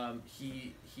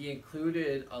he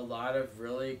included a lot of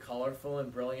really colorful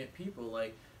and brilliant people,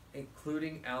 like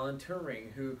including Alan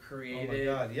Turing, who created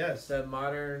the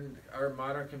modern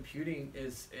computing.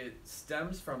 It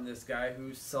stems from this guy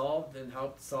who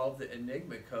helped solve the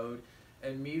Enigma code,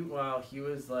 and meanwhile he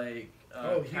was like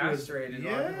castrated. A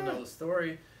lot of people know the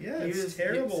story. Yeah, he was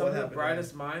terrible. Some of the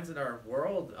brightest minds in our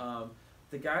world.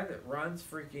 The guy that runs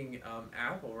freaking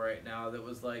Apple right now, that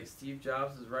was like Steve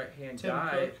Jobs' right-hand guy,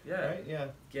 Cook, right? Yeah,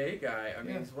 gay guy. I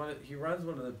mean, he runs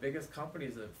one of the biggest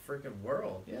companies in the freaking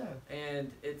world. Yeah,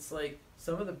 and it's like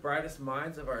some of the brightest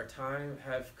minds of our time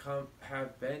have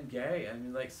been gay. I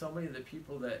mean, like so many of the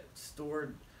people that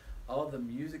stored all the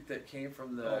music that came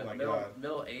from the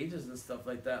Middle Ages and stuff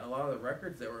like that. A lot of the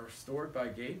records that were stored by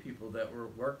gay people that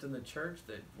worked in the church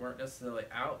that weren't necessarily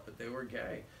out, but they were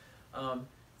gay.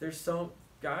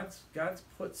 God's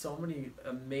put so many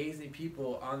amazing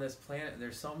people on this planet, and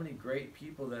there's so many great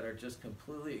people that are just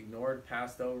completely ignored,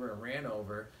 passed over, and ran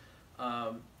over,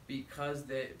 because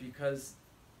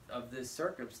of this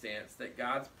circumstance that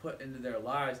God's put into their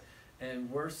lives, and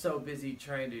we're so busy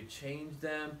trying to change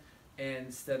them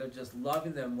instead of just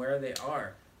loving them where they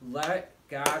are. Let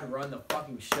God run the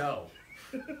fucking show.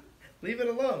 Leave it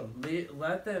alone.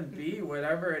 Let them be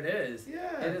whatever it is.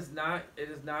 Yeah. It is not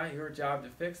your job to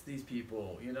fix these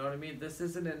people. You know what I mean? This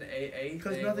isn't an AA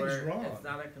thing nothing's where wrong. it's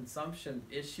not a consumption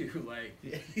issue. Like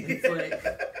Yeah.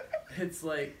 it's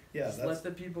like Yeah, just let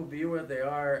the people be where they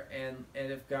are, and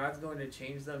if God's going to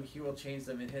change them, He will change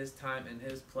them in His time, in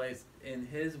His place, in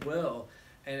His will.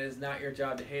 And it is not your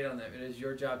job to hate on them. It is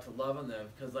your job to love on them.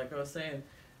 Because like I was saying,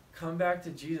 come back to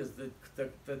Jesus.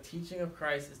 The teaching of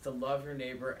Christ is to love your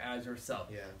neighbor as yourself.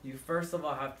 Yeah. You first of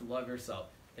all have to love yourself.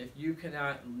 If you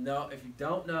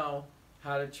don't know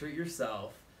how to treat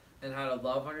yourself and how to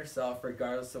love on yourself,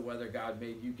 regardless of whether God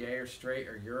made you gay or straight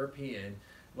or European,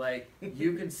 like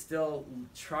you can still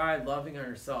try loving on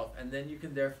yourself, and then you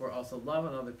can therefore also love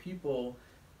on other people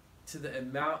to the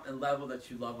amount and level that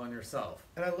you love on yourself.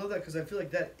 And I love that because I feel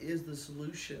like that is the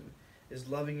solution, is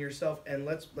loving yourself. And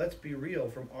let's be real,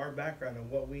 from our background and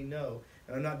what we know,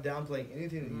 and I'm not downplaying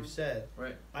anything that you said.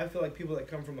 Right. I feel like people that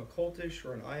come from a cultish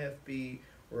or an IFB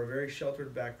or a very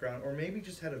sheltered background, or maybe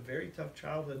just had a very tough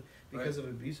childhood because of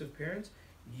abusive parents,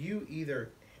 you either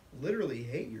literally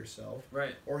hate yourself,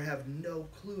 right, or have no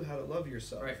clue how to love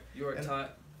yourself. Right. You are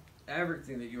taught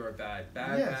everything that you are bad.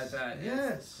 Yes.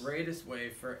 Yes. It's the greatest way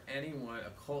for anyone,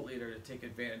 a cult leader, to take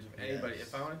advantage of anybody. Yes.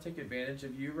 If I want to take advantage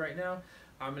of you right now,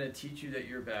 I'm going to teach you that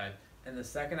you're bad. And the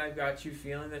second I've got you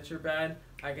feeling that you're bad,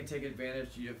 I can take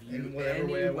advantage of you In any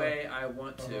whatever way I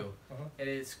want to. Uh-huh. And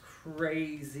it's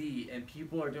crazy. And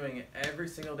people are doing it every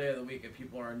single day of the week, and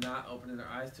people are not opening their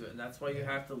eyes to it. And that's why you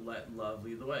have to let love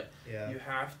lead the way. Yeah. You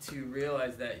have to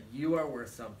realize that you are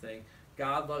worth something.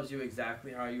 God loves you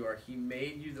exactly how you are. He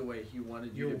made you the way He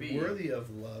wanted you to be. You're worthy of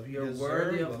love. You're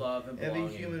worthy of love and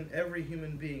belonging. Every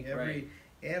human being, every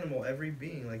animal, every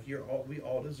being, like we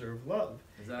all deserve love.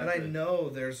 Exactly. And I know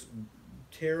there's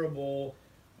terrible,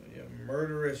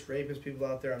 murderous, rapist people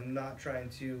out there. I'm not trying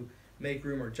to make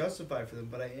room or justify for them,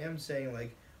 but I am saying,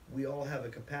 like, we all have a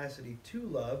capacity to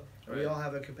love. Right. We all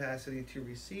have a capacity to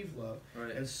receive love.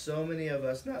 Right. And so many of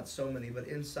us, not so many, but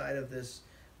inside of this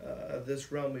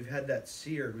realm, we've had that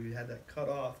seared, we've had that cut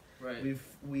off. Right.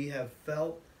 We have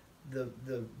felt the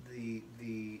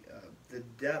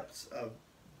depths of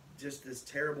just this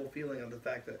terrible feeling of the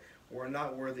fact that we're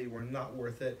not worthy, we're not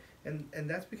worth it, and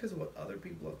that's because of what other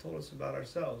people have told us about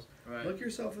ourselves. Right. Look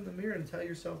yourself in the mirror and tell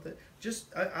yourself that.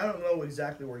 I don't know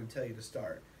exactly where to tell you to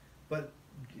start, but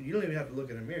you don't even have to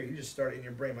look in a mirror. You just start in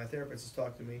your brain. My therapist has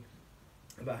talked to me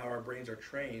about how our brains are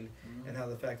trained, and how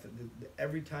the fact that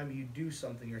every time you do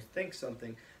something or think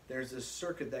something, there's this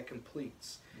circuit that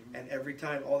completes. And every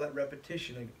time, all that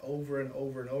repetition, like, over and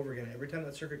over and over again, every time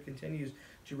that circuit continues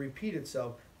to repeat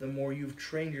itself, the more you've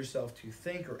trained yourself to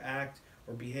think or act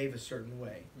or behave a certain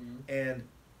way. And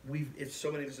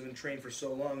so many of us have been trained for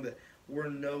so long that we're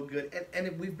no good,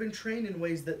 and we've been trained in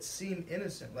ways that seem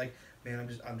innocent, like, man,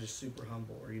 I'm just super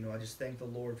humble, or I just thank the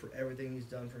Lord for everything He's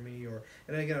done for me,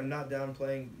 and again, I'm not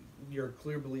downplaying your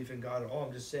clear belief in God at all.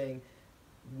 I'm just saying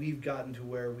we've gotten to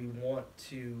where we want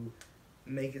to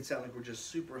make it sound like we're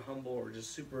just super humble or just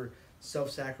super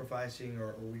self-sacrificing,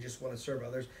 or we just want to serve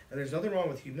others. And there's nothing wrong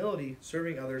with humility,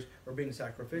 serving others, or being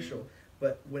sacrificial.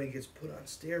 But when it gets put on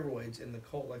steroids in the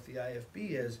cult like the IFB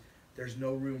is, there's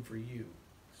no room for you.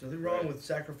 There's nothing wrong with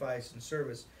sacrifice and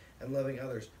service and loving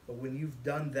others. But when you've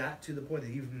done that to the point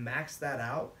that you've maxed that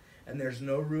out, and there's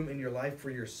no room in your life for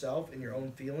yourself and your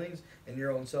own feelings and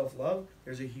your own self-love,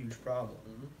 there's a huge problem.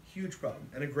 Huge problem.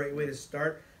 And a great way to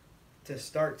start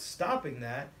stopping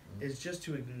that is just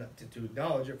to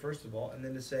acknowledge it, first of all, and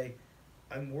then to say,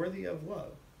 I'm worthy of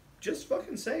love. Just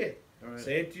fucking say it. Right.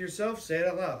 Say it to yourself, say it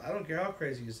out loud. I don't care how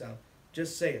crazy you sound.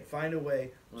 Just say it. Find a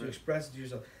way to express it to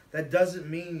yourself. That doesn't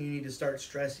mean you need to start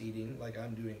stress eating like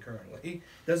I'm doing currently.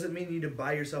 Doesn't mean you need to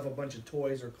buy yourself a bunch of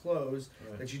toys or clothes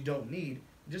that you don't need.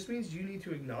 It just means you need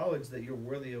to acknowledge that you're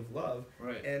worthy of love.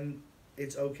 Right. And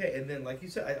it's okay. And then, like you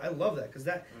said, I love that, because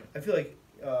that, I feel like,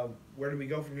 where do we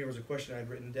go from here was a question I'd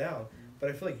written down, but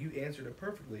I feel like you answered it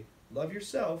perfectly. Love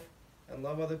yourself and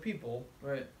love other people.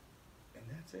 Right. And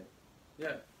that's it.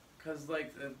 Yeah. Because,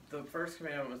 like, the first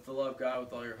commandment was to love God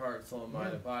with all your heart, soul, and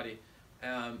mind and body.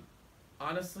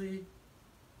 Honestly,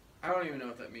 I don't even know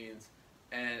what that means.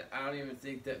 And I don't even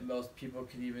think that most people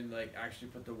can even, like, actually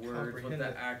put the words, what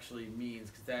that actually means.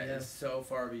 Because that is so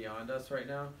far beyond us right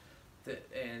now. You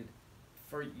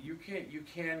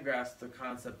can grasp the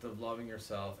concept of loving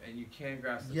yourself, and you can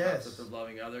grasp the concept of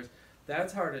loving others.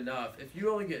 That's hard enough. If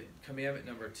you only get commandment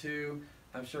number 2,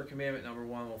 I'm sure commandment number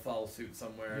 1 will follow suit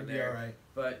somewhere in there. All right.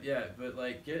 But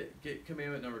like get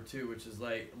commandment number 2, which is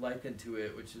like likened to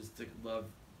it, which is to love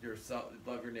yourself,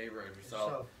 love your neighbor as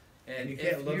yourself. And you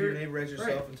can't love your neighbor as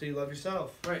yourself until you love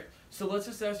yourself. Right. So let's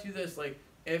just ask you this: like,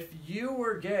 if you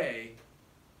were gay,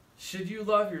 should you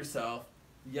love yourself?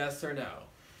 Yes or no?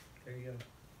 There you go.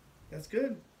 That's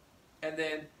good. And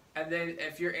then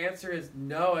if your answer is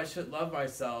no, I shouldn't love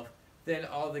myself, then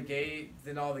all the gay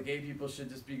people should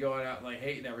just be going out and like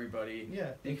hating everybody.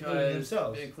 Yeah, including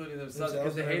themselves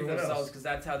because they hate themselves because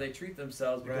that's how they treat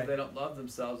themselves because Right. they don't love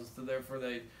themselves. So therefore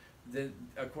then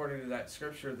according to that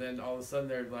scripture, then all of a sudden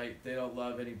they're like they don't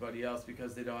love anybody else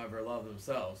because they don't ever love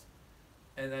themselves.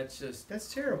 And that's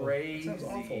terrible. Crazy. That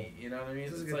sounds awful. You know what I mean?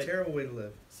 This is It's a like, terrible way to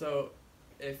live. So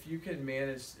if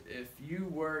you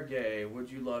were gay, would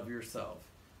you love yourself?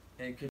 And could